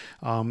Leppard.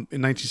 In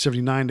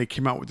 1979, they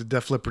came out with the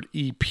Def Leppard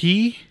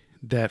EP,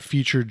 that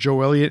featured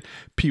Joe Elliott,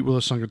 Pete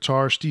Willis on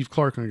guitar, Steve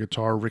Clark on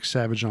guitar, Rick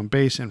Savage on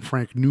bass, and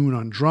Frank Noon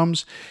on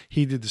drums.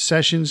 He did the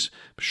sessions.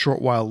 A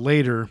short while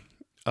later,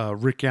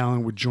 Rick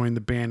Allen would join the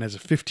band as a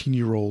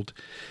 15-year-old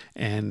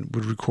and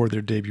would record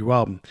their debut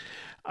album.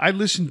 I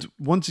listened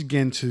once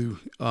again to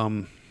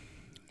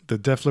the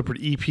Def Leppard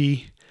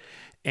EP,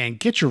 and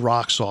Get Your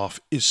Rocks Off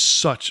is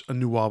such a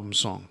new album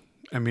song.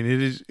 I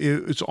mean,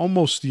 it's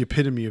almost the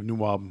epitome of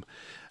new album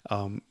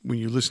when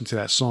you listen to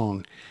that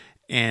song.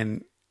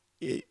 And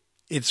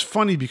it's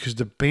funny because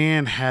the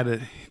band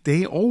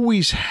they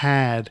always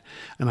had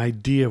an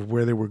idea of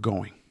where they were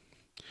going.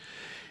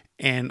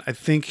 And I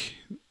think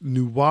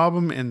New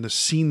Album and the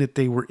scene that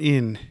they were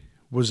in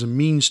was a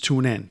means to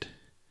an end.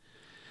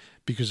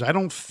 Because I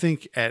don't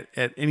think at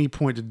any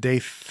point did they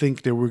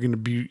think they were going to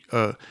be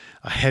a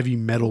heavy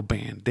metal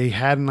band. They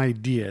had an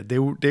idea. They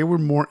were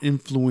more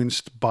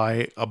influenced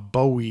by a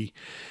Bowie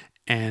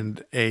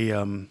and a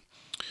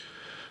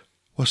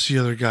what's the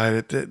other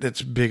guy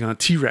that's big on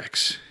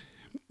T-Rex.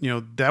 You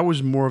know, that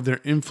was more of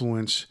their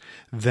influence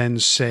than,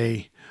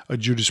 say, a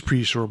Judas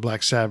Priest or a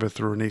Black Sabbath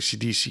or an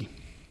AC/DC.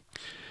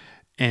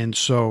 And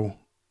so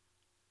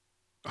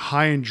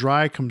High and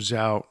Dry comes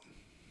out.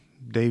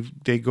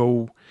 They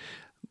go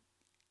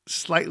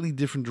slightly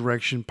different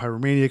direction.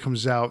 Pyromania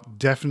comes out,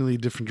 definitely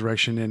different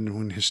direction. And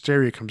when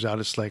Hysteria comes out,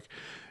 it's like,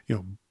 you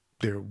know,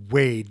 they're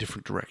way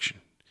different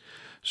direction.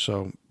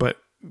 So, but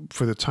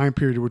for the time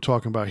period we're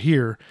talking about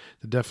here,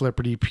 the Def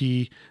Leppard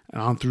EP,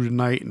 On Through the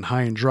Night, and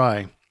High and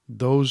Dry,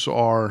 those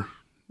are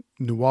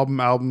new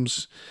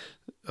albums,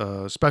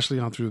 especially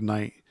On Through the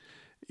Night,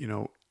 you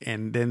know,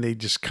 and then they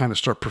just kind of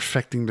start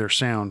perfecting their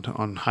sound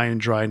on High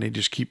and Dry, and they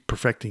just keep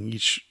perfecting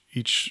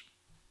each,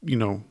 you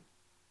know,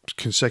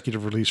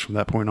 consecutive release from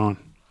that point on.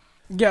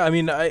 Yeah, I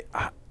mean,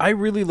 I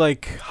really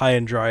like High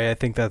and Dry. I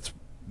think that's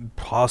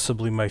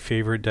possibly my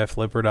favorite Def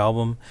Leppard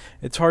album.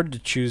 It's hard to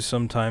choose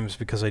sometimes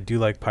because I do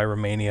like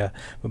Pyromania,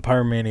 but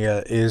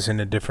Pyromania is in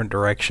a different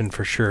direction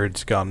for sure.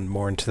 It's gone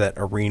more into that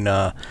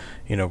arena,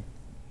 you know,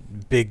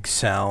 big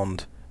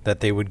sound that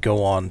they would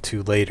go on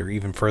to later,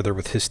 even further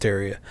with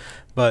Hysteria.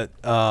 But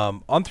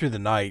On Through the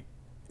Night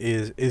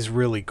is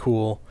really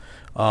cool.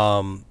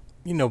 You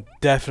know,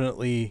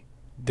 definitely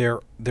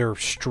their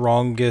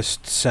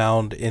strongest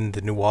sound in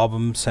the new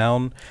album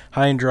sound.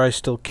 High and Dry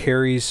still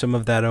carries some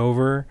of that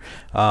over.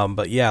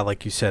 But yeah,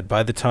 like you said,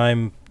 by the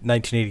time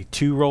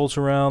 1982 rolls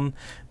around,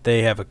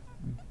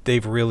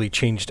 they've really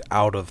changed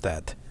out of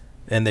that.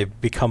 And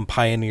they've become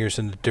pioneers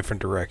in a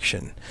different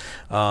direction.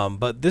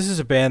 But this is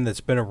a band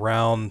that's been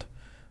around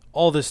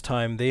all this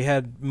time. They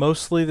had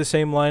mostly the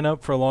same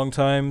lineup for a long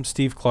time.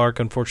 Steve Clark,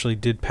 unfortunately,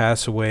 did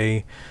pass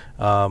away.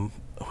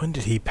 When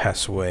did he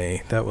pass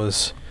away?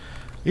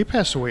 He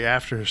passed away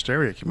after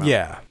Hysteria came out.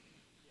 Yeah.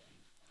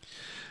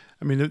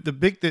 I mean,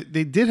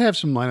 they did have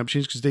some lineup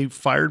changes because they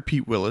fired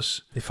Pete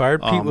Willis. They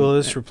fired Pete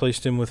Willis,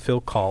 replaced him with Phil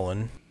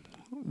Collen.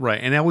 Right,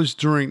 and that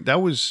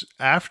was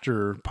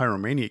after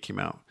Pyromania came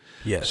out.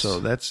 Yes.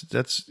 So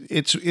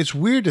it's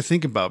weird to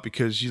think about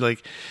because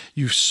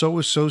you so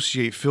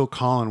associate Phil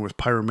Collins with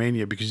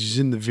Pyromania because he's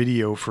in the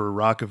video for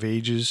Rock of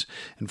Ages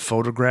and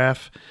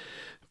Photograph.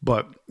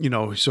 But,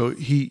 so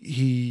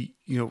he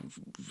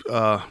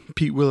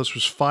Pete Willis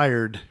was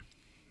fired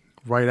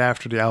right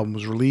after the album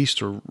was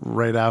released or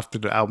right after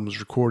the album was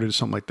recorded or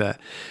something like that,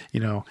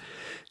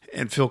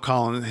 and Phil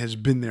Collins has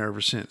been there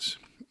ever since.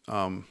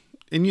 And,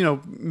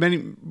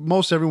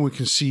 most everyone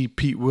can see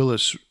Pete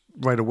Willis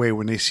right away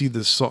when they see the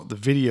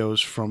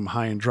videos from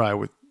High and Dry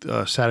with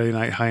Saturday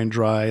Night High and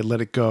Dry,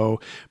 Let It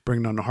Go,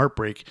 Bring On the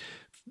Heartbreak.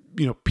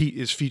 Pete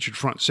is featured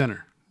front and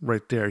center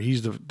right there.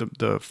 He's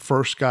the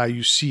first guy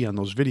you see on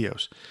those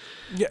videos.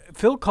 Yeah,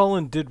 Phil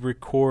Collins did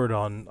record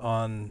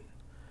on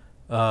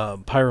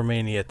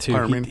Pyromania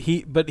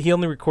too. But he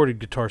only recorded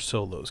guitar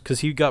solos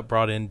because he got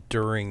brought in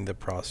during the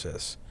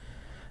process.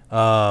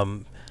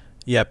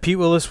 Yeah, Pete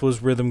Willis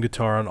was rhythm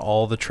guitar on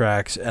all the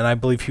tracks, and I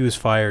believe he was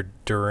fired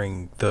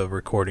during the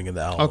recording of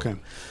the album. Okay.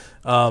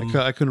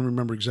 I couldn't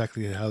remember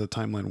exactly how the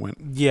timeline went.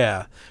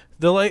 Yeah.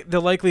 The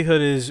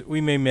likelihood is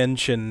we may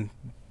mention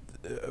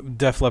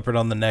Def Leppard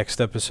on the next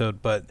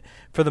episode, but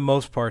for the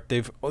most part,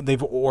 they've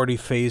already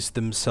phased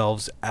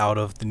themselves out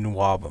of the New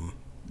Album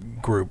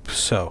group.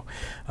 So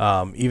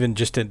even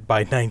just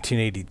by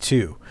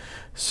 1982.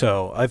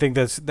 So I think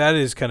that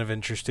is kind of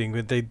interesting.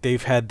 But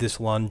they've had this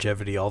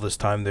longevity all this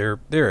time.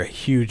 They're a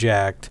huge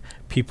act.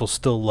 People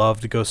still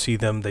love to go see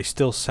them. They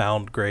still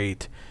sound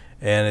great,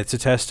 and it's a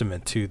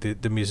testament to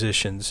the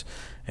musicians.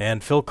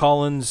 And Phil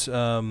Collins,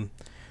 about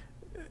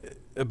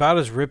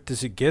as ripped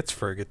as it gets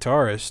for a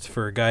guitarist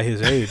for a guy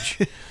his age.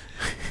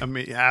 I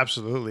mean,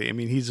 absolutely. I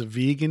mean, he's a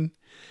vegan.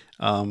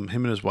 Him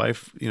and his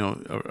wife,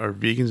 are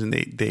vegans, and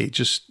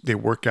they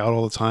work out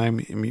all the time.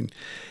 I mean,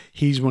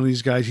 he's one of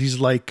these guys. He's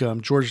like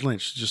George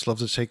Lynch, just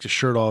loves to take the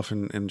shirt off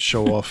and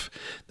show off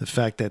the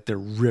fact that they're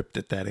ripped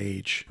at that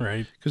age.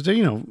 Right. Because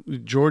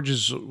George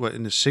is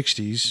in his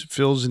 60s,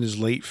 Phil's in his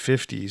late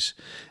 50s,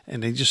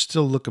 and they just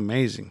still look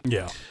amazing.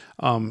 Yeah.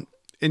 And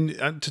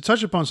to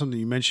touch upon something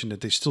you mentioned,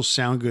 that they still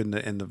sound good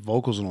and the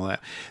vocals and all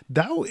that,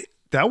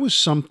 that was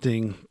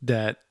something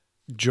that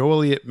Joe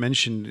Elliott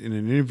mentioned in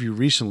an interview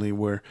recently,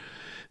 where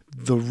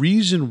the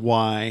reason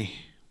why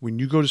when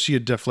you go to see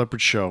a Def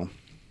Leppard show,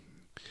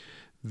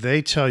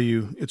 they tell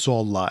you it's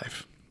all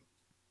live.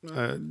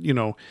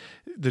 The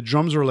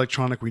drums are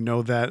electronic. We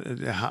know that.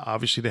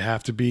 Obviously, they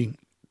have to be.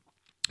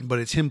 But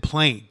it's him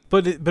playing.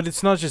 But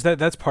it's not just that.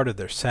 That's part of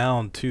their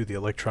sound, too, the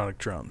electronic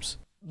drums.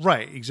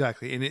 Right,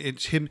 exactly. And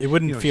it's him. It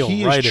wouldn't feel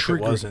right if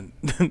it wasn't.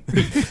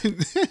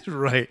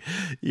 Right.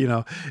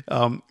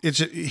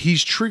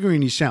 He's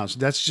triggering these sounds.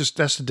 That's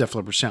the Def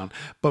Leppard sound.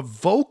 But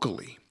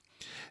vocally,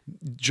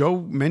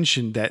 Joe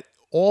mentioned that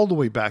all the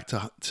way back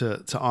to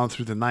On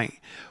Through the Night,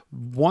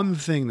 one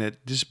thing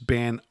that this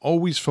band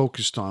always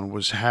focused on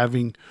was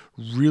having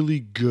really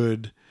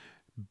good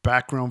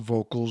background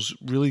vocals,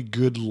 really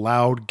good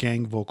loud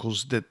gang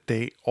vocals that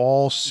they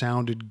all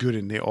sounded good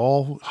and they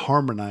all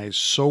harmonized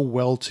so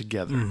well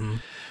together.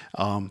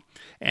 Mm-hmm.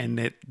 And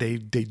that they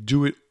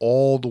do it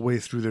all the way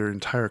through their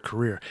entire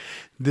career.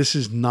 This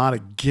is not a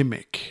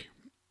gimmick.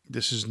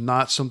 This is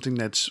not something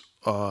that's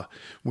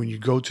when you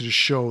go to the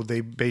show,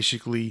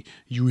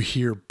 you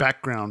hear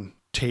background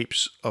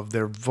tapes of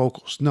their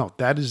vocals. No,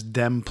 that is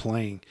them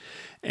playing.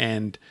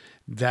 And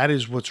that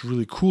is what's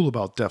really cool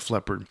about Def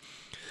Leppard.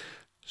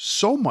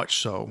 So much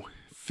so,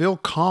 Phil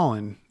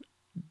Collins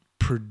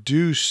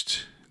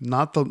produced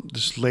not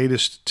this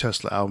latest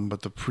Tesla album,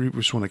 but the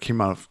previous one that came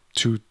out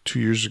 2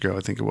 years ago, I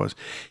think it was.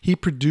 He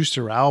produced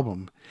their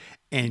album,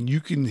 and you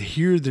can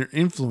hear their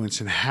influence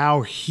and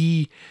how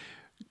he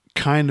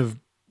kind of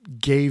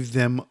gave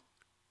them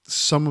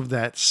some of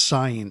that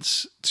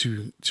science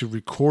to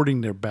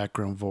recording their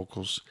background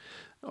vocals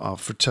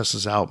for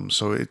Tesla's album.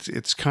 So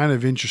it's kind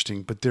of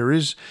interesting, but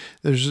there's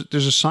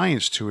a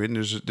science to it, and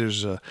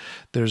there's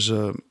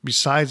a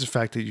besides the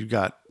fact that you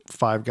got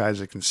 5 guys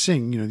that can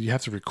sing, you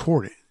have to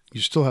record it. You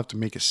still have to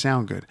make it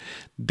sound good.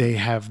 They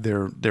have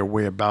their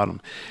way about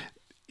them.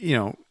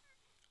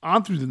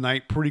 On Through the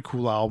Night, pretty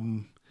cool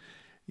album.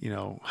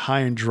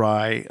 High and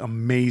Dry,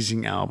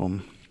 amazing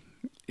album.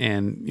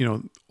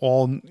 And,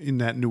 all in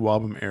that New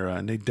Album era.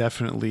 And they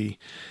definitely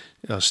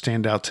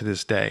stand out to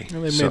this day.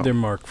 Well, they made their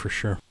mark for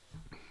sure.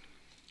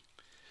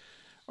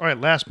 All right,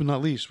 last but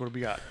not least, what do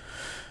we got?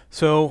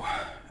 So,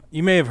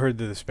 you may have heard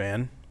of this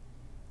band,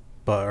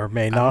 or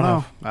may not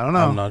have. I don't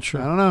know. I'm not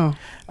sure. I don't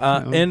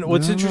know. And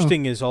what's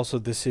interesting is also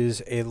this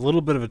is a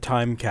little bit of a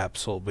time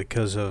capsule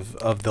because of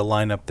the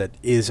lineup that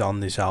is on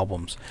these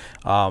albums.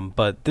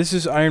 But this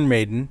is Iron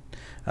Maiden.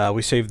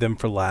 We saved them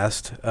for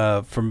last.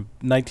 From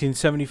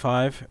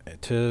 1975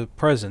 to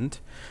present.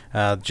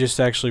 Just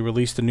actually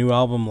released a new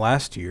album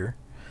last year.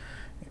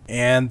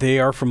 And they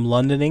are from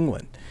London,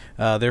 England.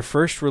 Their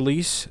first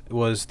release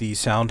was the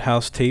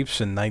Soundhouse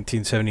tapes in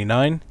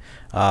 1979.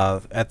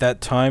 At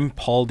that time,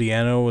 Paul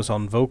Di'Anno was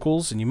on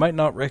vocals, and you might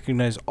not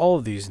recognize all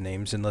of these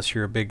names unless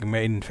you're a big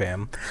Maiden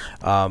fan.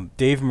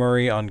 Dave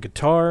Murray on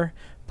guitar,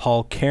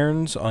 Paul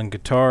Cairns on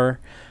guitar,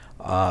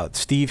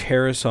 Steve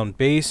Harris on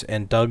bass,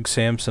 and Doug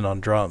Sampson on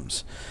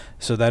drums.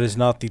 So that is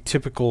not the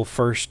typical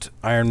first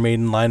Iron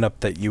Maiden lineup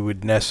that you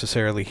would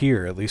necessarily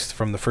hear, at least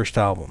from the first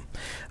album.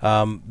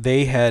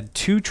 They had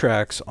 2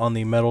 tracks on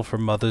the Metal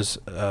from Mothers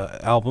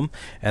album,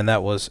 and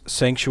that was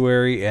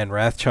Sanctuary and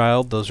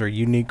Wrathchild. Those are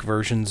unique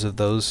versions of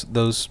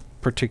those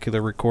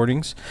particular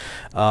recordings.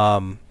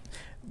 A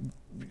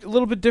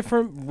little bit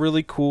different,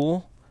 really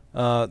cool.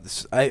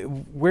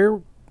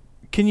 Where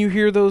can you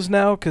hear those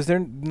now? Because they're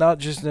not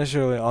just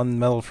necessarily on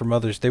Metal from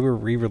Mothers. They were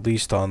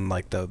re-released on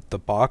like the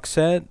box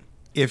set.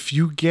 If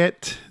you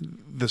get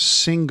the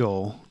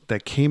single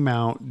that came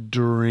out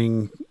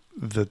during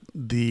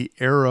the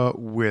era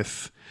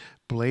with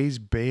Blaze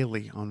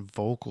Bayley on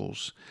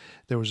vocals,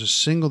 there was a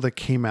single that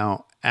came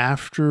out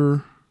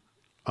after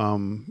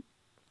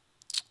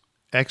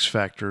X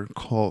Factor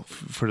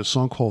for the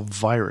song called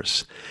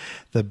Virus.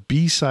 The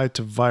B-side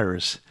to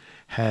Virus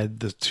had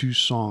the 2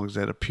 songs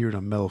that appeared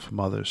on Metal from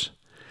Mothers.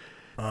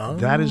 Oh.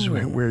 That is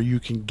where you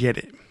can get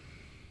it.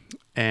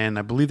 And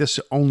I believe that's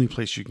the only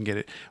place you can get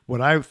it.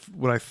 What I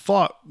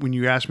thought when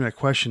you asked me that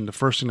question, the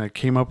first thing I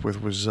came up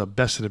with was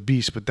Best of the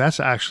Beast, but that's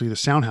actually the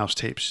Soundhouse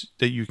tapes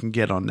that you can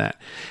get on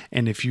that.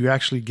 And if you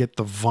actually get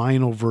the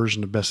vinyl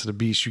version of Best of the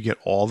Beast, you get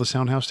all the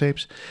Soundhouse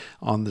tapes.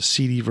 On the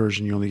CD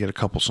version, you only get a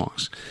couple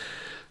songs.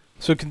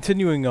 So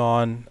continuing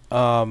on,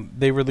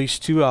 they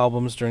released 2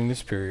 albums during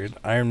this period,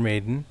 Iron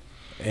Maiden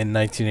in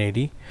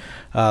 1980.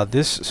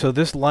 This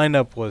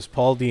lineup was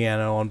Paul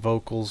Di'Anno on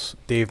vocals,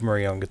 Dave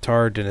Murray on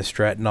guitar, Dennis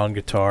Stratton on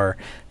guitar,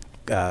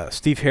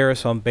 Steve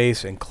Harris on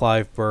bass, and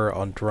Clive Burr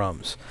on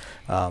drums.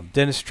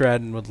 Dennis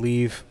Stratton would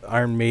leave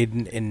Iron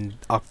Maiden in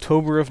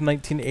October of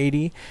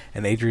 1980,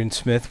 and Adrian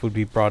Smith would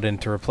be brought in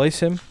to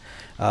replace him.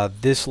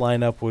 This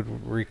lineup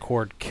would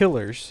record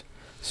Killers.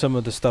 Some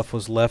of the stuff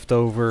was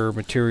leftover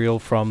material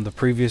from the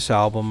previous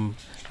album,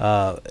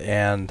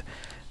 and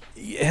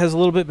it has a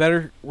little bit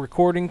better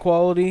recording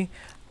quality.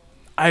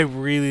 I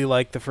really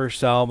like the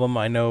first album.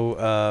 I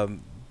know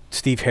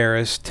Steve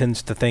Harris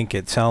tends to think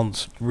it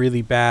sounds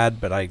really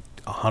bad, but I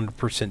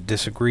 100%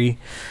 disagree.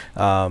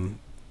 And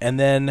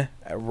then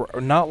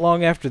not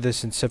long after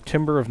this, in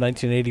September of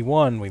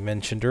 1981, we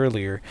mentioned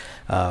earlier,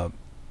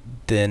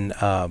 then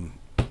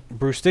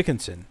Bruce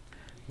Dickinson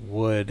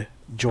would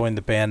join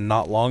the band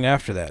not long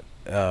after that.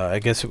 I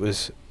guess it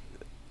was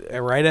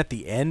right at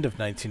the end of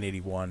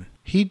 1981.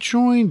 He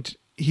joined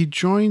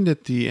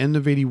at the end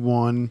of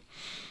 81.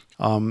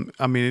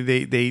 I mean,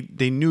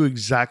 they knew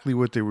exactly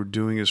what they were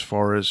doing as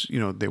far as,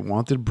 they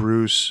wanted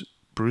Bruce.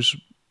 Bruce,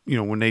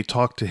 when they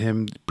talked to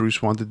him,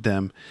 Bruce wanted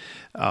them,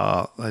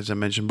 as I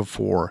mentioned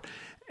before.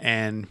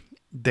 And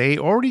they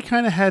already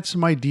kind of had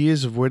some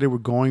ideas of where they were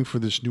going for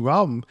this new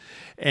album.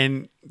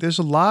 And there's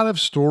a lot of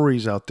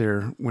stories out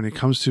there when it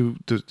comes to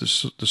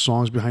the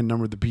songs behind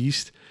Number of the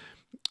Beast.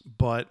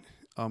 But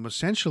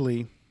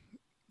essentially,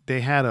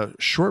 they had a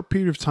short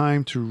period of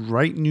time to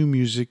write new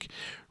music,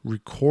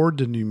 record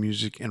the new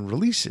music, and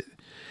release it.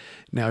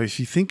 Now, if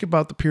you think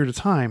about the period of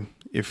time,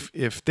 if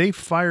they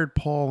fired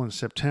Paul in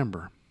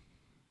September,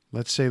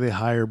 let's say they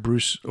hire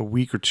Bruce a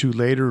week or 2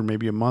 later, or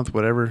maybe a month,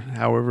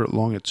 however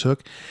long it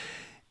took,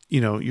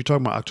 you're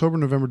talking about October,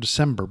 November,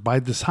 December. By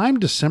the time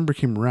December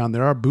came around,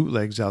 there are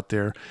bootlegs out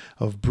there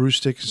of Bruce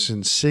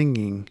Dickinson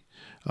singing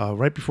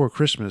right before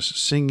Christmas,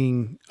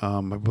 singing,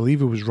 I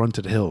believe it was Run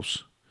to the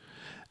Hills.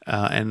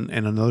 And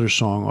another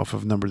song off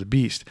of Number of the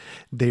Beast.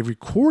 They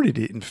recorded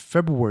it in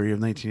February of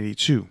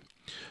 1982.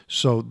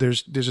 So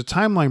there's a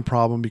timeline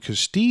problem because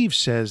Steve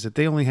says that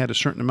they only had a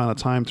certain amount of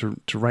time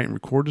to write and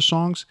record the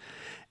songs,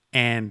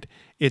 and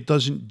it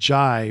doesn't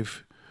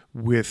jive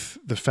with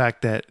the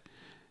fact that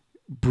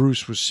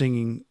Bruce was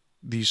singing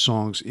these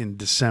songs in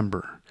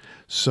December.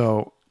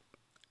 So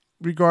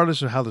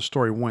regardless of how the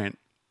story went,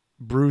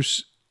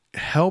 Bruce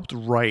helped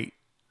write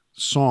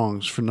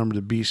songs for Number of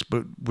the Beast,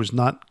 but was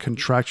not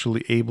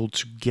contractually able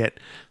to get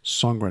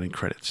songwriting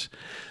credits.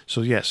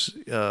 So yes,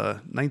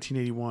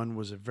 1981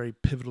 was a very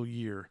pivotal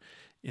year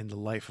in the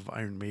life of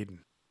Iron Maiden.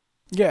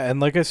 Yeah, and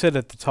like I said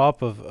at the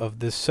top of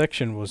this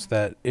section was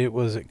that it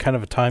was kind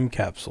of a time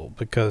capsule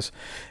because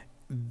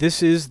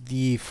this is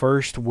the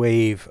first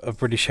wave of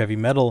British heavy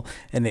metal,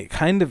 and it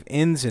kind of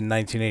ends in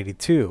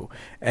 1982.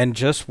 And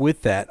just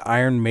with that,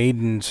 Iron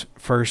Maiden's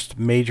first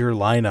major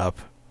lineup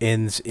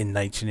ends in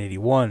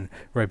 1981,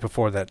 right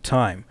before that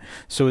time.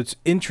 So it's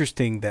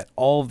interesting that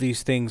all of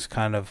these things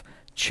kind of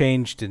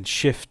changed and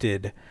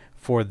shifted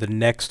for the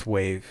next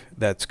wave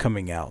that's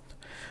coming out.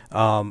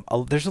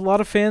 There's a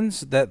lot of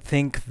fans that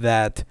think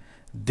that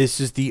this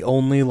is the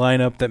only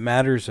lineup that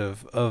matters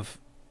of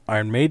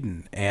Iron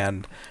Maiden,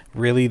 and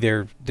really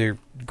their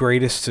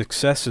greatest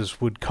successes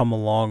would come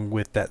along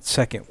with that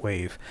second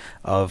wave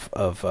of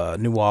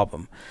new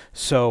album.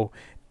 So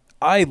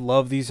I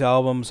love these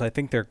albums. I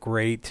think they're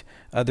great.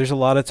 There's a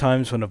lot of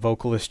times when a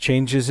vocalist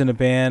changes in a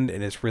band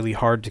and it's really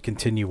hard to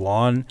continue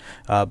on,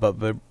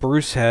 but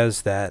Bruce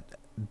has that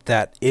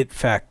it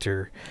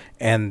factor,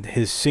 and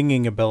his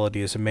singing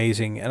ability is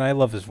amazing, and I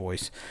love his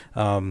voice.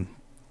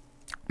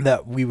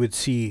 That we would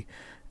see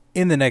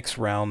in the next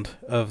round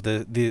of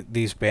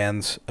these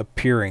bands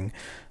appearing.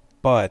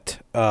 But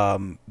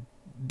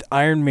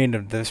Iron Maiden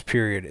of this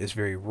period is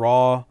very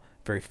raw,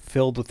 very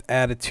filled with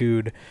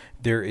attitude.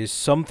 There is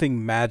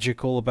something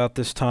magical about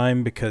this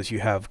time because you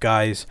have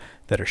guys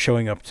that are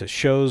showing up to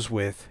shows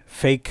with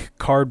fake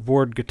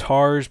cardboard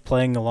guitars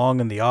playing along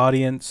in the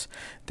audience.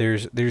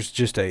 There's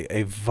just a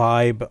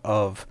vibe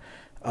of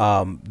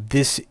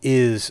this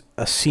is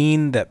a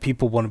scene that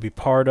people want to be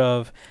part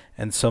of,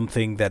 and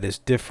something that is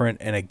different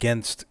and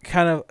against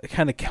kind of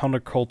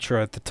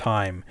counterculture at the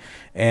time.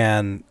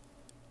 And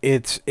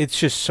it's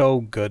just so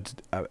good.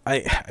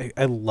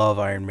 I love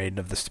Iron Maiden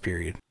of this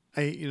period.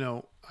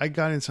 I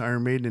got into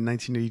Iron Maiden in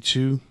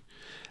 1982,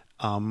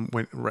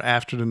 when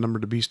after the Number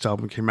of the Beast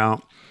album came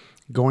out.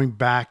 Going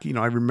back,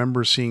 I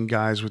remember seeing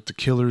guys with the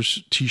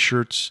Killers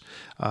T-shirts.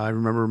 I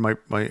remember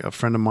a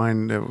friend of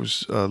mine that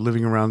was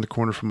living around the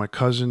corner from my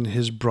cousin.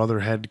 His brother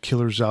had the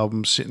Killers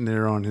album sitting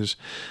there on his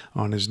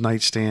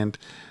nightstand.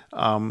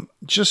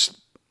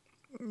 Just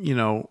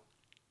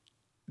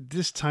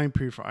this time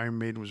period for Iron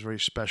Maiden was very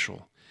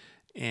special,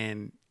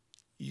 and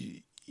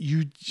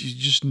you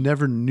just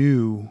never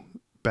knew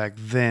back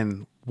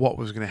then what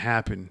was going to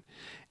happen,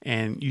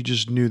 and you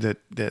just knew that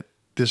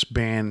this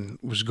band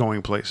was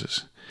going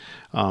places.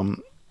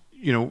 From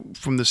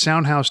the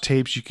Soundhouse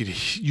tapes, you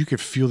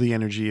could feel the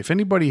energy. If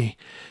anybody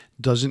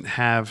doesn't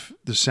have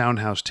the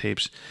Soundhouse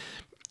tapes,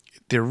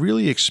 they're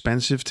really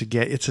expensive to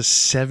get. It's a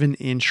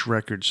 7-inch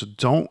record, so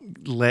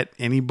don't let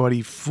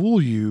anybody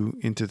fool you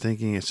into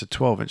thinking it's a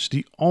 12-inch.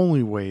 The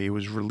only way it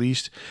was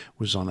released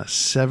was on a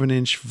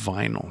 7-inch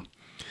vinyl.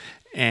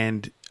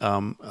 And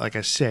like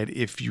I said,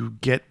 if you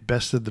get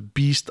Best of the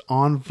Beast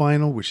on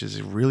vinyl, which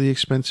is really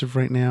expensive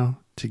right now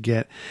to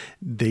get,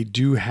 they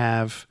do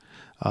have,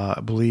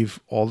 I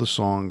believe, all the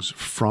songs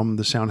from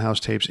the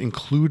Soundhouse tapes,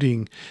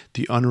 including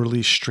the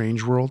unreleased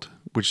Strange World,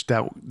 which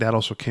that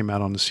also came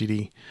out on the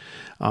CD.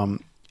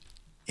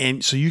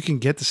 And so you can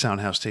get the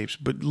Soundhouse tapes,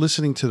 but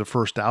listening to the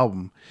first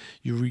album,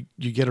 you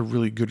get a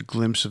really good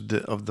glimpse of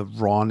the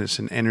rawness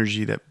and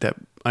energy that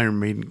Iron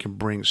Maiden can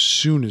bring as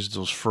soon as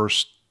those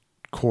first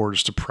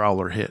chords to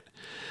Prowler hit.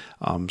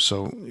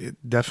 So it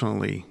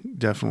definitely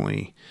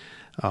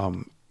a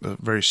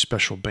very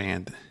special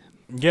band.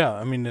 Yeah,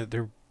 I mean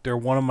they're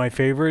one of my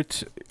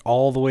favorites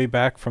all the way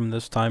back from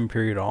this time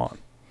period on.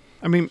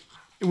 I mean,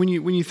 when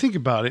you think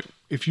about it,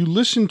 if you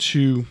listen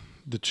to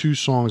the two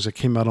songs that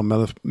came out on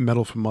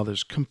Metal from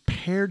Mothers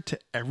compared to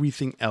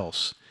everything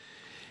else,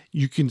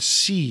 you can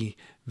see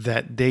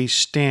that they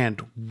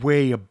stand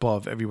way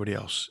above everybody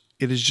else.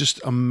 It is just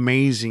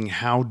amazing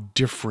how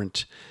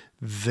different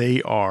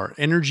they are,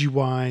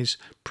 energy-wise,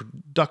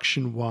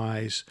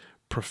 production-wise,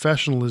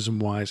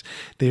 professionalism-wise.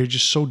 They are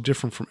just so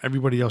different from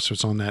everybody else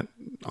that's on that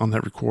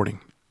recording.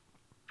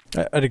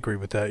 I'd agree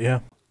with that.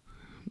 Yeah.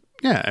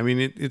 Yeah, I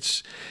mean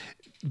it's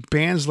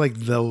bands like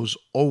those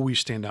always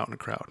stand out in a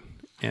crowd,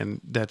 and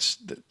that's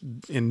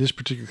in this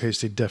particular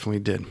case they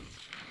definitely did.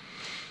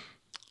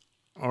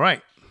 All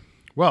right,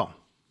 well,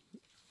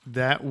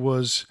 that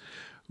was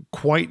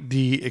quite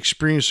the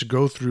experience to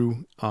go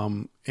through,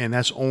 and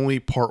that's only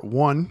part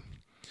one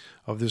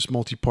of this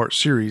multi-part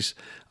series.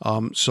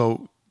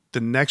 So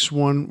the next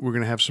one, we're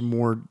going to have some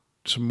more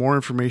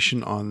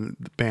information on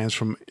the bands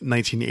from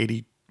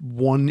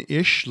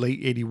 1981-ish, late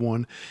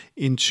 81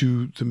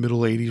 into the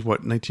middle 80s.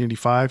 What,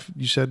 1985,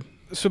 you said?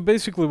 So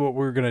basically what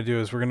we're going to do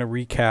is we're going to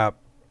recap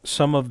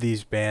some of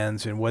these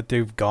bands and what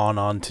they've gone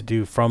on to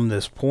do from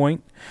this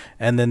point,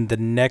 and then the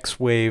next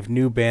wave,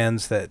 new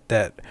bands that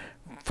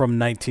from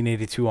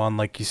 1982 on,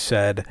 like you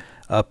said,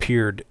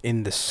 appeared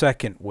in the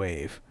second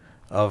wave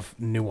of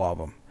new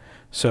album.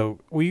 So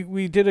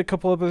we did a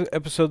couple of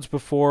episodes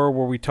before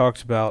where we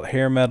talked about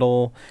hair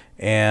metal,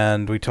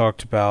 and we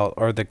talked about,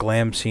 or the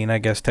glam scene, I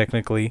guess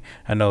technically.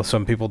 I know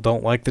some people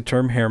don't like the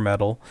term hair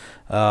metal,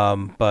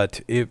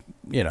 but it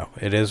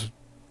is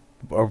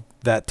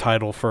that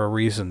title for a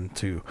reason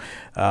too.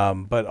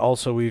 But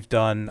also we've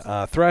done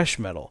thrash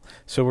metal,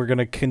 so we're going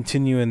to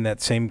continue in that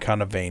same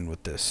kind of vein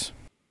with this.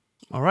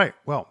 All right.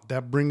 Well,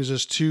 that brings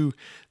us to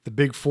the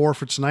big four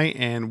for tonight,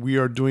 and we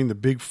are doing the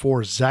big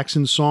four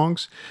Saxon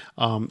songs.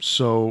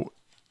 So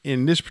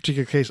in this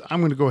particular case, I'm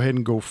going to go ahead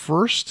and go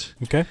first.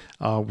 Okay.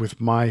 With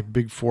my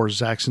big four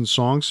Saxon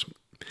songs.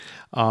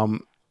 All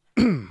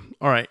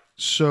right.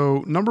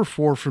 So number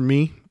 4 for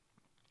me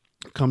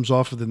comes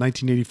off of the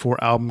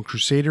 1984 album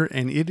Crusader,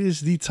 and it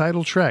is the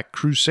title track,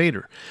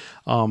 Crusader.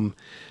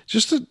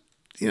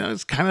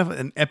 It's kind of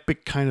an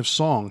epic kind of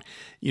song.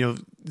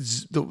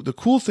 The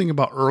cool thing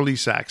about early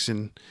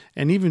Saxon,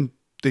 and even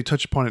they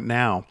touch upon it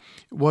now,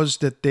 was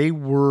that they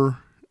were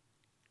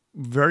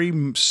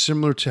very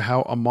similar to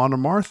how Amon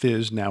Amarth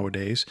is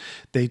nowadays.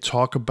 They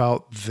talk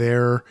about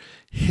their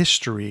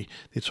history.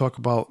 They talk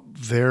about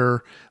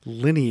their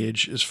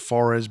lineage as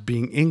far as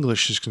being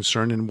English is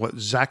concerned and what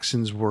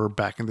Saxons were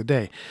back in the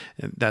day.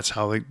 And that's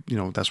how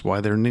that's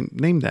why they're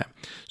named that.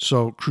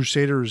 So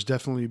Crusader is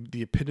definitely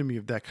the epitome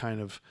of that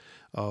kind of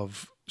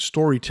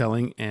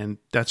storytelling, and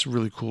that's a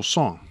really cool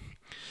song.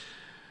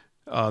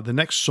 The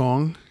next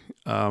song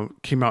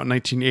came out in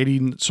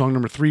 1980. Song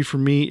number 3 for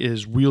me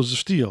is Wheels of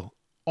Steel,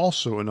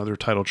 also another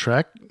title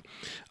track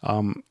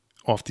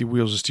off the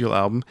Wheels of Steel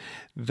album.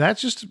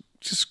 That's just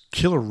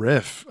killer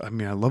riff. I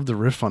mean, I love the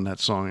riff on that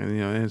song,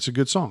 and it's a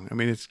good song. I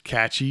mean, it's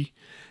catchy,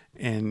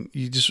 and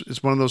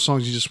it's one of those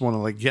songs you just want to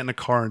like get in a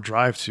car and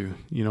drive to,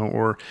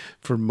 or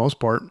for the most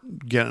part,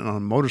 get on a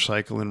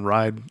motorcycle and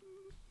ride,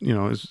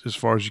 as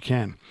far as you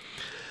can.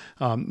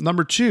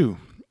 Number 2,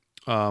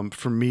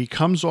 for me,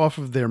 comes off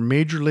of their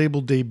major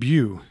label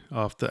debut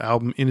off the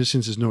album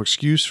Innocence Is No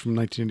Excuse from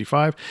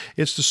 1985.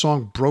 It's the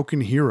song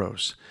Broken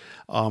Heroes.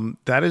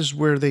 That is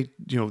where they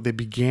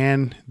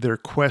began their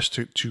quest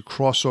to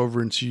cross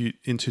over into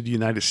the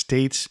United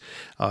States,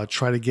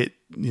 try to get,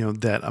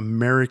 that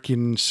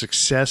American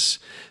success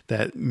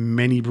that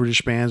many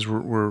British bands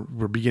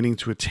were beginning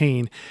to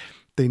attain.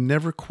 They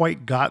never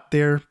quite got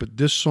there, but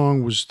this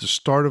song was the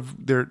start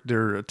of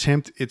their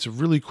attempt. It's a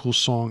really cool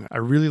song. I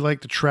really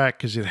like the track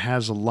because it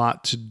has a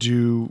lot to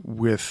do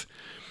with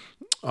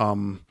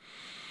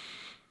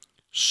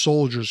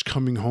soldiers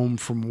coming home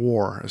from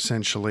war,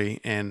 essentially,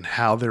 and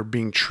how they're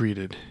being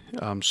treated.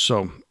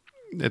 So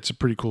it's a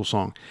pretty cool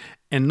song.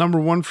 And number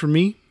 1 for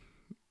me,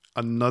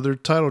 another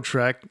title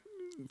track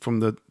from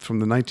the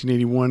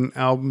 1981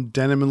 album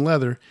Denim and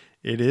Leather.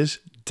 It is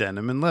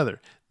Denim and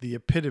Leather, the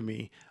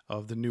epitome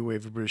of the new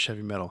wave of British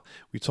heavy metal.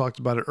 We talked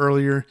about it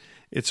earlier.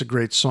 It's a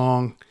great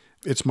song.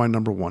 It's my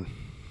number 1.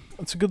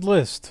 That's a good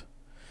list.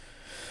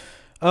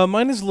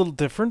 Mine is a little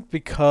different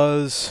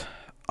because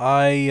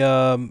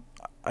I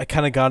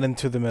kind of got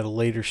into them at a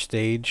later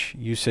stage.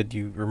 You said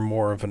you were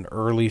more of an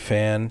early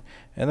fan,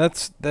 and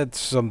that's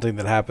something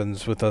that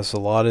happens with us a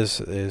lot.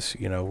 Is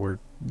we're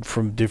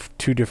from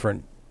 2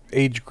 different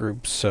age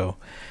groups, so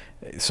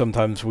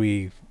sometimes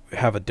we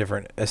have a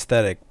different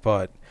aesthetic.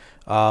 But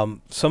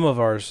some of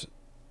ours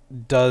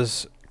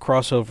does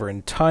crossover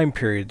in time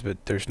periods,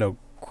 but there's no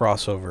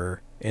crossover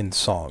in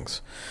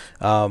songs.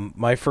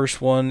 My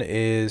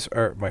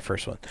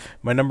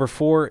number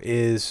 4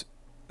 is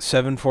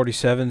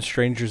 747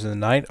 Strangers in the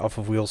Night off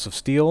of Wheels of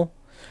Steel.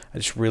 I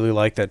just really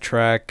like that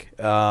track.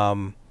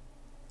 That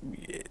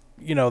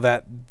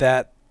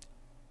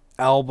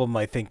album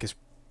I think is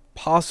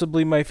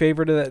possibly my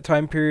favorite of that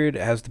time period.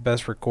 It has the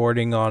best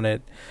recording on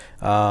it.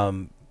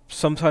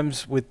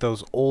 Sometimes with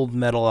those old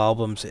metal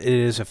albums, it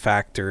is a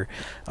factor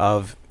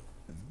of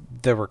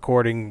the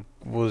recording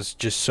was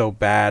just so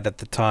bad at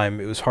the time.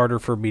 It was harder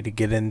for me to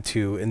get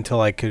into until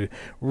I could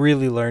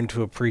really learn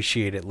to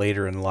appreciate it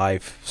later in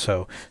life.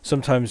 So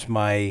sometimes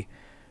the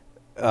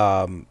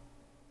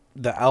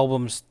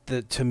albums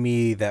that to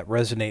me that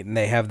resonate and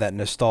they have that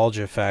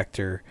nostalgia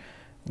factor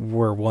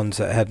were ones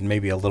that had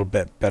maybe a little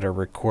bit better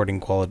recording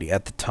quality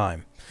at the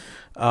time.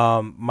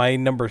 My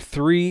number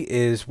 3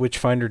 is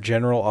Witchfinder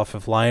General off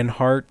of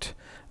Lionheart.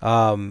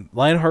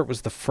 Lionheart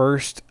was the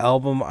first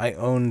album I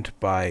owned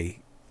by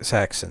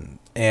Saxon,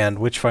 and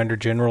Witchfinder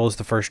General is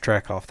the first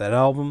track off that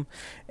album,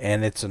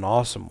 and it's an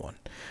awesome one.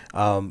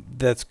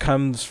 That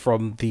comes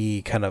from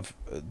the kind of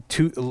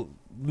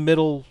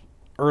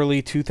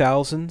early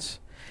 2000s,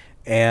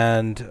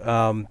 and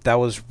that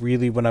was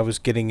really when I was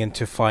getting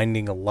into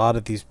finding a lot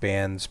of these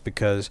bands,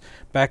 because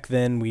back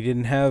then we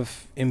didn't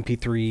have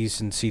MP3s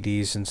and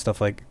CDs and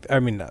stuff not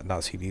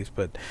CDs,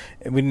 but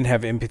we didn't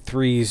have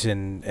MP3s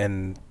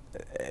and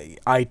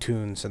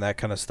iTunes and that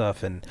kind of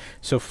stuff, and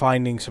so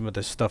finding some of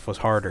this stuff was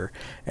harder,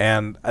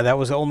 and that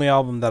was the only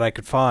album that I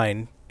could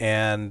find,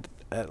 and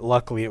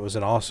luckily it was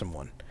an awesome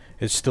one.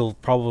 It's still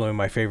probably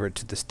my favorite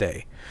to this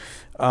day.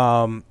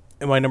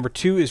 And my number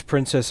 2 is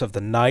Princess of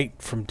the Night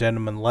from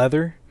Denim and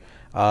Leather.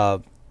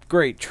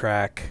 Great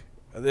track.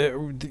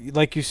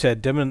 Like you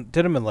said,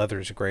 Denim and Leather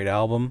is a great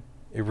album.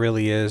 It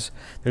really is.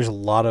 There's a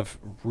lot of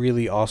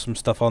really awesome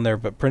stuff on there,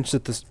 but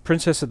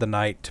Princess of the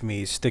Night to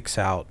me sticks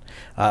out.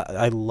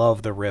 I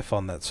love the riff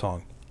on that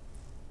song.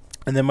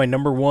 And then my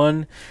number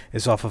 1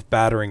 is off of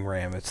Battering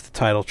Ram. It's the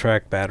title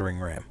track, Battering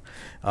Ram.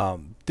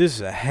 This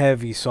is a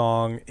heavy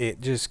song.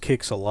 It just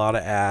kicks a lot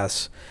of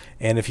ass.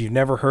 And if you've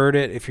never heard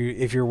it, if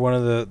you're one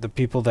of the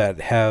people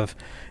that have,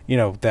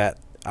 that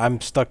I'm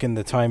stuck in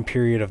the time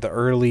period of the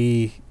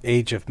early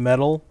age of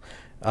metal,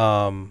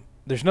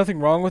 there's nothing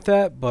wrong with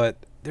that,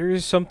 but there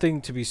is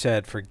something to be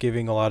said for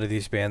giving a lot of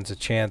these bands a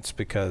chance,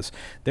 because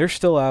they're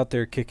still out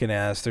there kicking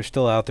ass. They're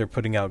still out there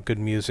putting out good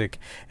music.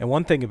 And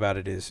one thing about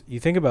it is, you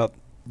think about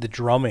the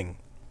drumming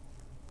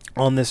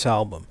on this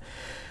album.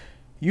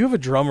 You have a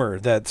drummer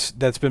that's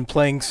been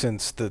playing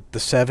since the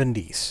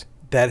 70s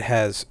that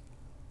has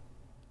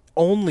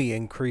only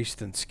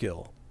increased in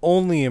skill,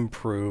 only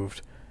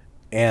improved,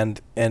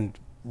 and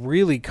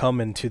really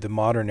come into the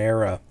modern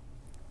era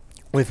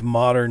with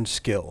modern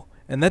skill.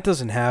 And that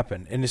doesn't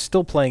happen, and is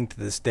still playing to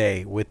this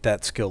day with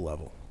that skill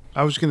level.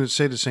 I was going to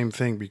say the same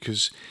thing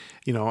because,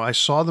 I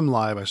saw them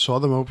live. I saw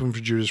them open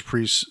for Judas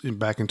Priest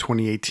back in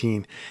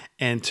 2018,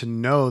 and to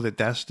know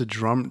that's the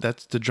drummer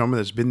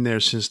that's been there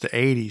since the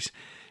 80s.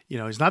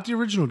 He's not the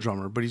original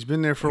drummer, but he's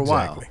been there for a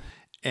while,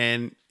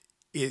 and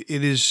it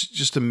is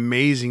just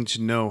amazing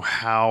to know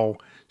how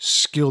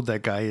skilled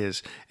that guy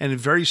is. And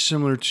very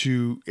similar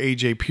to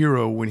AJ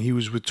Pirro when he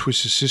was with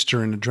Twisted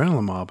Sister and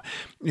Adrenaline Mob.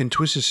 In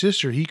Twisted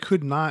Sister, he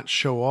could not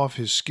show off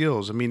his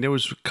skills. I mean, there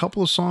was a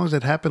couple of songs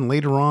that happened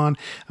later on.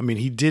 I mean,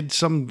 he did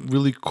some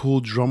really cool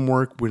drum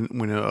work when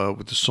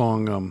with the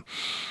song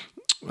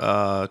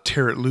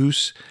Tear It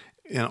Loose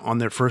on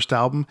their first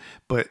album,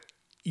 but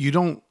you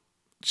don't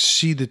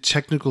see the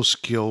technical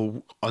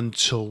skill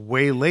until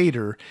way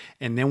later.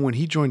 And then when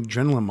he joined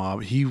Adrenaline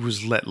Mob, he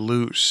was let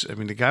loose. I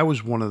mean, the guy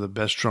was one of the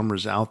best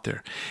drummers out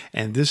there.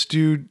 And this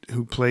dude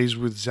who plays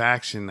with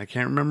Zaxxon, I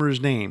can't remember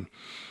his name,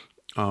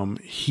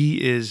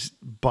 he is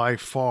by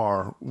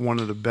far one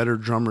of the better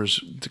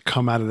drummers to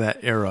come out of that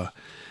era,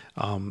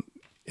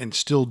 and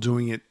still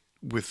doing it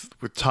with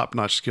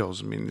top-notch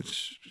skills. I mean,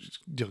 it's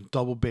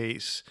double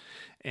bass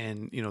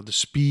and the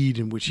speed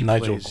in which he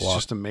plays is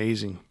just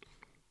amazing.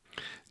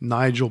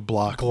 Nigel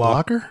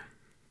Glocker.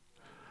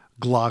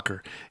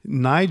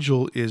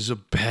 Nigel is a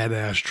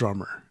badass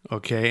drummer,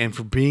 okay? And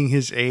for being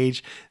his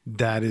age,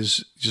 that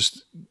is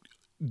just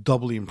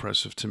doubly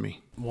impressive to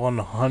me.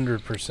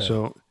 100%.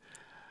 So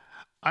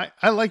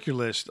I like your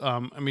list. I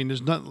mean,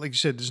 there's not, like you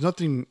said, there's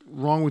nothing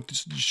wrong with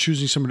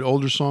choosing some of the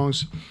older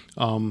songs.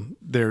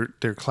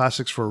 They're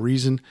classics for a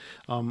reason.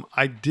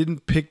 I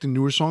didn't pick the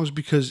newer songs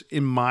because,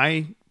 in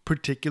my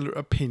particular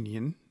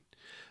opinion,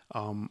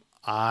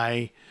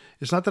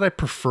 it's not that I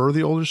prefer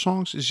the older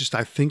songs. It's just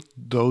I think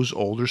those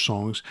older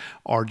songs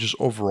are just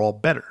overall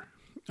better.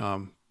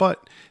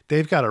 But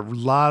they've got a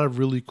lot of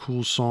really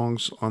cool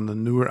songs on the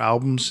newer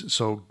albums,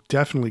 so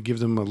definitely give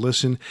them a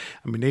listen.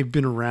 I mean, they've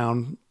been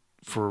around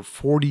for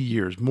 40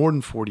 years, more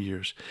than 40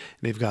 years.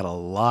 And they've got a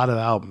lot of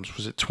albums.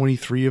 Was it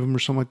 23 of them or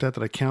something like that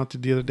I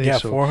counted the other day? Yeah,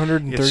 so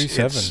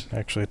 437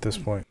 actually at this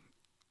point.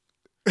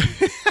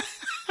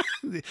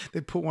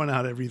 They put one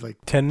out every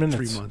 10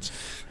 minutes, 3 months.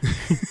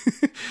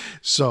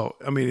 So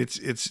I mean,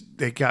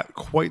 they got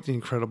quite the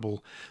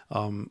incredible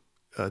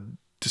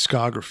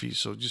discography.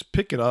 So just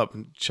pick it up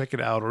and check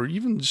it out, or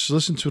even just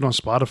listen to it on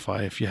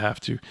Spotify if you have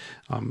to.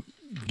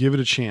 Give it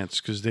a chance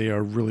because they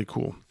are really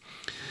cool.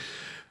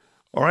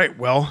 All right,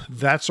 well,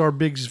 that's our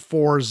big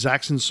 4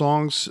 Zaxxon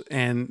songs,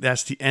 and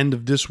that's the end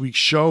of this week's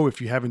show. If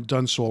you haven't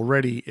done so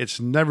already, it's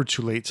never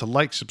too late to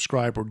like,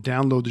 subscribe, or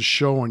download the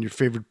show on your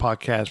favorite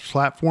podcast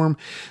platform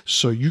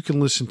so you can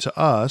listen to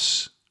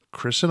us,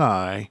 Chris and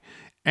I,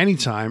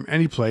 anytime,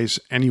 anyplace,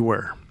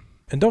 anywhere.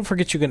 And don't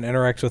forget you can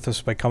interact with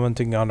us by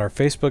commenting on our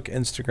Facebook,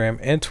 Instagram,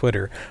 and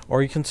Twitter,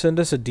 or you can send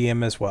us a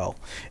DM as well.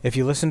 If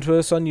you listen to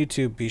us on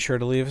YouTube, be sure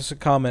to leave us a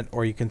comment,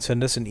 or you can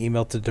send us an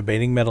email to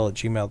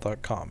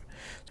debatingmetal@gmail.com.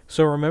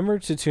 So remember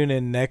to tune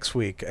in next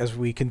week as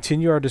we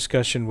continue our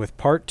discussion with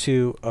part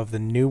 2 of the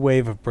new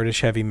wave of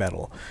British heavy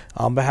metal.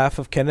 On behalf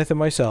of Kenneth and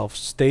myself,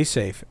 stay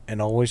safe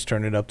and always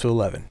turn it up to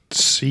 11.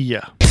 See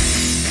ya.